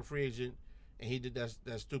LeBron was a free agent, and he did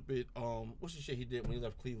that stupid what's the shit he did when he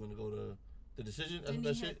left Cleveland to go to the decision? That's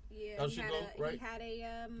that shit. Yeah, that shit right? he had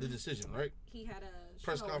a The decision, right? He had a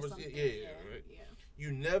Press show or conference. something. Yeah, right. Yeah.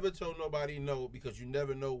 You never tell nobody no, because you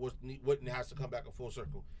never know what has to come back a full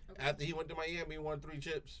circle. Okay. After he went to Miami, he won 3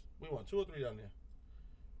 chips. We won 2 or 3 down there.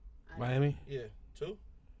 Miami? Yeah, 2.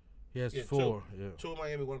 He has Yeah, 4. 2. Yeah. 2 in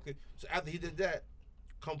Miami, 1 in Cleveland. So after he did that,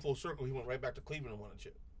 come full circle, he went right back to Cleveland and won a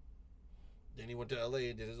chip. Then he went to LA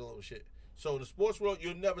and did his little shit. So in the sports world,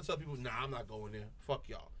 you'll never tell people, nah, I'm not going there. Fuck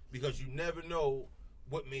y'all. Because you never know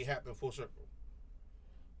what may happen full circle.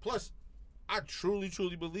 Plus, I truly,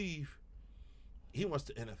 truly believe he wants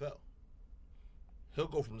the NFL. He'll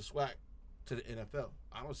go from the SWAC to the NFL.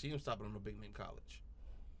 I don't see him stopping on a big name college.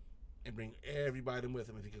 And bring everybody with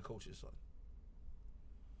him if he can coach his son.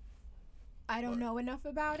 I don't know enough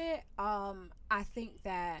about it. I think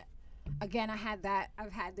that, again,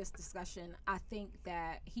 I've had this discussion. I think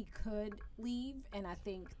that he could leave, and I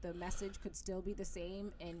think the message could still be the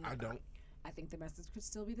same. And I don't. I think the message could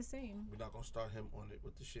still be the same. We're not going to start him on it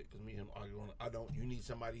with the shit, because me and him argue on it. I don't. You need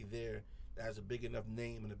somebody there that has a big enough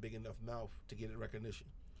name and a big enough mouth to get it recognition.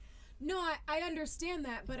 No, I understand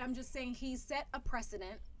that, but I'm just saying he set a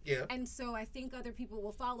precedent. Yeah. And so I think other people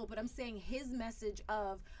will follow, but I'm saying his message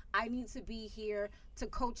of I need to be here to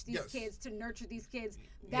coach these kids, to nurture these kids,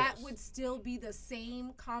 that would still be the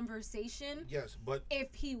same conversation. Yes, but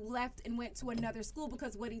if he left and went to another school,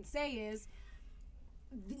 because what he'd say is,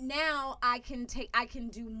 now I can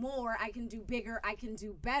do more, I can do bigger, I can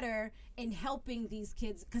do better in helping these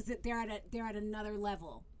kids, because they're at another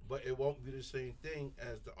level. But it won't be the same thing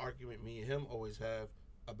as the argument me and him always have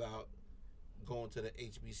about going to the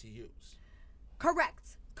HBCUs.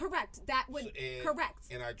 Correct. That would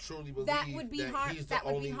correct. And I truly believe that would be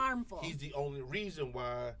would be harmful. He's the only reason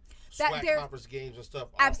why SWAC conference games and stuff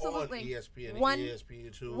are absolutely on ESPN and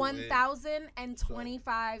ESPN2.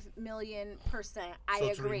 1,025 million%. I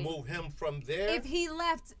agree. So to remove him from there, if he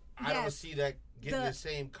left, I don't see that getting the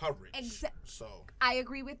same coverage. So I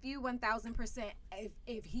agree with you 1,000%.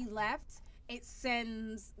 If he left, it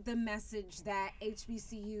sends the message that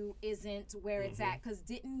HBCU isn't where it's at. Because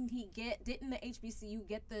didn't the HBCU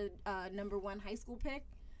get the #1 high school pick?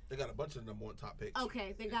 They got a bunch of #1 top picks.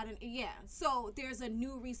 Okay, they got So there's a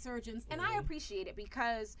new resurgence, and I appreciate it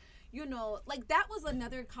because, like that was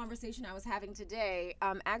another conversation I was having today,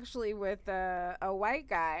 actually with a white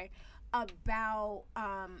guy about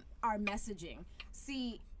our messaging.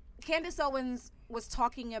 See, Candace Owens was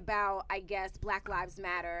talking about, I guess, Black Lives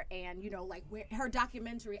Matter, and like her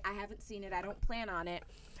documentary. I haven't seen it. I don't plan on it.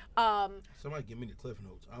 Somebody give me the Cliff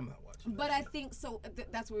Notes. I'm not watching. But I think so.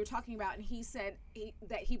 That's what we were talking about, and he said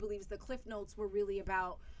that he believes the Cliff Notes were really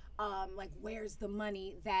about, like, where's the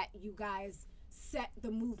money, that you guys set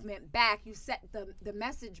the movement back, you set the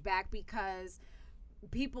message back, because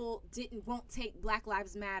people won't take Black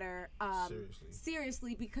Lives Matter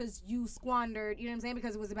seriously because you squandered, you know what I'm saying?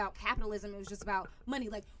 Because it was about capitalism. It was just about money.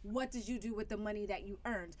 Like, what did you do with the money that you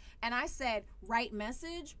earned? And I said, right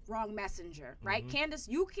message, wrong messenger, right? Candace,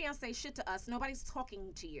 you can't say shit to us. Nobody's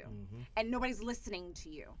talking to you and nobody's listening to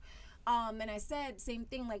you. And I said same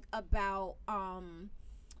thing like about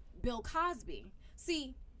Bill Cosby.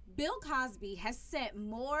 See, Bill Cosby has sent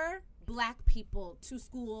more Black people to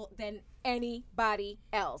school than anybody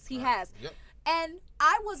else. He has. Yep. And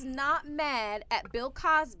I was not mad at Bill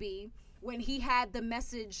Cosby when he had the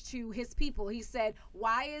message to his people. He said,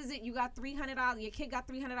 why is it you got $300, your kid got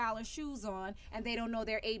 $300 shoes on and they don't know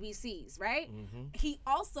their ABCs, right? He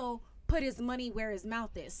also put his money where his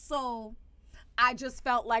mouth is. So I just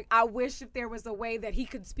felt like I wish if there was a way that he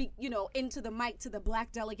could speak, you know, into the mic to the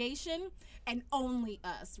Black delegation and only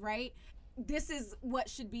us, right? This is what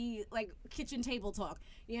should be like kitchen table talk.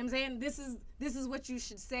 You know what I'm saying? This is what you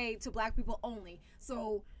should say to Black people only.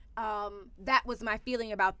 So that was my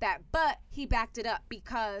feeling about that. But he backed it up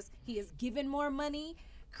because he is given more money,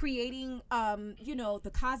 creating you know,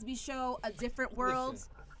 the Cosby Show, a different world.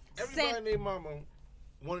 Listen, everybody named Mama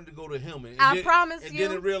wanted to go to Hillman. And I promise you. And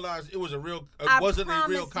didn't realize it was wasn't a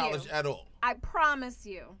real college at all. I promise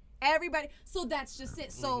you. Everybody. So that's just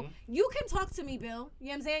it. So you can talk to me, Bill. You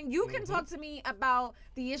know what I'm saying? You can talk to me about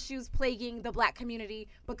the issues plaguing the Black community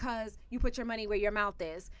because you put your money where your mouth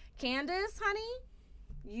is. Candace, honey,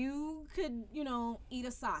 you could, you know, eat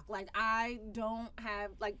a sock. Like, I don't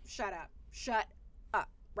have, like, shut up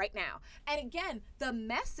right now. And again, the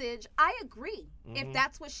message, I agree. If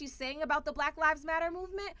that's what she's saying about the Black Lives Matter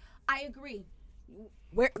movement, I agree.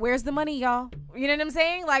 Where's the money, y'all? You know what I'm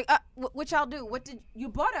saying? Like, what y'all do? What did you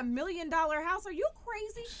bought $1 million house? Are you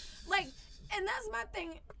crazy? Like, and that's my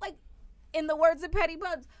thing. Like, in the words of Petty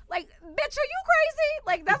Buds, like, bitch, are you crazy?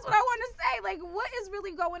 Like, that's what I want to say. Like, what is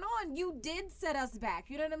really going on? You did set us back.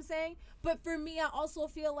 You know what I'm saying? But for me, I also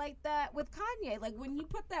feel like that with Kanye. Like, when he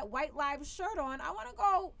put that White Lives shirt on, I want to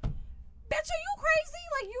go, bitch, are you crazy?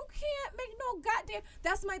 Like, you can't make no goddamn...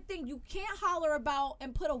 That's my thing. You can't holler about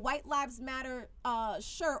and put a White Lives Matter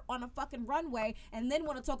shirt on a fucking runway and then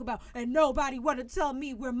want to talk about, and nobody want to tell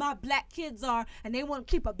me where my Black kids are, and they want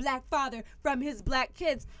to keep a Black father from his Black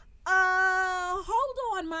kids. Hold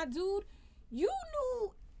on, my dude. You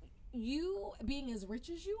knew, you being as rich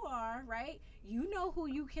as you are, right? You know who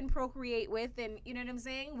you can procreate with, and you know what I'm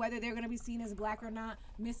saying? Whether they're going to be seen as Black or not,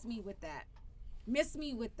 miss me with that. Miss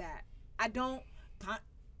me with that. I don't,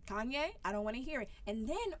 Kanye, I don't want to hear it. And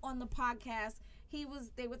then on the podcast,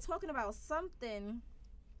 they were talking about something,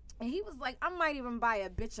 and he was like, I might even buy a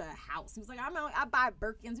bitch a house. He was like, I buy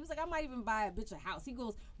Birkins. He was like, I might even buy a bitch a house. He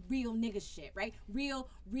goes, real nigga shit, right? Real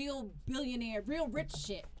billionaire, real rich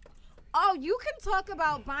shit. Oh, you can talk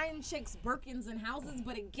about buying chicks Birkins and houses,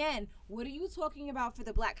 but again, what are you talking about for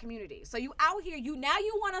the Black community? So you out here, you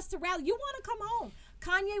want us to rally. You want to come home.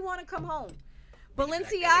 Kanye want to come home.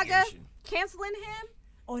 Balenciaga canceling him,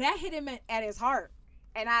 oh, that hit him at his heart.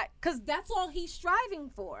 And because that's all he's striving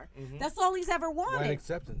for. That's all he's ever wanted. White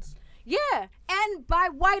acceptance. Yeah, and by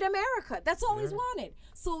white America. That's all he's wanted.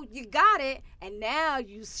 So you got it, and now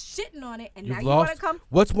you shitting on it, and now you want to come.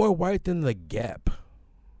 What's more white than the Gap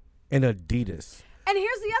and Adidas? And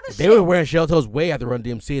here's the other shit. They were wearing shell toes way after Run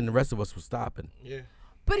DMC, and the rest of us were stopping. Yeah.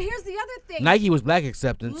 But here's the other thing. Nike was Black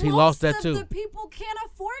acceptance. He lost that too. Most of the people can't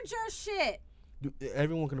afford your shit.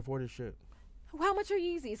 Everyone can afford his shit. How much are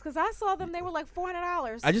Yeezys? Because I saw them, they were like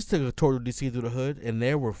 $400. I just took a tour of DC through the hood, and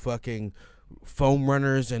there were fucking foam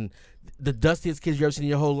runners and the dustiest kids you ever seen in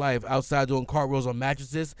your whole life outside doing cartwheels on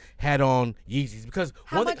mattresses had on Yeezys. Because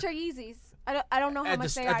how much are Yeezys? I don't know how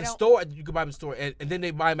much they are. At the store, you can buy them in the store, and then they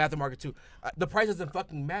buy them at the market too. The price doesn't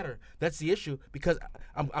fucking matter. That's the issue. Because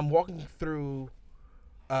I'm walking through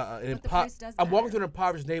I'm walking through an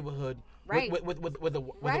impoverished neighborhood. Right. With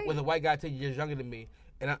a white guy 10 years younger than me,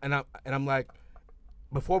 and I'm like,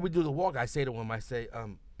 before we do the walk, I say to him, I say,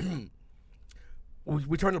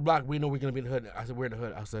 we turn the block, we know we're gonna be in the hood. I said, we're in the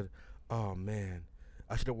hood. I said, oh man,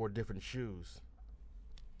 I should have wore different shoes.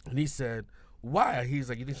 And he said, why? He's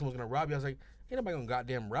like, you think someone's gonna rob you? I was like, ain't nobody gonna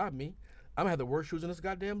goddamn rob me. I'm gonna have the worst shoes in this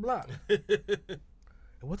goddamn block. And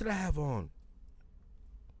what did I have on?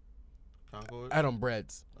 Concord? I had on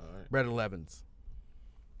Breads. All right. Bread 11s.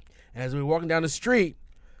 And as we were walking down the street,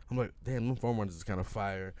 I'm like, damn, them foam runners is kind of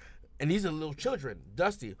fire. And these are little children,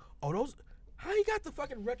 Dusty. Oh, those, how you got the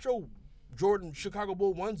fucking retro Jordan Chicago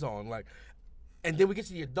Bull ones on? Like, and then we get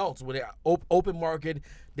to the adults where they open market,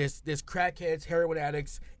 there's crackheads, heroin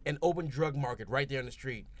addicts, and open drug market right there in the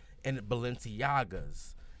street. And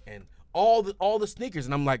Balenciagas and all the sneakers,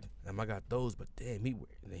 and I'm like, I got those, but damn,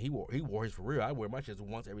 he wore his for real. I wear my shit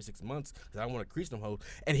once every 6 months because I don't want to crease them hoes.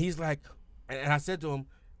 And he's like, and I said to him,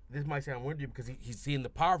 this might sound weird to you because he's seeing the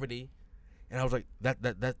poverty, and I was like,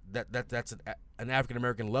 that's an African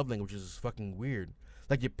American love language, which is fucking weird.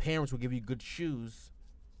 Like your parents will give you good shoes,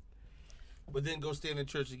 but then go stand in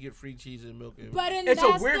church and get free cheese and milk. But it's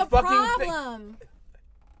that's a weird the fucking problem.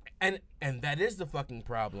 And that is the fucking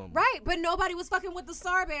problem. Right, but nobody was fucking with the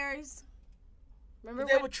Starberries.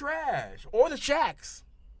 Remember They were trash. Or the Shacks.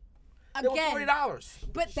 They were again?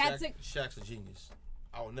 $40. But that's it. Shaq's a genius.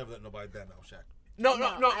 I will never let nobody down now, Shaq. No,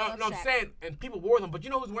 I love I'm Shaq. saying, and people wore them, but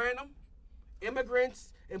you know who's wearing them?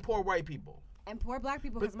 Immigrants and poor white people. And poor black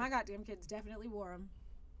people, because my goddamn kids definitely wore them.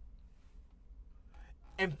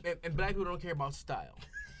 And black people don't care about style.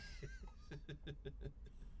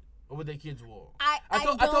 Or what their kids wore. I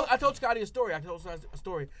told Scotty a story. I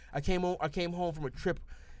came home from a trip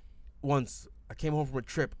once.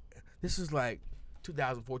 This is like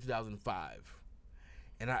 2004, 2005.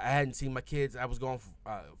 And I hadn't seen my kids. I was gone for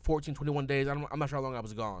 14, 21 days. I'm not sure how long I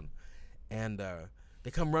was gone. And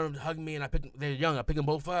they come running to hug me, and they're young. I pick them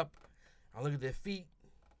both up. I look at their feet.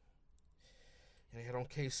 And they had on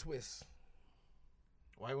K-Swiss.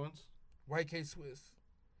 White ones? White K-Swiss.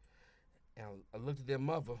 And I looked at their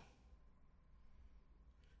mother.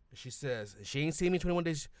 And she says, she ain't seen me in 21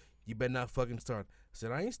 days. You better not fucking start. I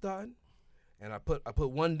said, I ain't starting. And I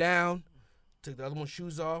put one down, took the other one's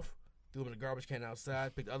shoes off, threw them in the garbage can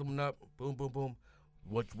outside, picked the other one up, boom, boom, boom.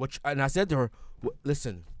 And I said to her,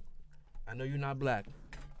 listen, I know you're not black,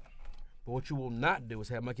 but what you will not do is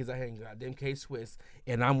have my kids out here in goddamn K-Swiss,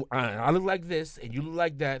 and I look like this, and you look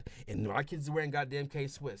like that, and my kids are wearing goddamn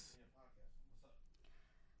K-Swiss.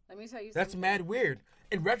 Let me tell you something. That's mad weird.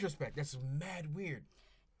 In retrospect, that's mad weird.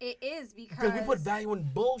 It is because we put value in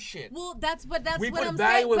bullshit. Well, that's what I'm saying. We put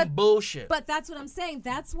value in bullshit. But that's what I'm saying.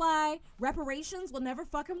 That's why reparations will never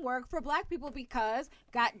fucking work for black people because,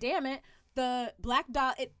 god damn it, the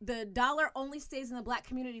dollar only stays in the black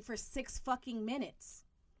community for 6 fucking minutes.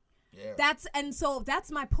 Yeah. That's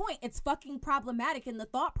my point. It's fucking problematic, and the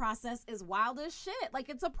thought process is wild as shit. Like,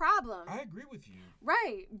 it's a problem. I agree with you.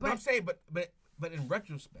 Right, But I'm saying, but in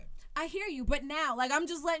retrospect. I hear you, but now, like, I'm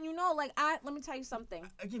just letting you know, like, let me tell you something.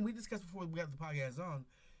 Again, we discussed before we got the podcast on.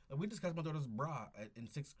 We discussed my daughter's bra in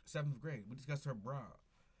 7th grade. We discussed her bra,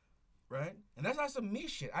 right? And that's not some me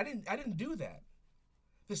shit. I didn't do that.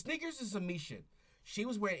 The sneakers is some me shit. She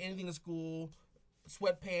was wearing anything to school,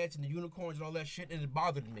 sweatpants and the unicorns and all that shit, and it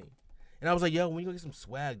bothered me. And I was like, yo, when you go get some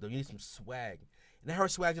swag, though, you need some swag. And I heard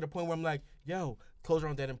swag to the point where I'm like, yo, clothes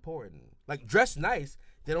aren't that important. Like, dress nice.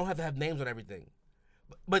 They don't have to have names on everything.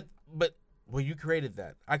 But well, you created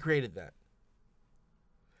that. I created that.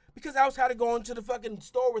 Because I was tired of going to the fucking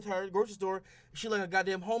store with her, grocery store. She like a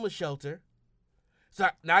goddamn homeless shelter. So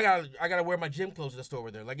now I gotta wear my gym clothes to the store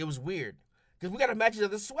with her. Like, it was weird. Because we gotta match each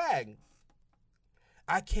other's swag.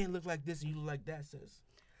 I can't look like this and you look like that, sis.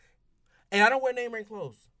 And I don't wear name brand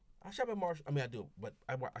clothes. I shop at Marshalls. I mean, I do, but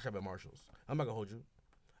I shop at Marshalls. I'm not gonna hold you.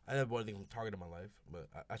 I never bought anything from Target in my life, but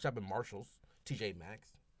I shop at Marshalls, TJ Maxx.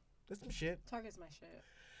 That's some shit. Target's my shit.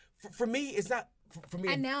 For me, it's not. For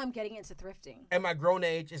me, and now I'm getting into thrifting. At my grown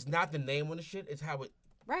age, it's not the name on the shit. It's how it.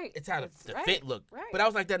 Right. It's how the right, fit look. Right. But I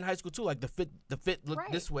was like that in high school too. Like the fit looked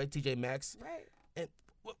right. this way. TJ Maxx. Right. And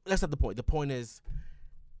that's not the point. The point is,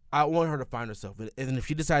 I want her to find herself, and if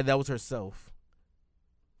she decided that was herself,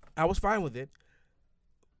 I was fine with it.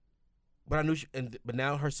 But I knew, but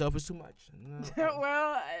now herself is too much.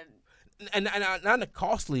 Well, and not in a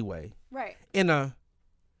costly way. Right. In a,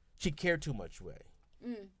 she cared too much way.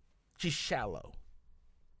 Mm. She's shallow.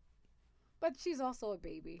 But she's also a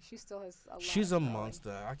baby. She still has a lot. She's a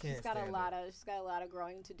monster. I can't. She's got a lot of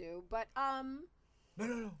growing to do. But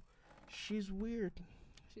No. She's weird.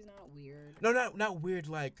 She's not weird. No, not weird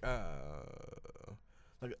like an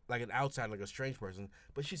outsider, like a strange person.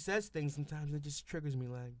 But she says things sometimes that just triggers me.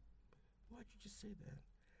 Like, why'd you just say that?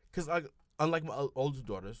 Because like, unlike my older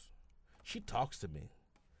daughters, she talks to me.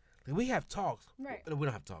 Like, we have talks. Right. We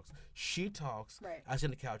don't have talks. She talks. Right. I sit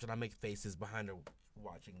on the couch and I make faces behind her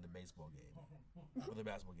watching the baseball game or the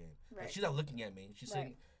basketball game. Right. Like, she's not looking at me. She's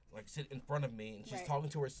sitting in front of me and she's right.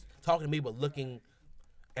 talking to me, but looking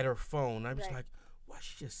at her phone. I'm just like, why'd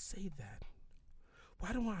she just say that?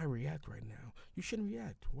 Why don't I react right now? You shouldn't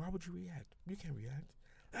react. Why would you react? You can't react.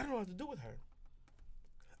 I don't know what to do with her.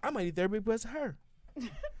 I might need therapy because of her.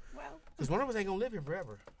 Well, because one of us ain't gonna live here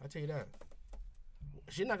forever. I'll tell you that.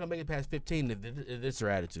 She's not gonna make it past 15 if this is her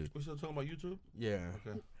attitude. We still talking about YouTube? Yeah.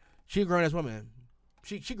 Okay. She a grown ass woman.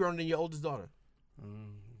 She grown than your oldest daughter.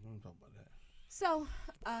 I'm talking about that. So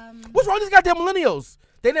What's wrong with these goddamn millennials?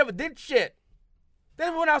 They never did shit. They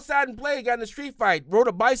never went outside and played, got in a street fight, rode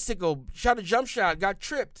a bicycle, shot a jump shot, got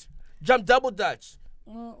tripped, jumped double dutch,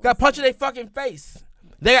 got punched in their fucking face.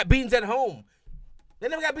 They got beatings at home. They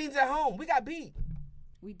never got beatings at home. We got beat.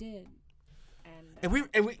 We did. And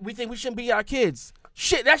we think we shouldn't beat our kids.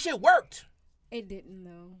 Shit, that shit worked. It didn't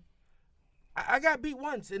though. I got beat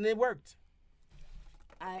once and it worked.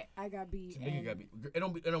 I got beat. Tamika got beat. It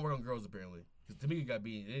don't work on girls apparently. Cause Tamika got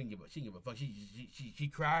beat. She didn't give a fuck. She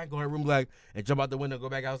cried, go in her room like, and jump out the window, go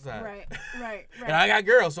back outside. Right. And I got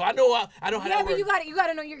girls, so I know how that works. Yeah, but you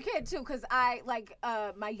gotta know your kid too, cause I like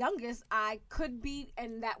my youngest I could beat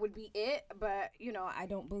and that would be it, but you know I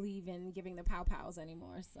don't believe in giving the pow pows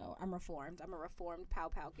anymore, so I'm reformed. I'm a reformed pow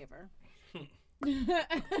pow giver.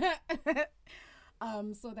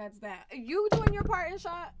 So that's that. You doing your part in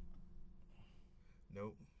shot?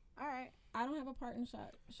 Nope. All right. I don't have a part in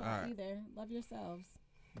shot right. either. Love yourselves.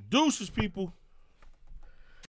 Deuces, people.